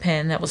Catbug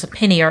pin that was a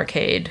Penny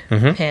Arcade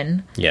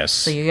pin. Yes.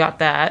 So you got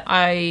that.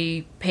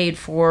 I paid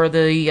for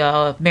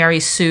the Mary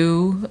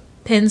Sue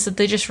pins that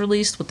they just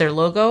released with their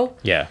logo.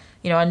 Yeah.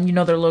 And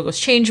their logo's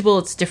changeable.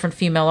 It's different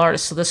female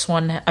artists. So this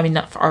one,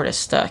 not for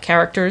artists,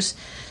 characters.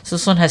 So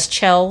this one has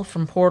Chell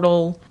from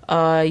Portal,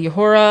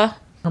 Uhura,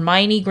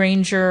 Hermione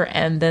Granger,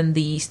 and then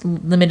the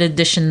limited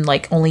edition,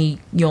 you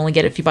only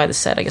get it if you buy the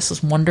set, I guess,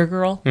 is Wonder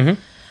Girl. Mm-hmm.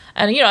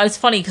 And, it's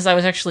funny because I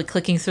was actually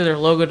clicking through their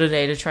logo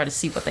today to try to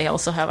see what they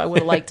also have. I would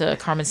have liked a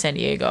Carmen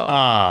Sandiego.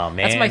 Oh, man.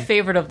 That's my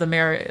favorite of the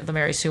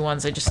Mary Sue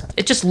ones. It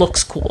just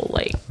looks cool.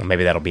 Well,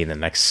 maybe that'll be in the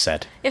next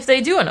set. If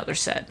they do another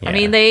set. Yeah. I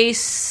mean, they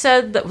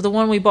said that the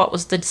one we bought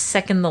was the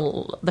second,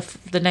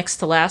 the next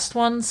to last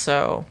one,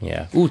 so...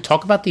 Yeah. Ooh,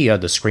 talk about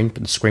the screen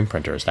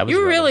printers. That was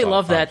You really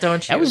love fun. that,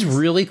 don't you? That was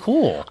really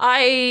cool.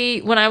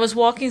 When I was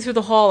walking through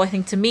the hall, I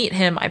think to meet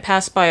him, I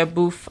passed by a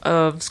booth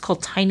it's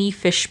called Tiny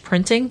Fish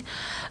Printing.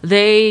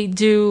 They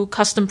do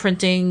custom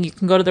printing. You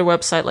can go to their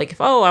website,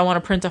 I want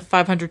to print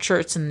 500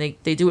 shirts, and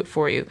they do it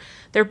for you.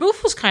 Their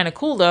booth was kind of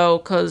cool, though,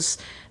 because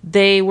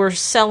they were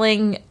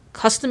selling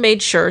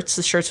custom-made shirts.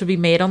 The shirts would be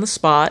made on the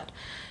spot.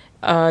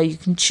 You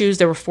can choose.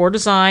 There were 4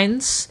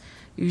 designs.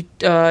 You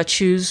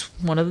choose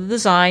one of the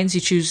designs.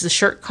 You choose the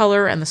shirt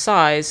color and the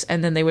size,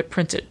 and then they would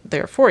print it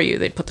there for you.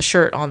 They'd put the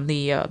shirt on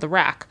the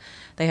rack.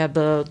 They had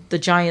the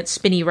giant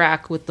spinny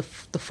rack with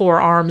the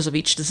four arms of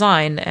each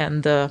design,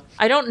 and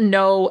I don't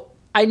know.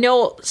 I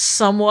know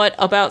somewhat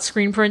about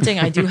screen printing.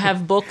 I do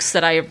have books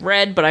that I have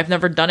read, but I've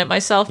never done it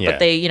myself. Yeah. But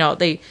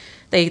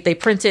they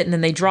print it and then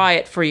they dry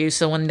it for you.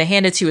 So when they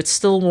hand it to you, it's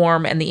still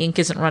warm and the ink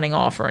isn't running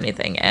off or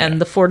anything. And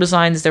the four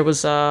designs, there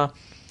was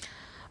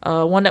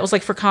one that was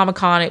like for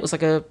Comic-Con. It was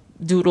like a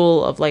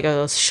doodle of like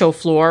a show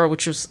floor,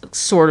 which was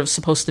sort of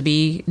supposed to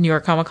be New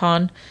York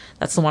Comic-Con.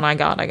 That's the one I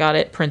got. I got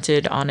it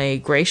printed on a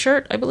gray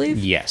shirt, I believe.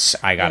 Yes,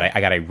 I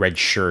got a red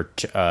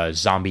shirt,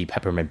 zombie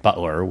Peppermint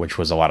Butler, which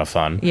was a lot of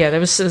fun. Yeah, there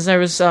was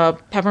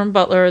Peppermint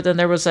Butler. Then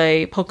there was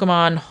a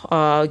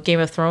Pokemon Game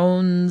of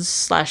Thrones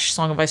 /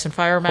 Song of Ice and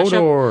Fire matchup.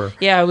 Hodor.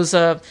 Yeah, it was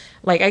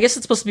like, I guess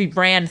it's supposed to be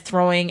Brand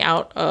throwing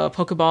out a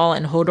Pokeball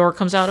and Hodor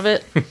comes out of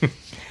it.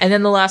 And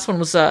then the last one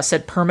was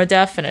said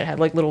permadeath, and it had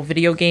like little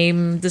video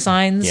game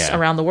designs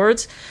around the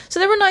words. So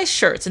they were nice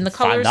shirts, and the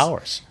colors.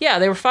 $5. Yeah,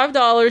 they were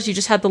 $5. You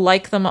just had to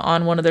like them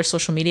on one of their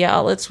social media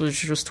outlets,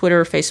 which was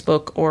Twitter,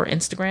 Facebook, or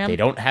Instagram. They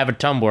don't have a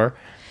Tumblr.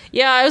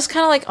 Yeah, I was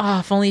kind of like, oh,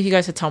 if only you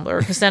guys had Tumblr,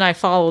 because then I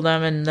follow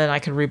them, and then I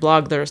could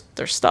reblog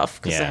their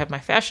stuff because I have my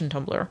fashion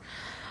Tumblr.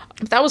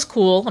 But that was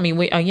cool. I mean,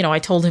 we I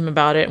told him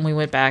about it, and we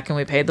went back and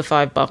we paid the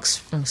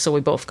 $5, so we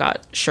both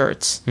got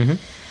shirts. Mm-hmm.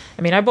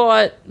 I mean,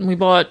 we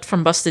bought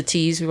from Busted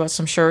Tees. We bought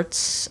some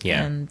shirts.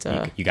 Yeah,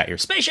 and you got your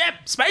spaceship.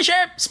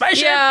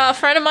 Yeah, a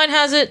friend of mine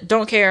has it.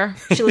 Don't care.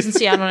 She lives in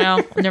Seattle now.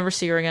 I'll never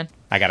see her again.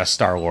 I got a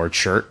Star-Lord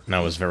shirt, and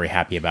I was very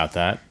happy about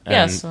that.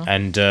 And,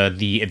 and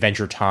the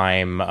Adventure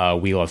Time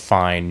Wheel of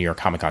Fine New York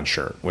Comic-Con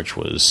shirt, which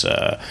was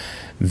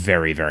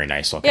very, very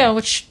nice looking. Yeah,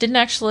 which didn't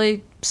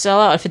actually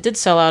sell out. If it did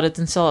sell out, it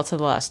didn't sell out to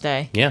the last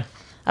day. Yeah.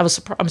 I'm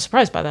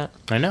surprised by that.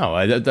 I know.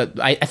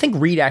 I think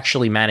Reed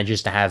actually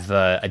manages to have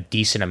a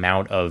decent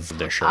amount of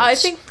their shirts. I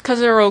think because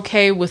they're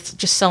okay with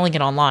just selling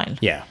it online.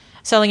 Yeah.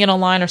 Selling it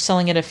online or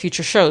selling it at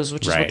future shows,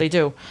 which is what they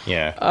do.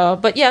 Yeah.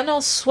 But yeah, no,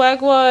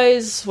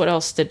 swag-wise, what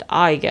else did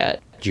I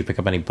get? Did you pick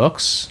up any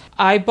books?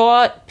 I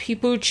bought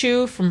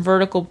Pipuchu from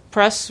Vertical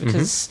Press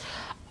because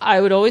I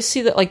would always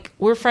see that, like,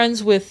 we're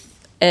friends with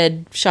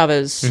Ed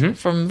Chavez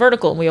from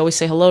Vertical, and we always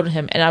say hello to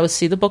him, and I would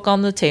see the book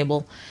on the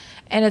table,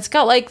 and it's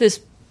got, like, this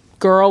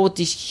girl with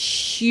these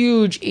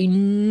huge,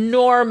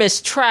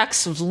 enormous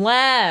tracts of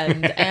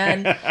land,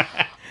 and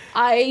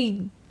I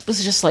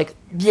was just like,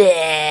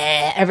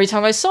 bleh, every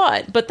time I saw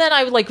it. But then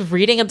I was like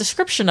reading a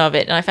description of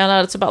it, and I found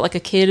out it's about like a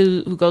kid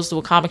who goes to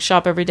a comic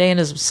shop every day and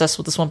is obsessed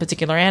with this one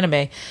particular anime.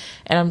 And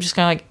I'm just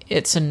kind of like,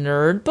 it's a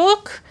nerd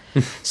book.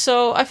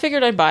 So I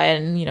figured I'd buy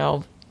it,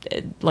 and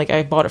like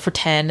I bought it for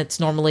 10. It's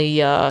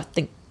normally I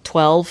think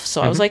 12,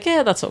 so I was like,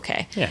 yeah, that's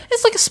okay. Yeah.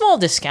 It's like a small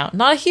discount,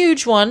 not a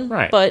huge one,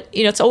 right? But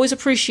it's always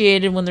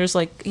appreciated when there's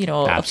like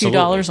a few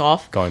dollars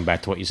off. Going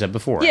back to what you said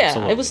before, yeah,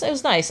 absolutely. it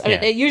was nice. I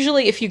mean,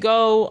 usually if you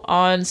go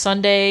on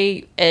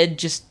Sunday, Ed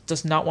just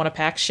does not want to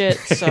pack shit,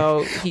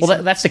 so he's,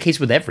 well, that's the case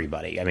with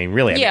everybody. I mean,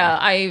 really.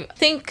 I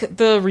think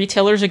the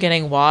retailers are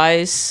getting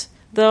wise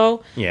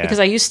though, because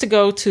I used to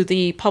go to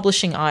the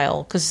publishing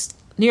aisle because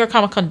New York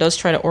Comic Con does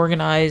try to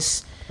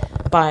organize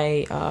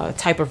by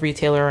type of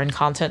retailer and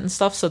content and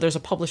stuff. So there's a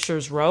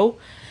publisher's row.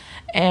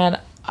 And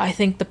I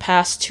think the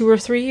past 2 or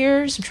 3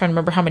 years, I'm trying to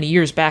remember how many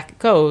years back it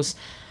goes,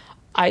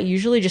 I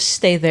usually just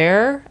stay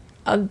there,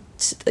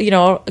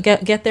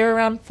 get there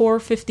around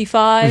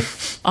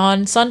 4:55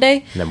 on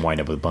Sunday. And then wind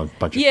up with a bunch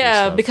of free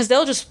Yeah, stuff. because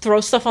they'll just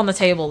throw stuff on the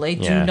table. They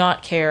do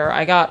not care.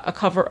 I got a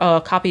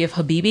copy of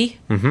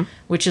Habibi,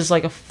 which is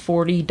like a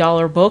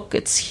 $40 book.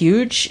 It's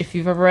huge. If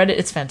you've ever read it,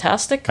 it's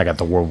fantastic. I got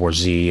the World War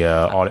Z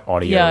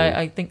audio. Yeah,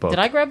 I think. book. Did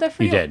I grab that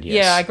for you? You did, yes.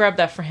 Yeah, I grabbed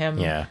that for him.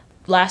 Yeah.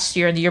 Last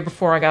year and the year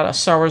before, I got a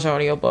Star Wars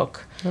audio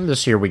book. And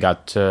this year we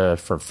got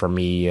for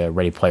me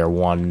Ready Player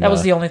One. That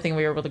was the only thing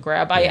we were able to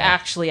grab. I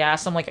actually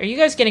asked, I'm like, are you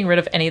guys getting rid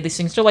of any of these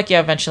things? They're like, yeah,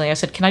 eventually. I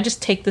said, can I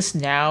just take this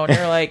now? And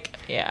they're like,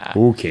 yeah.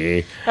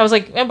 Okay. I was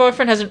like, my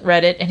boyfriend hasn't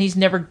read it, and he's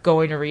never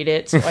going to read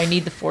it, so I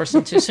need to force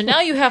him to. So now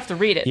you have to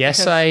read it.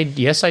 Yes, I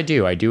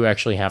do. I do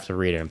actually have to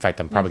read it. In fact,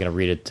 I'm probably going to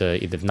read it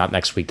either not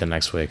next week, then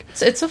next week.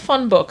 It's a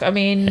fun book. I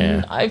mean,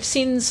 Yeah. I've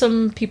seen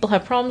some people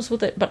have problems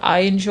with it, but I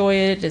enjoy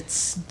it.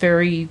 It's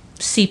very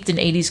seeped in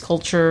 80s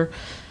culture.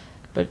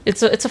 But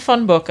it's a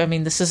fun book. I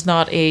mean, this is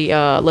not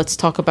a let's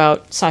talk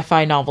about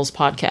sci-fi novels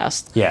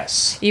podcast.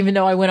 Yes. Even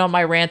though I went on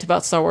my rant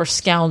about Star Wars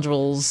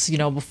scoundrels,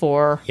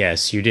 before.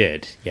 Yes, you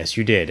did.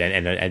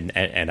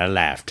 And I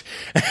laughed.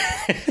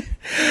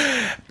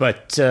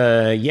 But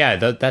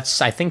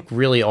that's I think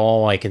really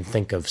all I can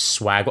think of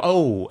swag.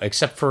 Oh,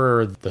 except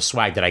for the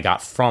swag that I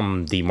got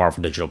from the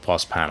Marvel Digital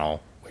Plus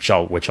panel,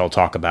 which I'll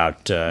talk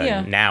about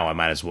now. I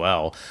might as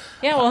well.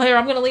 Yeah, well, here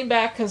I'm going to lean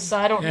back because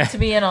I don't need to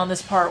be in on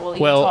this part while he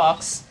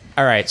talks.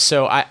 All right,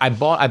 so I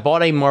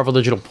bought a Marvel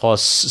Digital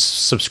Plus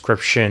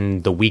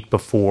subscription the week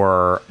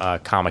before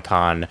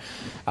Comic-Con.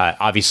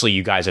 Obviously,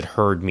 you guys had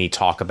heard me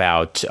talk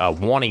about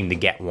wanting to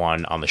get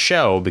one on the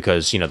show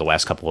because, the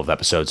last couple of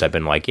episodes I've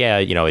been like, yeah,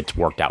 it's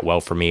worked out well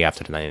for me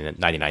after the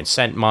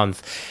 99-cent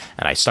month,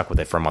 and I stuck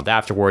with it for a month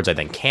afterwards. I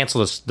then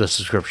canceled the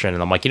subscription,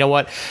 and I'm like, you know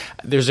what?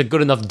 There's a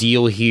good enough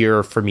deal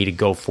here for me to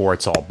go for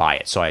it, so I'll buy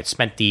it. So I had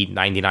spent the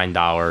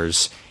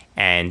 $99,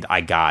 and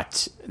I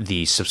got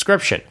the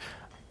subscription.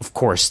 Of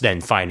course,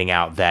 then finding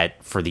out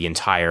that for the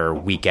entire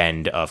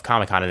weekend of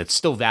Comic-Con, and it's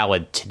still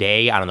valid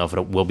today. I don't know if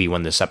it will be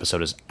when this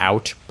episode is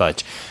out,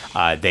 but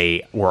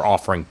they were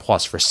offering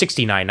Plus for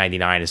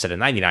 $69.99 instead of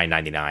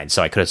 $99.99,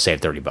 so I could have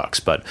saved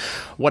 $30, but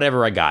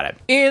whatever, I got it.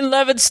 Ian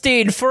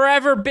Levinstein,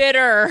 forever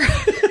bitter.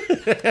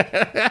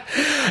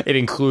 It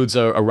includes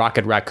a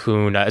Rocket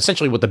Raccoon,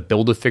 essentially what the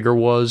Build-A-Figure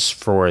was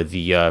for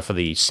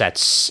the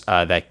sets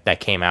that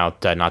came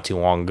out not too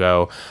long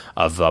ago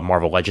of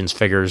Marvel Legends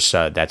figures.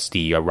 That's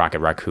the Rocket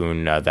Raccoon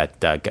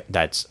that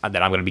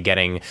I'm going to be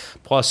getting,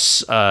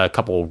 plus a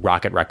couple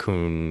Rocket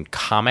Raccoon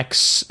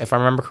comics, if I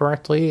remember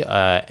correctly,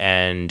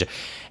 and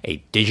a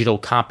digital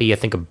copy, I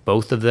think, of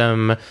both of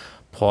them,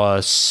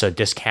 plus a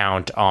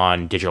discount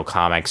on digital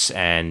comics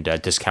and a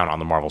discount on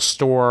the Marvel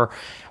store.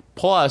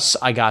 Plus,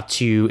 I got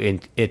to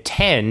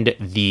attend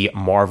the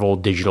Marvel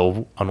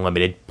Digital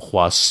Unlimited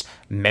Plus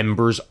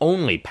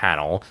members-only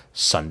panel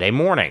Sunday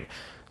morning.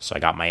 So I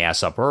got my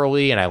ass up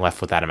early, and I left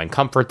with Adam and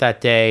Comfort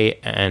that day,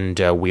 and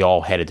we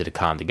all headed to the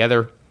con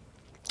together.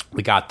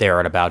 We got there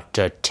at about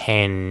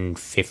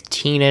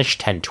 10:15-ish,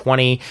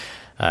 10:20,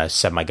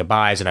 said my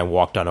goodbyes, and I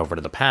walked on over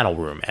to the panel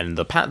room. And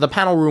the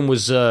panel room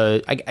was,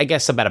 I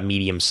guess, about a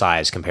medium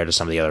size compared to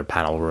some of the other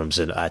panel rooms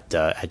at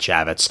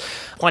Javits.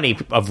 Plenty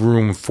of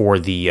room for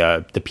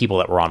the people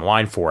that were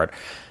online for it.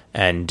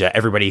 And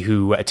everybody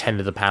who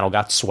attended the panel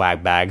got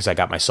swag bags. I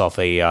got myself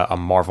a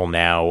Marvel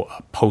Now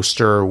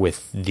poster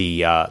with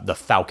the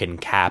Falcon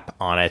cap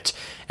on it,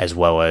 as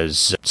well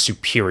as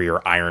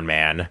Superior Iron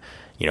Man.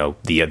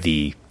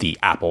 The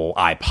Apple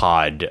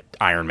iPod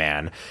Iron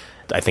Man.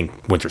 I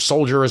think Winter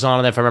Soldier is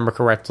on it, if I remember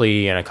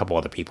correctly, and a couple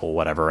other people,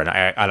 whatever.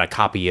 And a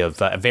copy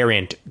of a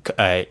variant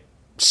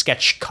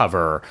sketch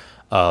cover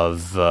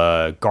of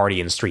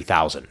Guardians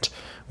 3000,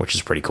 which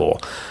is pretty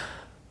cool.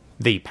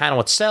 The panel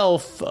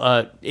itself,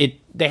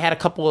 they had a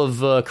couple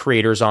of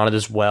creators on it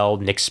as well.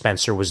 Nick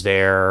Spencer was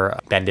there.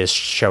 Bendis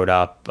showed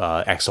up.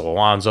 Axel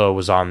Alonso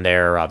was on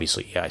there.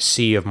 Obviously,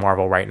 C of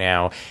Marvel right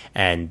now.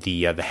 And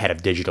the head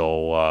of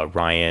digital,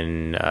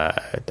 Ryan, I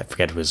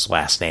forget what his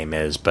last name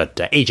is, but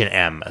Agent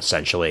M,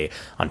 essentially,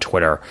 on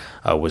Twitter,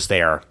 was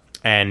there.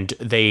 And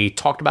they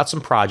talked about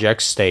some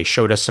projects. They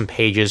showed us some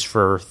pages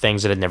for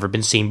things that had never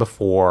been seen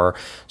before,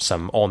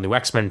 some all-new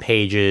X-Men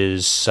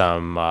pages,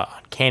 some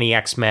Uncanny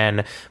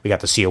X-Men. We got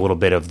to see a little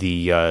bit of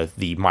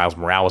the Miles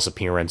Morales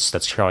appearance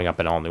that's showing up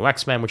in all-new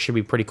X-Men, which should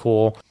be pretty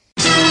cool.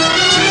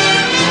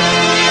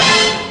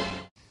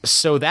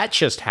 So that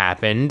just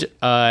happened.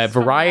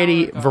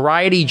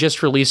 Variety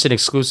just released an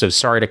exclusive.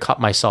 Sorry to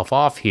cut myself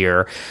off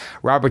here.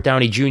 Robert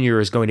Downey Jr.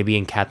 is going to be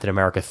in Captain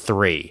America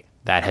 3.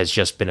 That has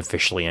just been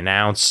officially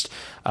announced.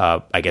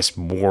 I guess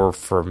more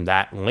from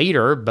that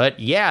later, but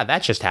yeah,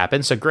 that just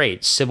happened. So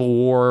great. Civil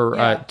War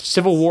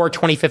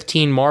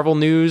 2015 Marvel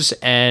news,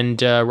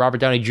 and Robert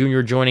Downey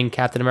Jr. joining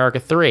Captain America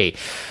 3.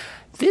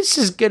 This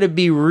is going to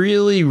be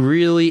really,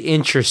 really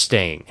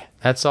interesting.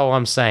 That's all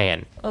I'm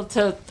saying. Well,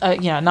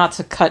 not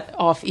to cut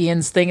off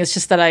Ian's thing. It's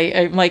just that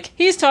I'm like,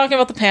 he's talking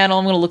about the panel.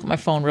 I'm going to look at my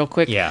phone real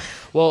quick. Yeah.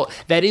 Well,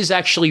 that is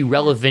actually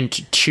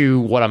relevant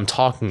to what I'm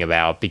talking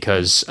about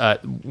because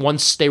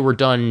once they were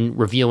done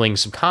revealing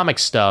some comic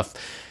stuff,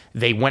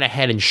 they went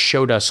ahead and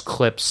showed us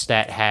clips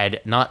that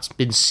had not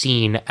been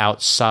seen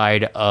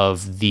outside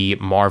of the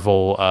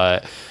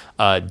Marvel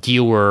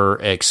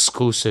dealer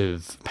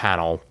exclusive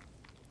panel.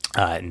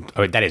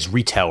 Or that is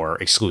retailer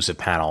exclusive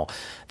panel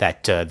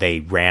that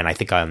they ran, I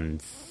think, on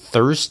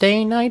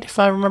Thursday night, if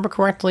I remember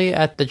correctly,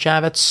 at the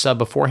Javits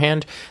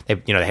beforehand. They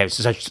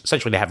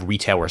have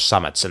retailer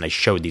summits, and they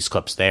showed these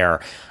clips there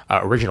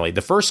originally.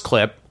 The first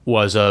clip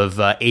was of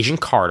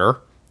Agent Carter.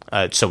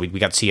 So we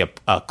got to see a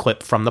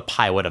clip from the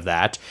pilot of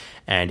that,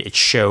 and it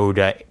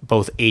showed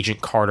both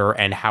Agent Carter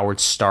and Howard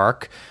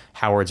Stark.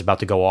 Howard's about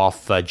to go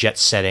off jet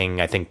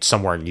setting, I think,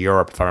 somewhere in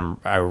Europe, if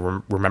I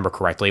remember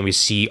correctly. And we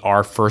see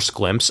our first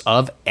glimpse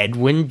of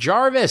Edwin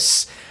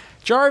Jarvis.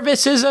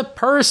 Jarvis is a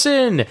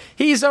person.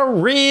 He's a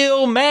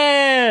real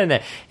man.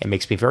 It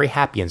makes me very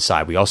happy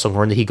inside. We also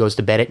learned that he goes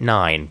to bed at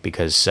 9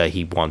 because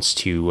he wants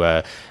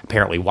to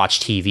apparently watch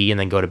TV and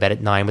then go to bed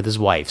at 9 with his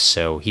wife.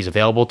 So he's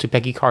available to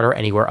Peggy Carter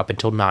anywhere up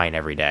until 9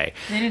 every day.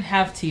 They didn't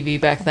have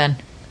TV back then.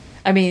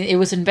 I mean, it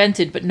was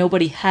invented, but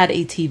nobody had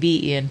a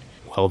TV, Ian.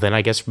 Well, then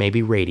I guess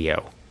maybe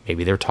radio.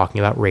 Maybe they're talking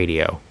about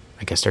radio.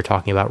 I guess they're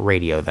talking about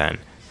radio then.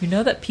 You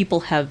know that people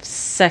have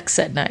sex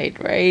at night,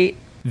 right?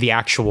 The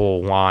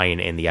actual line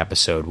in the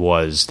episode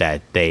was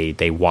that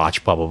they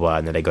watch blah, blah, blah,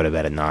 and then they go to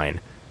bed at 9.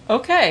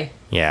 Okay.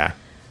 Yeah.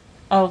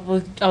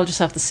 I'll just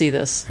have to see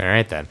this. All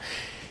right, then.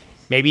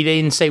 Maybe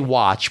they didn't say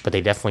watch, but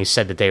they definitely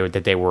said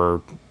that they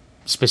were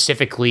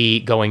specifically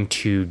going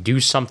to do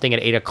something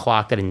at 8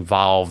 o'clock that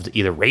involved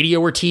either radio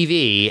or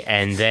TV,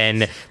 and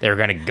then they're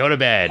going to go to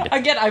bed.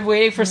 Again, I'm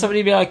waiting for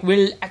somebody to be like,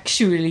 well,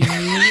 actually.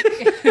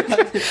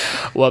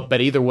 Well,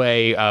 but either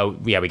way,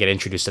 we get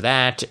introduced to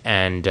that,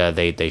 and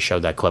they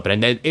showed that clip,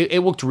 and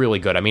it looked really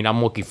good. I mean,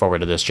 I'm looking forward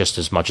to this just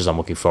as much as I'm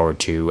looking forward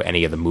to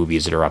any of the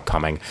movies that are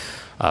upcoming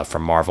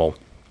from Marvel.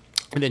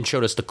 And then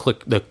showed us the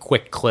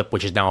quick clip,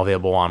 which is now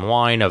available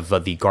online, of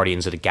the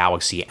Guardians of the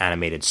Galaxy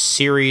animated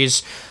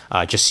series.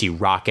 Just see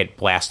Rocket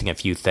blasting a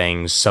few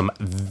things. Some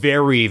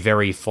very,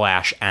 very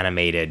Flash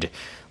animated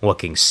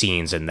looking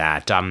scenes in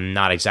that. I'm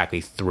not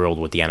exactly thrilled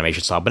with the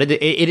animation style, but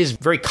it is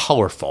very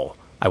colorful.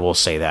 I will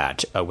say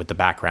that, with the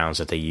backgrounds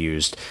that they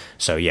used.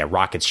 So yeah,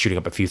 Rocket's shooting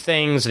up a few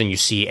things, and then you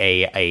see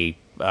a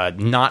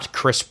not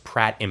Chris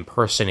Pratt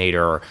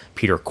impersonator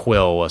Peter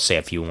Quill say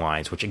a few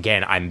lines, which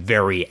again I'm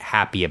very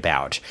happy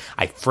about.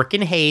 I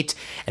freaking hate,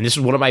 and this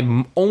is one of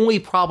my only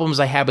problems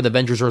I had with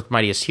Avengers: Earth's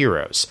Mightiest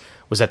Heroes,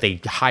 was that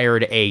they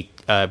hired a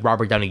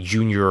Robert Downey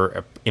Jr.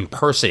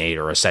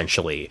 impersonator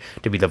essentially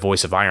to be the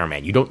voice of Iron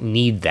Man. You don't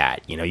need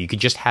that. You could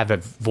just have a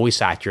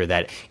voice actor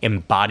that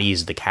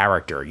embodies the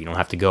character. You don't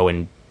have to go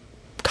and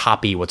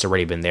copy what's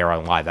already been there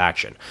on live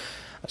action.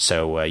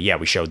 So yeah,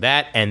 we showed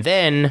that, and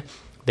then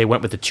they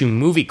went with the 2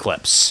 movie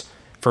clips,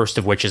 first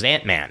of which is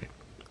Ant-Man,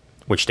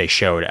 which they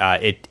showed.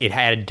 It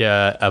had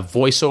a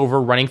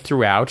voiceover running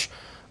throughout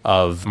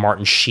of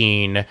Martin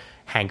Sheen,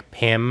 Hank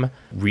Pym,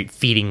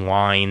 feeding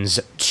lines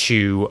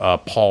to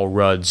Paul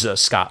Rudd's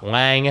Scott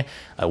Lang.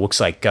 Looks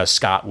like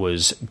Scott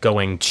was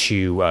going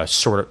to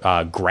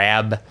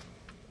grab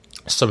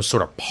some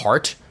sort of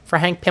part for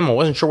Hank Pym. I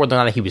wasn't sure whether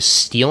or not he was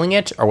stealing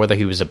it or whether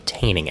he was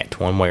obtaining it,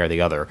 one way or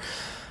the other.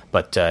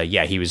 But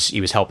yeah, he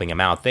was helping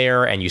him out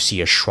there, and you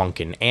see a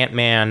shrunken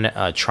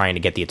Ant-Man trying to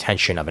get the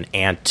attention of an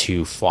ant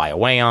to fly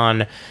away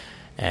on,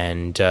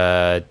 and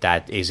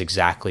that is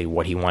exactly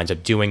what he winds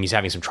up doing. He's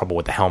having some trouble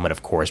with the helmet,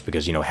 of course,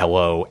 because,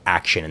 hello,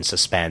 action and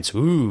suspense.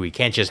 Ooh, it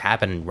can't just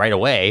happen right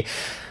away.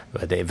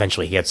 But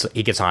eventually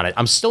he gets on it.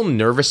 I'm still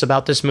nervous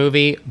about this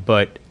movie,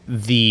 but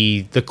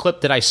the clip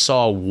that I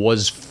saw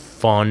was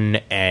fun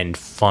and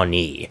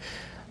funny.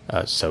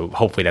 So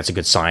hopefully that's a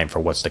good sign for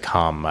what's to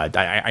come.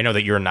 I know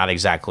that you're not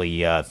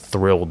exactly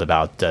thrilled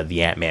about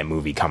the Ant-Man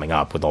movie coming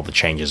up with all the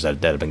changes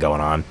that have been going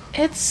on.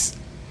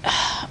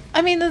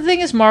 I mean, the thing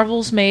is,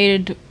 Marvel's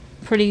made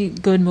pretty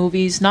good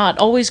movies. Not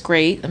always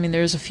great. I mean,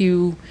 there's a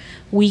few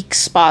weak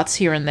spots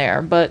here and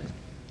there, but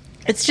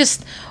it's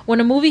just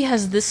when a movie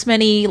has this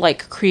many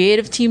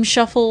creative team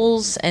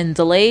shuffles and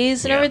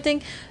delays and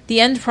everything, the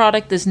end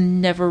product is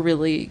never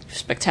really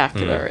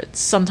spectacular.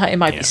 It's sometimes it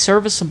might be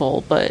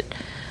serviceable, but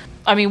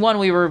I mean,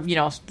 we were,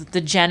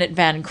 the Janet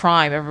Van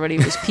Crime, everybody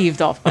was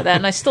peeved off by that,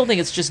 and I still think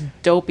it's just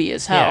dopey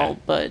as hell,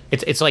 but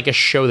it's like a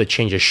show that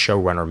changes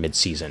showrunner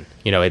mid-season.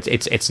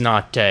 It's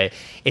not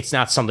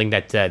something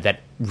that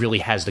really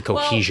has the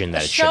cohesion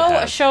that it should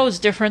have. A show is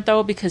different,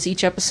 though, because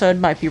each episode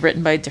might be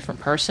written by a different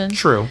person.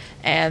 True.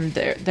 And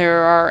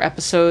there are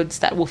episodes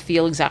that will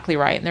feel exactly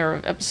right, and there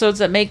are episodes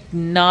that make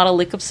not a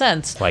lick of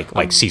sense.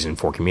 Like season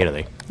 4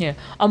 Community. Yeah.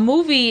 A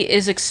movie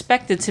is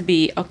expected to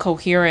be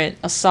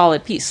a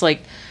solid piece.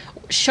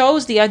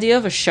 The idea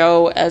of a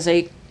show as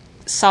a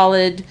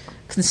solid,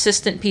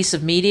 consistent piece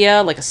of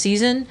media, like a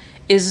season,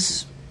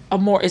 is a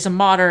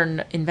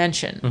modern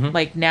invention.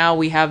 Mm-hmm. Now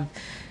we have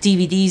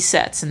DVD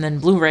sets and then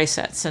Blu-ray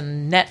sets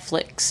and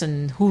Netflix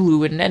and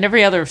Hulu and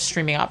every other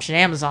streaming option,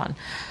 Amazon.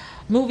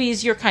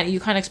 Movies, you kind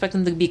of expect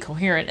them to be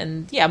coherent,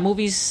 and yeah,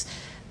 movies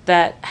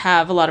that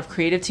have a lot of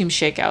creative team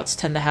shakeouts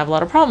tend to have a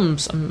lot of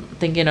problems. I'm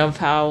thinking of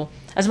how,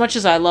 as much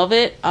as I love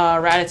it,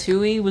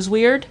 Ratatouille was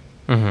weird.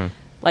 Mm-hmm.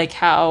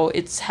 How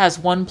it has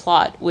one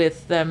plot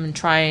with them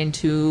trying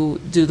to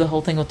do the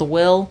whole thing with the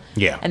will.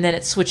 Yeah. And then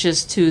it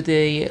switches to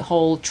the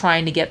whole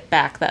trying to get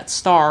back that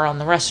star on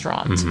the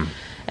restaurant. Mm-hmm.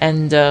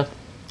 And,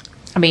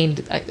 I mean,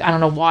 I don't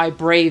know why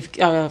Brave...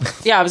 I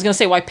was going to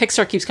say why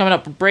Pixar keeps coming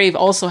up, but Brave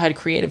also had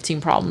creative team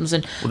problems.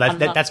 And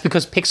that's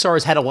because Pixar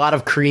has had a lot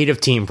of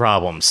creative team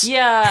problems.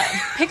 Yeah,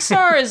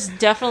 Pixar is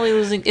definitely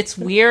losing... It's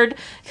weird,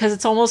 because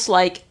it's almost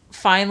like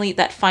finally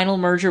that final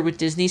merger with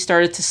Disney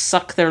started to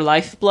suck their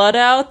lifeblood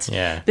out.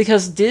 Yeah.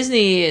 Because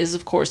Disney is,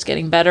 of course,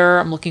 getting better.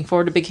 I'm looking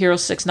forward to Big Hero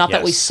 6. Not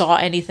that we saw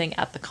anything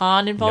at the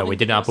con involving No, we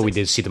did not, but we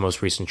did see the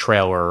most recent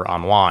trailer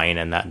online,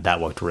 and that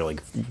looked really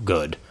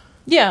good.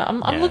 Yeah,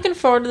 I'm looking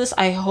forward to this.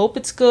 I hope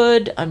it's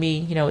good. I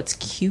mean, it's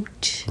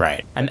cute.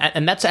 Right. And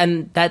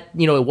that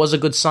it was a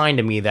good sign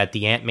to me that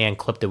the Ant-Man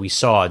clip that we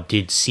saw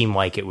did seem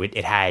like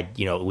it had,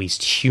 at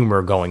least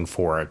humor going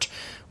for it,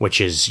 which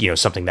is,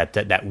 something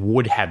that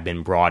would have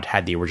been brought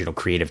had the original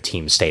creative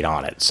team stayed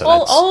on it. So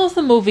all of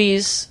the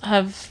movies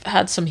have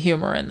had some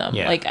humor in them.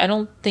 Yeah. I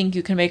don't think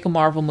you can make a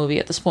Marvel movie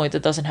at this point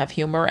that doesn't have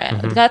humor,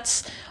 and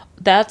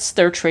that's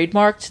their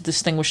trademark to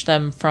distinguish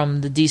them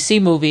from the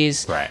DC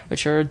movies, right,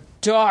 which are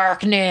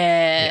darkness.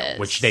 Yeah,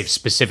 which they've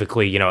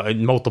specifically,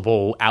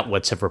 multiple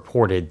outlets have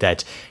reported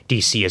that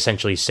DC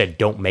essentially said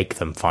don't make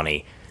them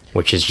funny,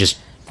 which is just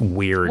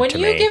weird when to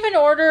you me. give an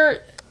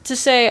order to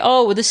say,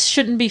 "Oh, this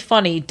shouldn't be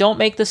funny. Don't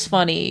make this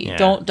funny.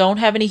 Yeah. Don't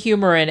have any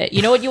humor in it."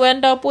 You know what you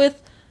end up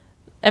with?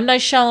 M.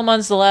 Night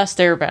Shyamalan's The Last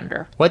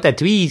Airbender. What a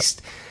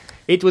twist!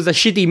 It was a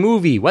shitty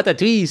movie. What a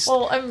twist!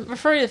 Well, I'm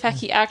referring to the fact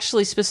he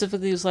actually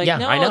specifically was like, Yeah,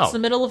 "No, I know. it's the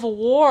middle of a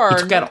war." He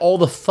took out all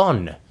the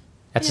fun.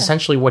 That's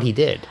essentially what he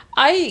did.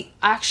 I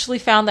actually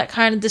found that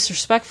kind of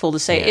disrespectful to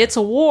say it's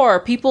a war.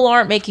 People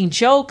aren't making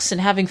jokes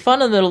and having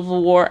fun in the middle of a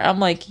war. I'm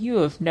like, you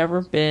have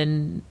never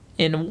been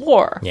in a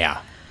war. Yeah.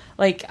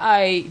 Like,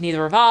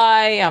 neither have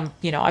I.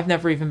 I've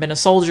never even been a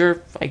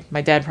soldier. Like,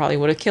 my dad probably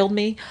would have killed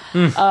me.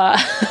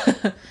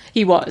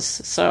 He was.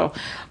 So,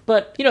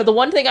 but, the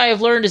one thing I have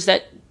learned is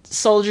that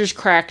soldiers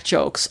crack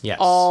jokes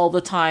all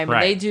the time.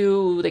 Right.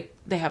 And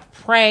they have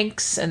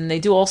pranks and they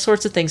do all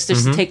sorts of things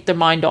just to take their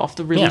mind off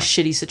the really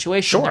shitty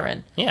situation they're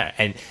in.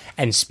 Yeah.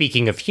 And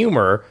speaking of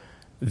humor,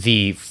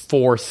 the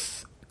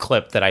fourth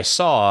clip that I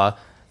saw,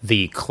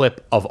 the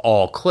clip of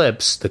all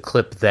clips, the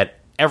clip that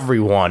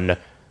everyone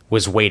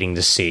was waiting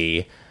to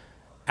see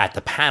at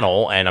the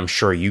panel, and I'm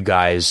sure you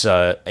guys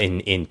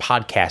in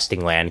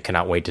podcasting land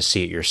cannot wait to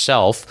see it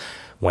yourself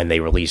when they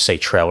release a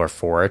trailer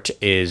for it,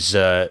 is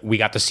we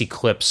got to see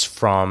clips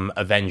from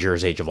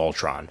Avengers Age of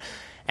Ultron.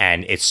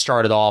 And it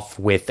started off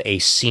with a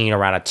scene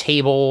around a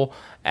table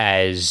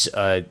as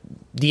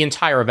the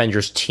entire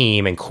Avengers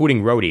team,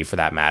 including Rhodey for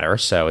that matter,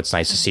 so it's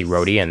nice to see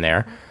Rhodey in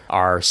there,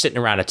 are sitting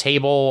around a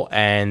table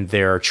and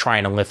they're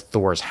trying to lift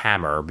Thor's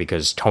hammer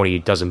because Tony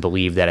doesn't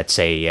believe that it's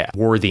a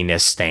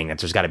worthiness thing, that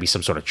there's got to be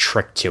some sort of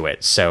trick to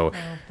it. So,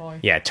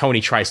 Tony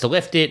tries to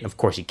lift it, and of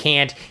course he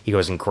can't. He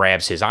goes and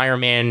grabs his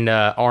Iron Man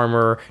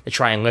armor to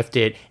try and lift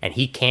it, and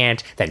he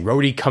can't. Then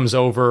Rhodey comes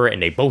over,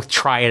 and they both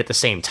try it at the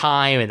same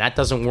time, and that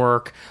doesn't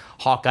work.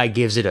 Hawkeye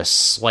gives it a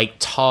slight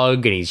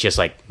tug, and he's just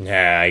like,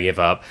 nah, I give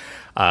up.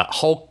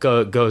 Hulk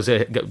goes.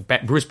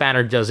 Bruce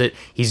Banner does it.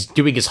 He's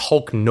doing his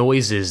Hulk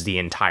noises the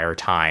entire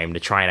time to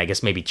try and, I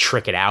guess, maybe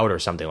trick it out or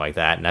something like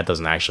that, and that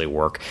doesn't actually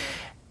work.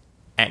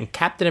 And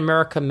Captain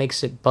America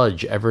makes it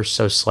budge ever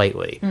so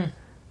slightly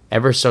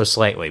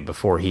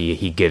before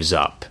he gives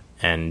up,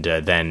 and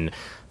then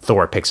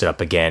Thor picks it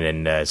up again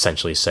and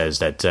essentially says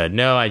that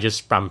no,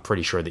 I'm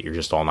pretty sure that you're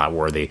just all not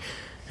worthy.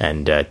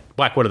 And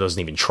Black Widow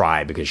doesn't even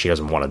try because she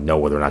doesn't want to know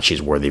whether or not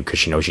she's worthy because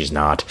she knows she's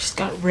not. She's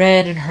got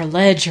red in her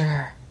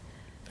ledger.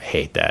 I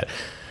hate that.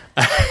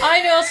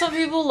 I know some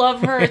people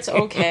love her. It's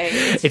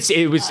okay.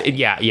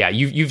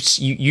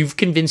 You've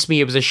convinced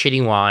me it was a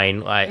shitty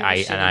line.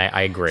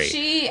 I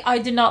agree. I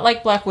did not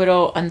like Black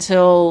Widow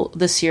until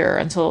this year,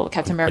 until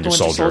Captain America: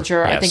 Winter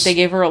Soldier. Yes. I think they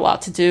gave her a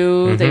lot to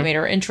do. Mm-hmm. They made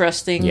her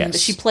interesting. Yes.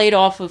 She played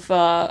off of,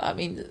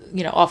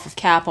 off of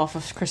Cap, off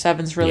of Chris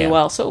Evans really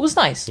well. So it was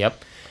nice.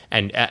 Yep.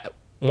 And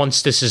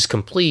once this is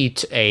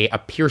complete, a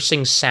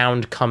piercing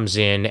sound comes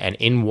in, and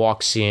in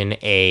walks in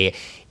a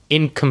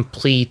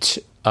incomplete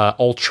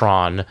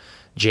Ultron,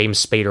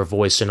 James Spader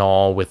voice and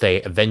all, with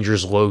a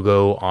Avengers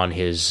logo on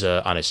his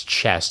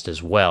chest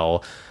as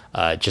well,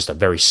 just a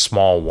very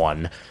small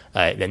one,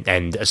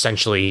 and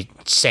essentially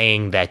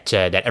saying that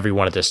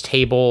everyone at this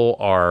table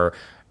are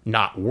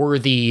not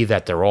worthy,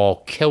 that they're all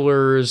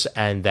killers,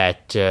 and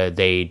that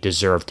they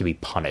deserve to be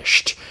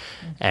punished.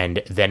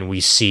 And then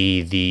we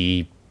see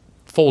the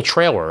full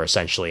trailer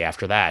essentially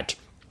after that.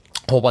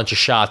 A whole bunch of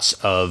shots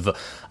of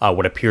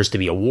what appears to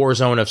be a war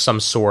zone of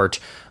some sort,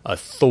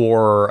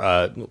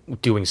 Thor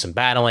doing some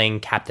battling,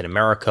 Captain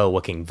America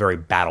looking very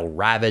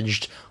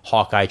battle-ravaged,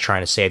 Hawkeye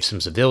trying to save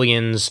some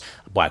civilians,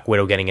 Black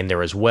Widow getting in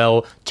there as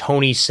well,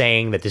 Tony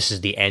saying that this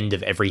is the end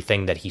of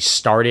everything that he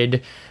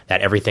started,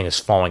 that everything is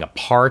falling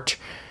apart,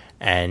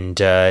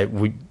 and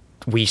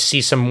we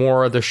see some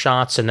more of the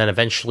shots, and then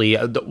eventually,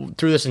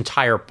 through this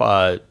entire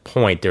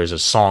point, there's a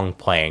song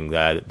playing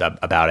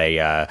about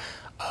a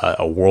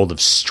world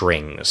of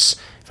strings,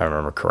 if I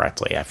remember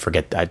correctly. I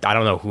forget. I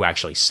don't know who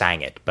actually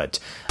sang it, but...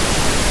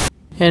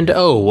 And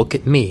oh, look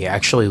at me,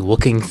 actually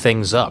looking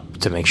things up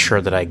to make sure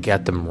that I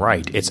get them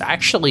right. It's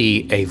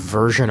actually a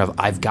version of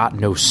I've Got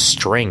No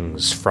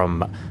Strings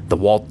from the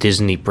Walt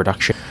Disney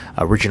production,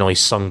 originally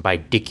sung by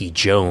Dickie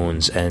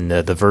Jones, and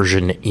the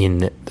version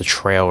in the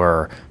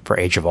trailer for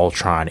Age of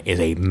Ultron is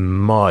a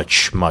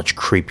much, much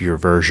creepier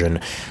version.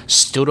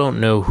 Still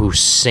don't know who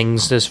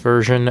sings this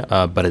version,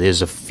 but it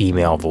is a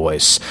female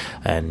voice,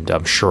 and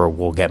I'm sure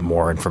we'll get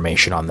more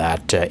information on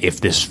that if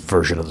this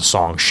version of the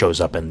song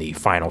shows up in the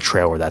final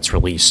trailer that's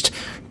released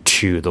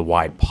to the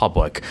wide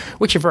public,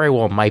 which it very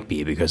well might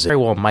be because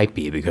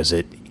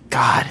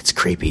it's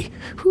creepy.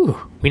 Whew.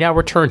 We now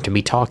return to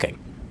me talking.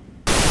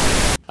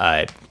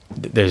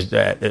 There's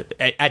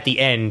at the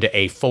end,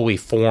 a fully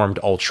formed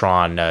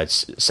Ultron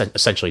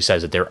essentially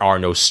says that there are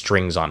no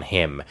strings on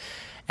him,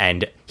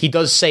 and he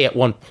does say at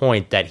one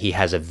point that he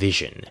has a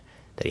vision,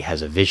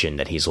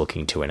 that he's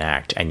looking to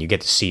enact, and you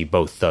get to see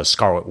both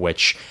Scarlet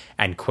Witch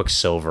and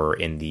Quicksilver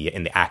in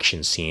the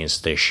action scenes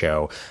of this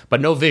show,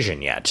 but no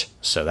Vision yet,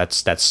 so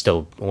that's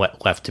still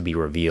left to be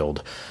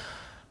revealed.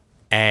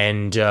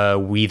 And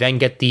we then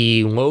get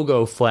the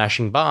logo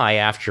flashing by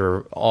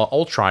after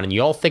Ultron, and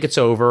you all think it's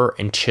over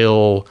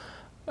until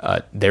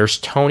there's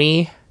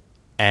Tony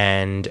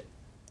and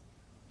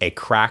a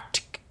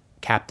cracked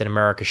Captain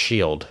America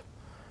shield.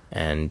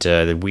 And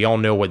we all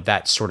know what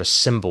that sort of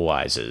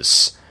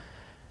symbolizes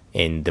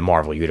in the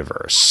Marvel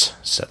Universe.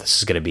 So this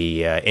is going to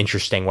be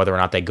interesting whether or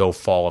not they go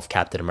Fall of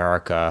Captain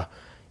America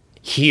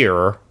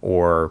here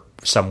or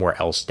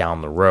somewhere else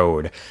down the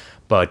road.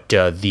 But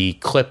the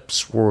clip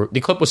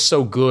was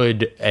so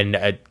good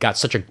and got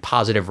such a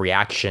positive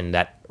reaction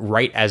that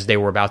right as they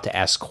were about to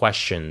ask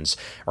questions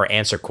or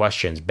answer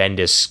questions,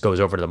 Bendis goes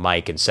over to the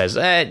mic and says,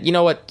 "You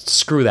know what?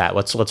 Screw that.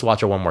 Let's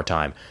watch it one more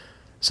time."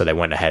 So they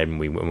went ahead and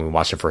we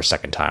watched it for a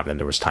second time. Then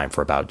there was time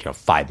for about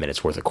 5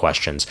 minutes worth of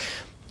questions.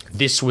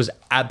 This was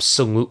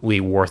absolutely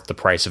worth the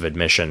price of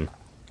admission.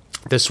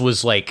 This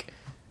was like,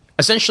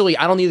 essentially,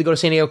 I don't need to go to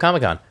San Diego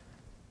Comic-Con.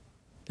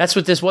 That's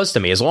what this was to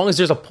me. As long as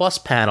there's a plus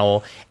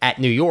panel at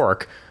New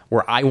York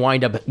where I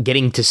wind up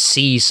getting to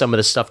see some of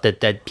the stuff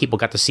that people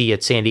got to see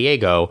at San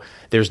Diego,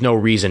 there's no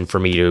reason for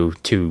me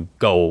to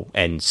go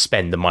and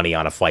spend the money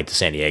on a flight to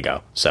San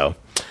Diego. So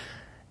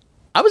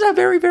I was a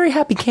very, very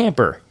happy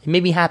camper. It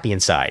made me happy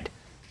inside.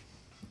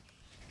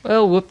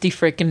 Well,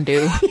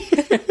 whoop-de-frickin-do.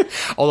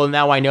 Although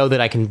now I know that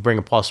I can bring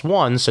a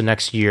 +1, so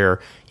next year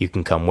you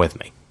can come with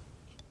me.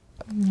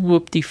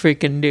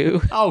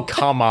 Whoop-de-frickin-do. Oh,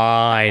 come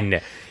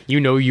on. You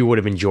know you would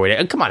have enjoyed it.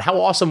 And come on, how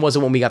awesome was it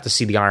when we got to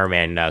see the Iron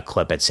Man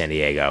clip at San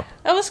Diego?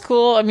 That was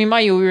cool. I mean,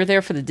 mind you, we were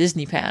there for the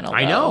Disney panel.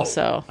 I know.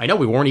 So I know.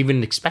 We weren't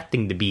even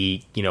expecting to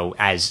be,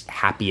 as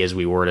happy as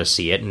we were to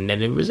see it, and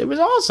then it was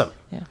awesome.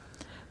 Yeah.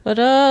 But,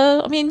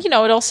 I mean, it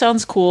all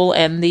sounds cool,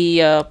 and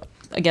the,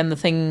 again, the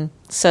thing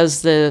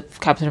says the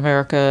Captain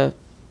America...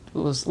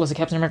 Was it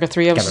Captain America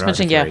 3 I was just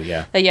mentioning?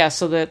 3, yeah.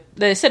 So that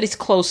they said he's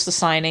close to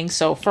signing,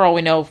 so for all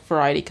we know,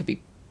 Variety could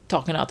be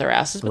talking out their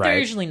asses, but they're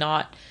usually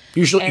not.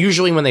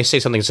 Usually when they say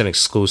something's an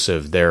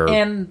exclusive, they're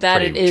and that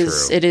pretty it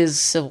is true. It is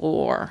Civil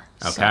War.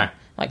 Okay.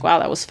 So, wow,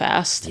 that was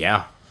fast.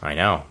 Yeah, I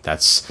know.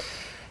 That's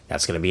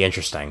going to be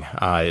interesting,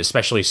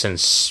 especially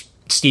since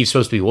Steve's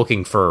supposed to be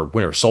looking for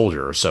Winter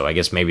Soldier, so I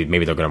guess maybe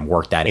they're going to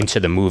work that into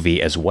the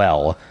movie as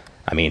well.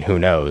 I mean, who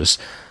knows?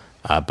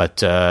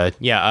 Let's talk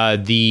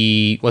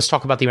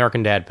about the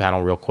American Dad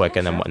panel real quick,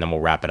 and then we'll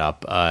wrap it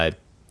up.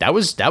 That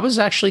was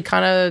actually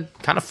kind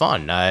of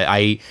fun.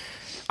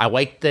 I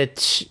like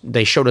that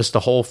they showed us the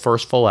whole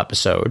first full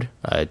episode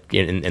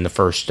in the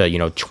first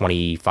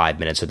 25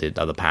 minutes of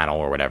the panel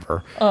or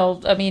whatever. Oh,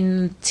 I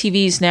mean,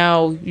 TV's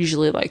now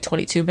usually like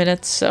 22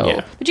 minutes,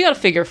 so but you got to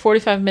figure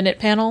 45-minute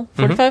panel,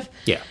 45.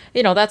 Yeah,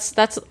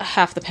 that's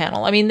half the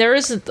panel. I mean, there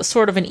isn't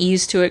sort of an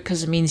ease to it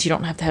because it means you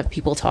don't have to have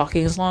people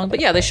talking as long. But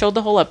yeah, they showed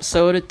the whole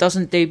episode. It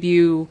doesn't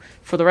debut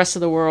for the rest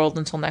of the world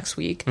until next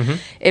week.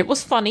 It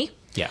was funny.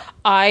 Yeah,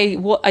 I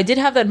did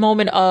have that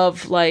moment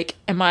of like,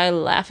 am I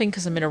laughing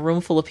because I'm in a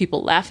room full of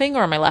people laughing,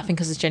 or am I laughing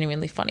because it's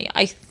genuinely funny?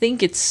 I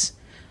think it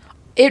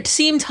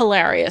seemed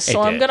hilarious,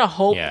 so I'm gonna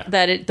hope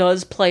that it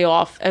does play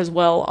off as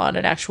well on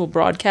an actual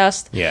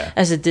broadcast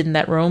as it did in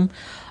that room.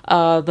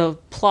 The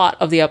plot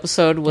of the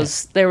episode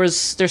was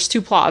there's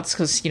two plots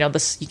because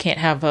you can't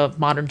have a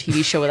modern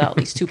TV show without at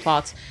least two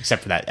plots.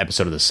 Except for that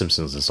episode of The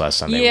Simpsons this last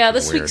Sunday. Yeah,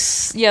 this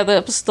week's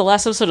the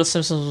last episode of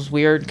Simpsons was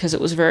weird because it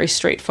was very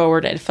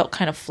straightforward and it felt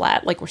kind of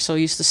flat, like we're so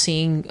used to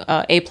seeing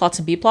A plots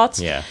and B plots.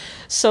 Yeah.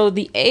 So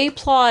the A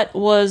plot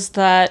was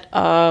that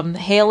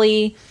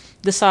Haley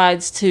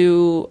decides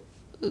to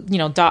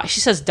dye. She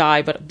says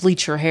dye, but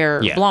bleach her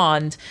hair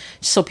blonde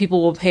so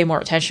people will pay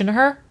more attention to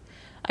her.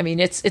 I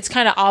mean, it's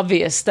kind of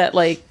obvious that,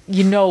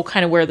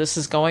 kind of where this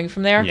is going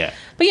from there. Yeah.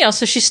 But,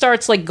 so she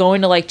starts,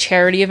 going to,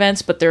 charity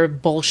events, but they're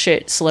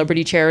bullshit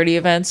celebrity charity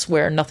events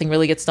where nothing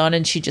really gets done,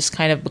 and she just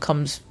kind of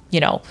becomes,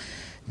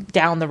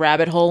 down the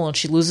rabbit hole, and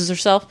she loses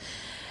herself.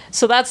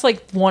 So that's,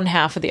 one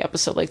half of the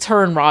episode. It's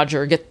her and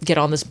Roger get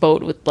on this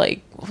boat with,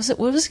 what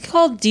was it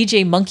called?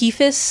 DJ Monkey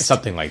Fist?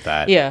 Something like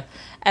that. Yeah.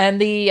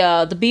 And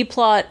the B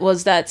plot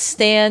was that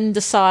Stan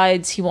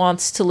decides he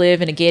wants to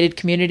live in a gated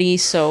community,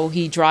 so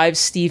he drives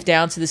Steve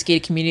down to this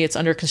gated community that's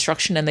under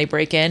construction, and they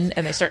break in,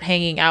 and they start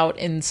hanging out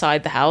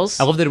inside the house.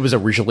 I love that it was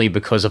originally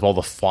because of all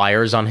the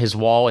flyers on his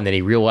wall, and then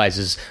he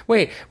realizes,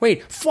 wait,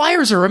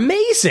 flyers are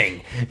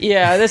amazing!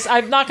 Yeah,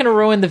 I'm not going to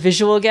ruin the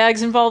visual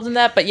gags involved in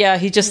that, but yeah,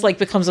 he just,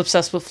 becomes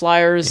obsessed with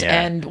flyers,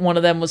 and one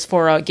of them was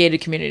for a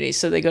gated community,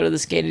 so they go to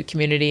this gated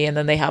community, and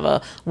then they have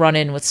a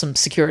run-in with some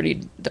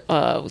security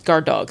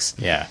guard dogs.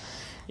 Yeah.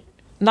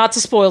 Not to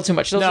spoil too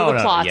much. Those are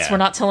the plots. Yeah. We're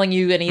not telling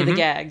you any of the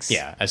gags.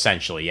 Yeah,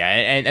 essentially, yeah.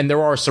 And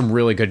there are some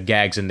really good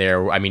gags in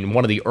there. I mean,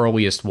 one of the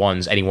earliest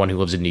ones anyone who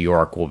lives in New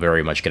York will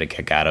very much get a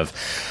kick out of.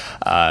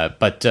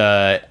 But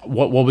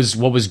what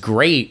was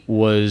great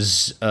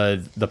was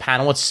the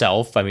panel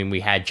itself. I mean,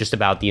 we had just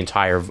about the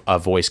entire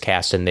voice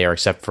cast in there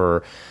except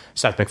for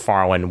Seth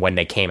MacFarlane when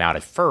they came out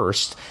at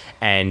first.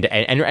 And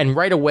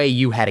right away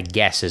you had a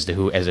guess as to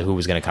who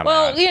was going to come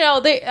out.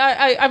 Well,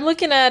 I'm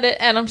looking at it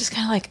and I'm just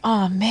kind of like,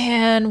 oh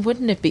man,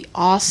 wouldn't it be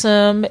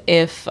awesome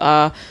if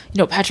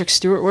Patrick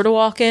Stewart were to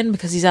walk in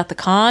because he's at the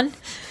con?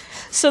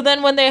 So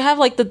then when they have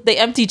the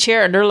empty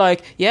chair and they're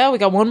like, yeah, we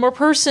got one more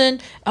person.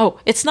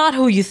 Oh, it's not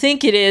who you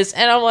think it is.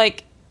 And I'm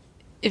like,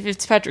 if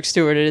it's Patrick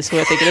Stewart, it is who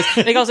I think it is.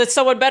 And he goes, it's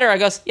someone better. I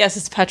goes, yes,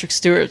 it's Patrick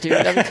Stewart, dude.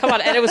 I mean, come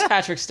on. And it was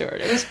Patrick Stewart.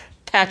 It was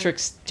Patrick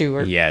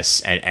Stewart.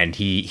 Yes, and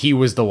he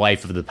was the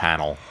life of the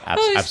panel. It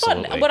was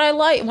Absolutely. fun.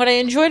 What I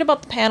enjoyed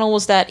about the panel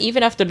was that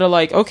even after they're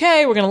like,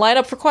 okay, we're going to line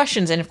up for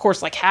questions, and of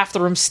course, like half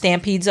the room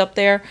stampedes up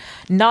there,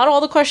 not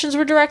all the questions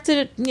were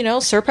directed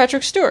at, Sir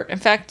Patrick Stewart. In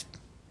fact,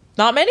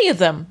 not many of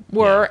them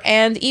were.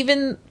 Yeah. And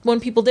even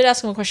when people did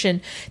ask him a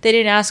question, they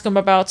didn't ask him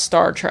about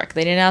Star Trek.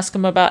 They didn't ask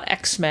him about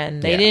X-Men.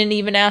 They didn't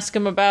even ask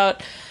him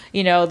about,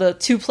 the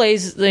 2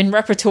 plays in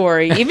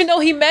repertory, even though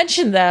he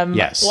mentioned them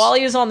while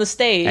he was on the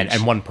stage.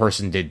 And one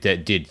person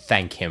did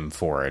thank him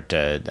for it.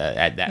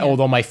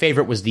 Although my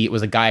favorite was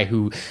the guy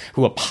who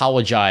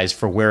apologized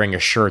for wearing a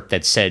shirt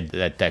that said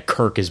that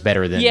Kirk is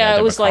better than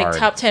it was Picard. like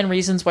top 10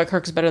 reasons why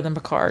Kirk is better than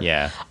Picard.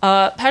 Yeah.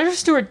 Patrick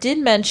Stewart did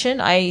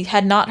mention, I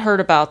had not heard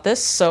about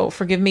this, so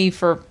forgive me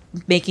for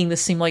making this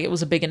seem like it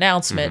was a big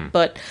announcement,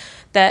 but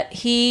that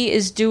he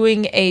is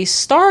doing a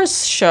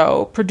Stars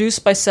show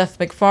produced by Seth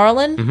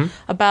MacFarlane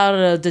about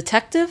a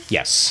detective.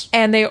 Yes.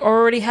 And they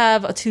already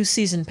have a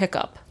 2-season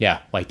pickup.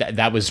 Yeah, like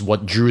that was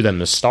what drew them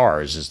to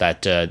Stars, is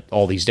that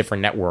all these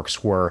different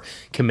networks were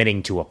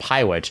committing to a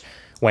pilot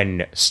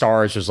when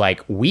Stars was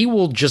like, we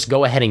will just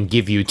go ahead and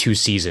give you 2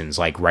 seasons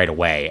like right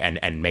away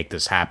and make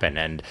this happen.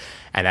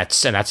 And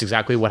that's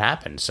exactly what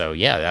happened. So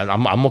yeah,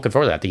 I'm looking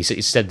forward to that. He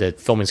said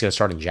that filming's going to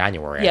start in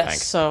January. I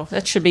think. So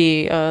that should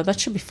be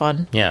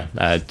fun.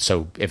 Yeah.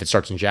 So if it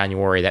starts in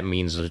January, that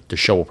means the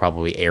show will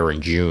probably air in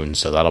June.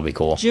 So that'll be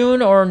cool.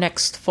 June or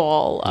next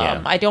fall.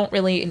 Yeah. I don't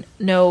really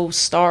know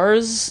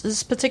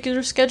Stars'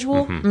 particular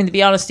schedule. I mean, to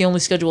be honest, the only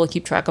schedule I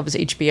keep track of is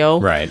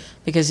HBO. Right.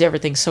 Because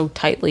everything's so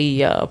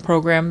tightly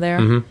programmed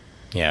there.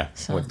 Yeah.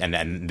 So.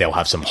 And they'll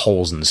have some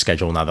holes in the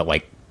schedule now that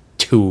like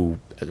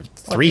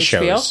 3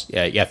 shows.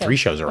 Yeah, 3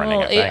 shows are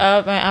running. I think.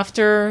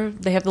 After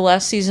they have the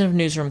last season of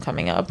Newsroom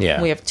coming up,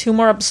 Yeah. we have 2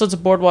 more episodes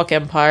of Boardwalk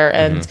Empire,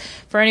 and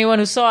for anyone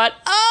who saw it,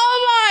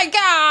 oh my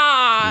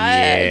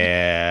god!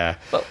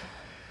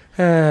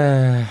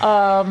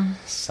 Yeah.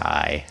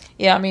 Sigh.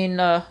 Yeah, I mean,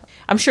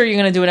 I'm sure you're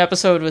gonna do an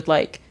episode with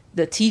like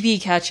the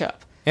TV catch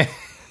up,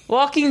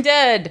 Walking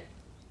Dead.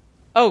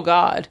 Oh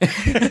God!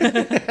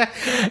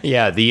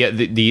 Yeah,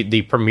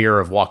 the premiere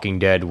of Walking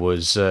Dead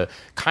was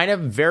kind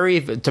of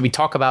we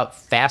talk about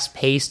fast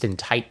paced and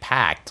tight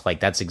packed. Like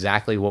that's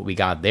exactly what we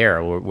got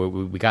there.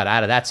 We got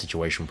out of that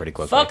situation pretty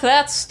quickly. Fuck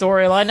that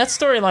storyline. That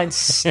storyline's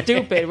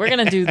stupid. We're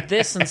gonna do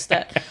this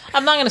instead.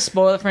 I'm not gonna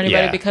spoil it for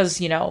anybody because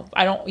you don't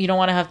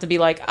want to have to be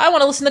like, I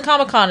want to listen to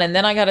Comic-Con and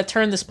then I got to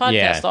turn this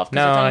podcast off.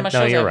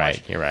 No, you're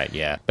right. You're right.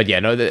 Yeah, but yeah,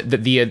 no,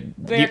 the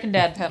American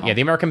Dad panel. Yeah,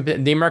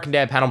 the American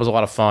Dad panel was a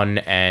lot of fun,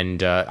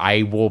 and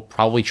I will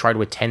probably try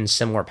to attend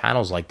similar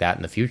panels like that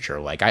in the future.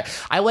 Like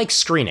I like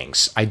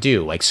screenings. I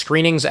do like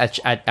screenings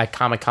at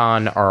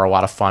Comic-Con are a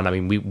lot of fun. I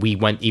mean, we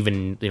went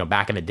even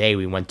back in the day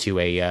we went to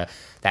a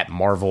that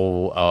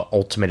Marvel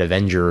Ultimate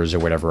Avengers or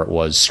whatever it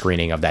was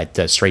screening of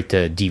that straight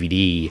to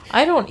DVD.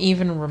 I don't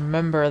even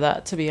remember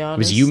that, to be honest.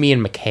 It was you, me,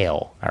 and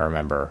Mikhail. I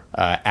remember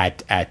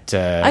at.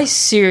 I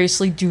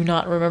seriously do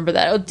not remember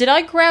that. Oh, did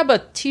I grab a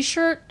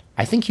T-shirt?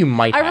 I think you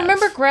might have. I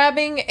remember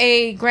grabbing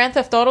a Grand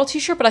Theft Auto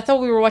T-shirt, but I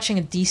thought we were watching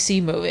a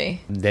DC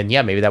movie. Then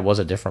yeah, maybe that was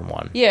a different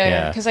one.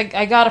 Yeah, because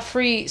I got a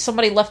free.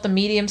 Somebody left a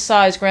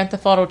medium-sized Grand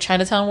Theft Auto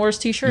Chinatown Wars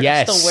T-shirt.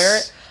 Yes. I still wear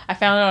it. I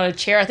found it on a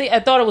chair. I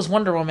thought it was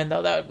Wonder Woman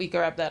though. That we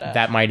grabbed that up.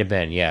 That might have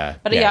been, yeah.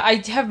 But yeah, I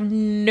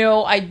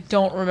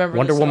don't remember.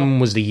 Wonder Woman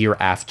was the year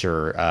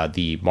after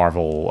the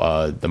Marvel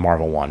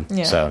one.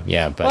 Yeah. So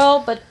yeah,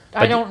 but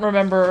I don't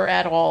remember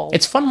at all.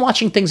 It's fun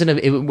watching things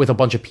with a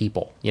bunch of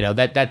people.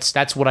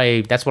 That's what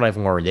I've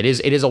learned. It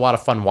is a lot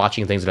of fun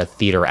watching things in a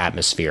theater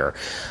atmosphere.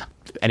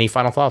 Any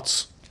final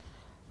thoughts?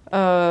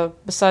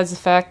 Besides the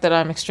fact that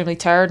I'm extremely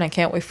tired and I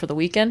can't wait for the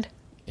weekend.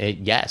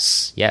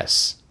 Yes.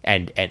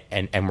 And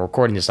we're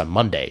recording this on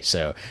Monday,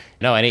 so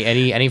no.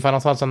 Any final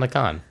thoughts on the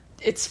con?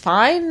 It's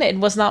fine. It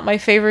was not my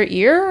favorite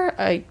year.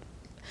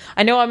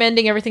 I know I'm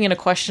ending everything in a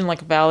question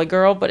like a Valley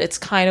Girl, but it's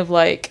kind of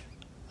like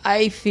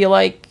I feel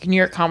like New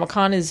York Comic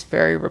Con is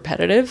very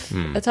repetitive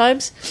at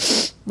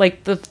times.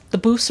 Like the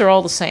booths are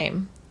all the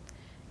same,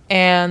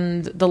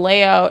 and the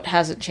layout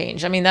hasn't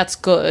changed. I mean, that's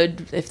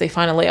good. If they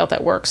find a layout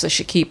that works, they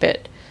should keep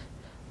it.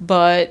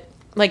 But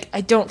like,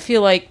 I don't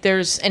feel like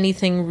there's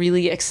anything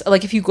really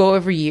like if you go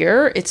every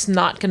year, it's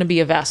not going to be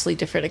a vastly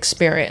different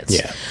experience.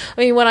 Yeah. I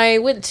mean, when I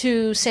went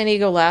to San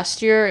Diego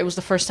last year, it was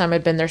the first time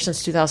I'd been there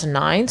since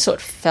 2009, so it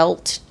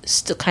felt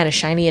still kind of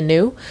shiny and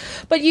new.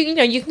 But you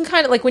can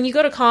kind of like when you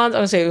go to cons.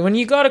 I would say when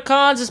you go to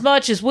cons as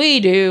much as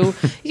we do,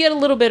 you get a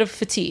little bit of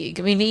fatigue.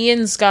 I mean,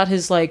 Ian's got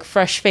his like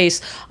fresh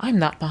face. I'm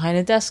not behind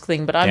a desk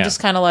thing, but I'm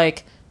just kind of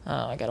like,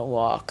 oh, I gotta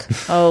walk.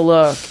 Oh,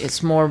 look,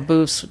 it's more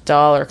booths with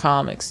dollar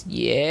comics.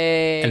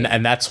 Yay!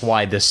 And that's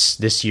why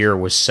this year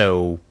was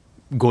so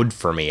good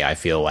for me. I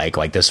feel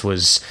like this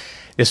was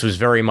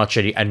very much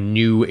a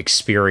new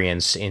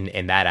experience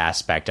in that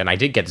aspect. And I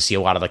did get to see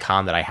a lot of the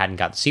con that I hadn't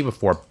got to see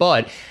before.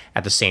 But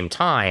at the same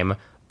time,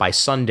 by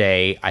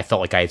Sunday, I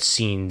felt like I had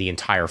seen the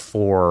entire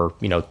 4,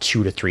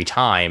 2 to 3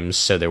 times,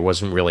 so there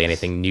wasn't really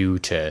anything new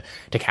to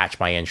catch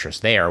my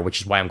interest there, which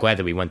is why I'm glad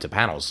that we went to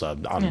panels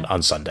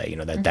on Sunday.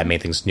 That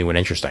made things new and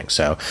interesting.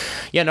 So,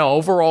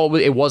 overall,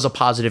 it was a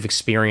positive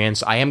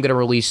experience. I am going to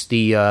release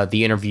the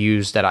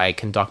interviews that I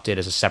conducted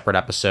as a separate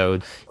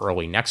episode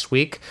early next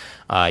week.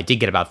 I did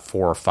get about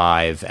 4 or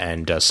 5,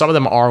 and some of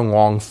them are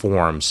long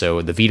form.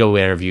 So the Vito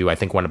interview, I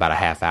think, went about a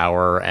half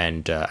hour,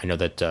 and I know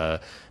that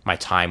my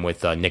time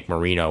with Nick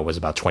Marino was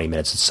about 20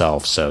 minutes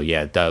itself. So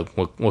yeah,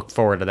 look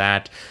forward to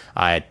that.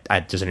 I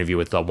had this interview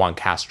with Juan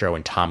Castro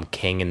and Tom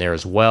King in there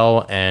as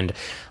well, and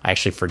I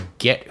actually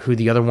forget who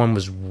the other one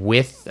was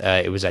with.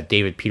 It was at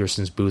David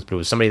Peterson's booth, but it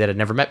was somebody that I'd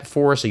never met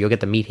before, so you'll get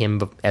to meet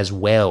him as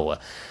well.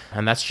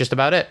 And that's just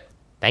about it.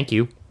 Thank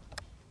you.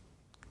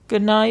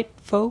 Good night,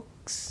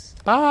 folks.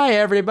 Bye,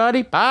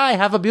 everybody. Bye.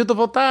 Have a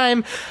beautiful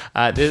time.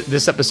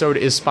 This episode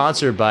is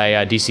sponsored by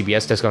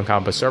DCBS, Discount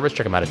Comic Book Service.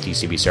 Check them out at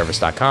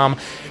dcbservice.com.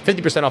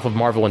 50% off of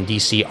Marvel and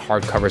DC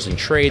hardcovers and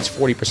trades.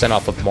 40%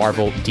 off of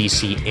Marvel,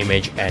 DC,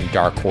 Image, and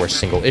Dark Horse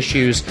single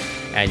issues.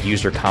 And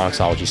use their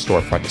Comixology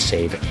storefront to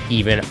save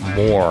even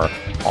more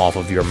off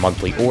of your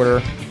monthly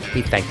order.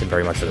 We thank them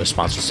very much for their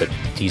sponsorship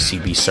at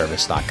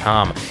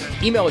dcbservice.com.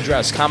 Email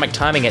address,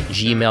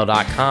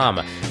 comictiming@gmail.com.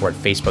 We're at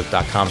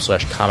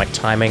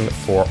facebook.com/comictiming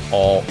for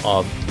all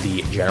of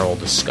the general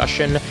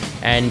discussion.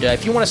 And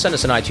if you want to send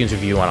us an iTunes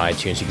review on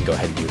iTunes, you can go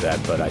ahead and do that,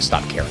 but I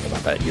stopped caring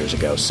about that years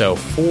ago. So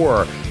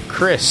for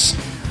Chris,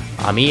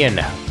 I'm Ian.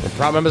 We're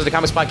proud members of the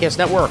Comics Podcast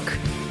Network.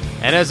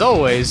 And as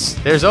always,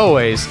 there's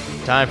always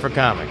time for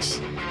comics.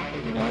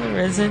 No, there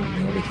isn't.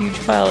 You have a huge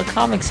pile of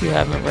comics you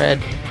haven't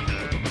read.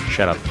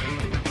 Shut up.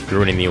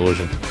 Ruining the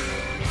illusion.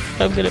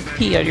 I'm gonna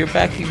pee on your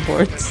vacuum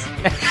boards.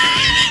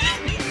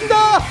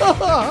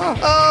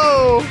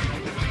 No!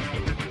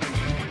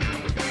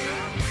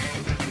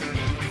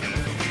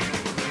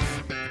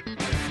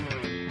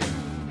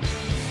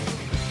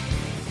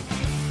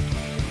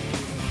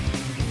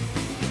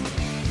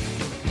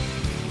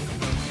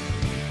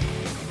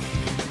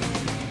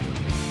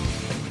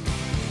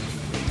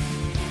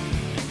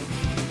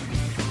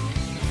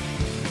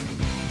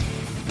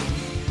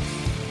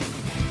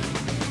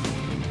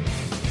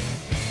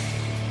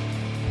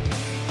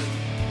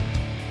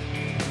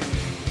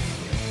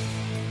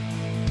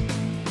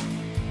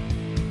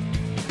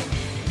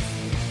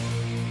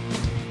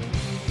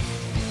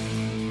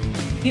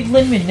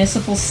 Cleveland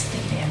Municipal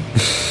Stadium.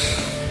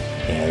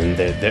 And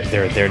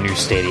their new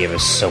stadium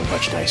is so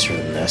much nicer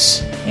than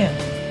this. Yeah.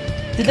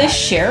 Did they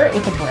share it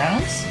with the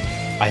Browns?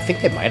 I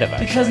think they might have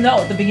actually. Because no,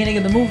 at the beginning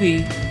of the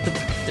movie,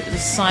 there's a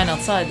sign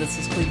outside that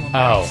says Cleveland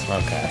Browns. Oh,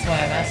 okay. That's why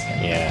I'm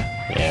asking.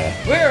 Yeah.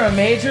 We're a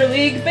Major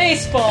League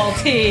Baseball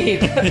team.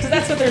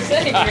 That's what they're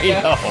saying. I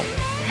know.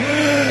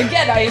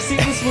 Again, I have seen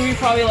this movie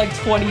probably like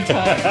 20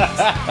 times.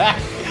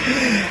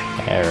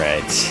 All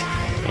right.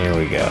 Here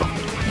we go.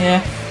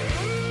 Yeah.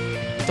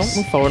 Don't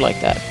move forward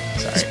like that.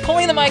 Sorry. He's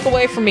pulling the mic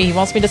away from me. He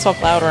wants me to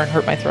talk louder and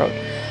hurt my throat.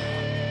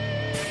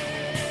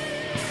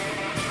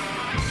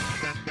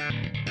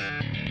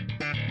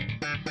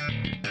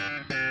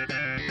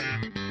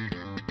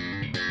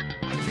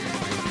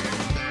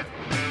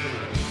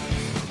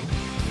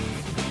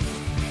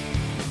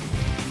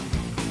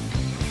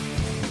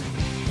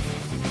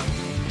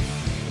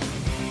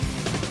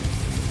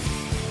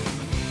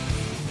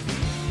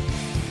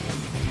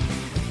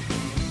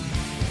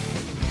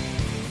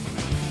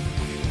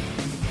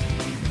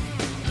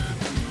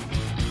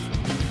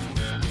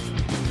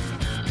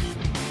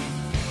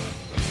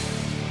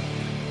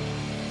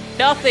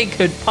 Nothing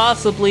could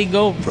possibly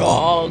go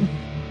wrong.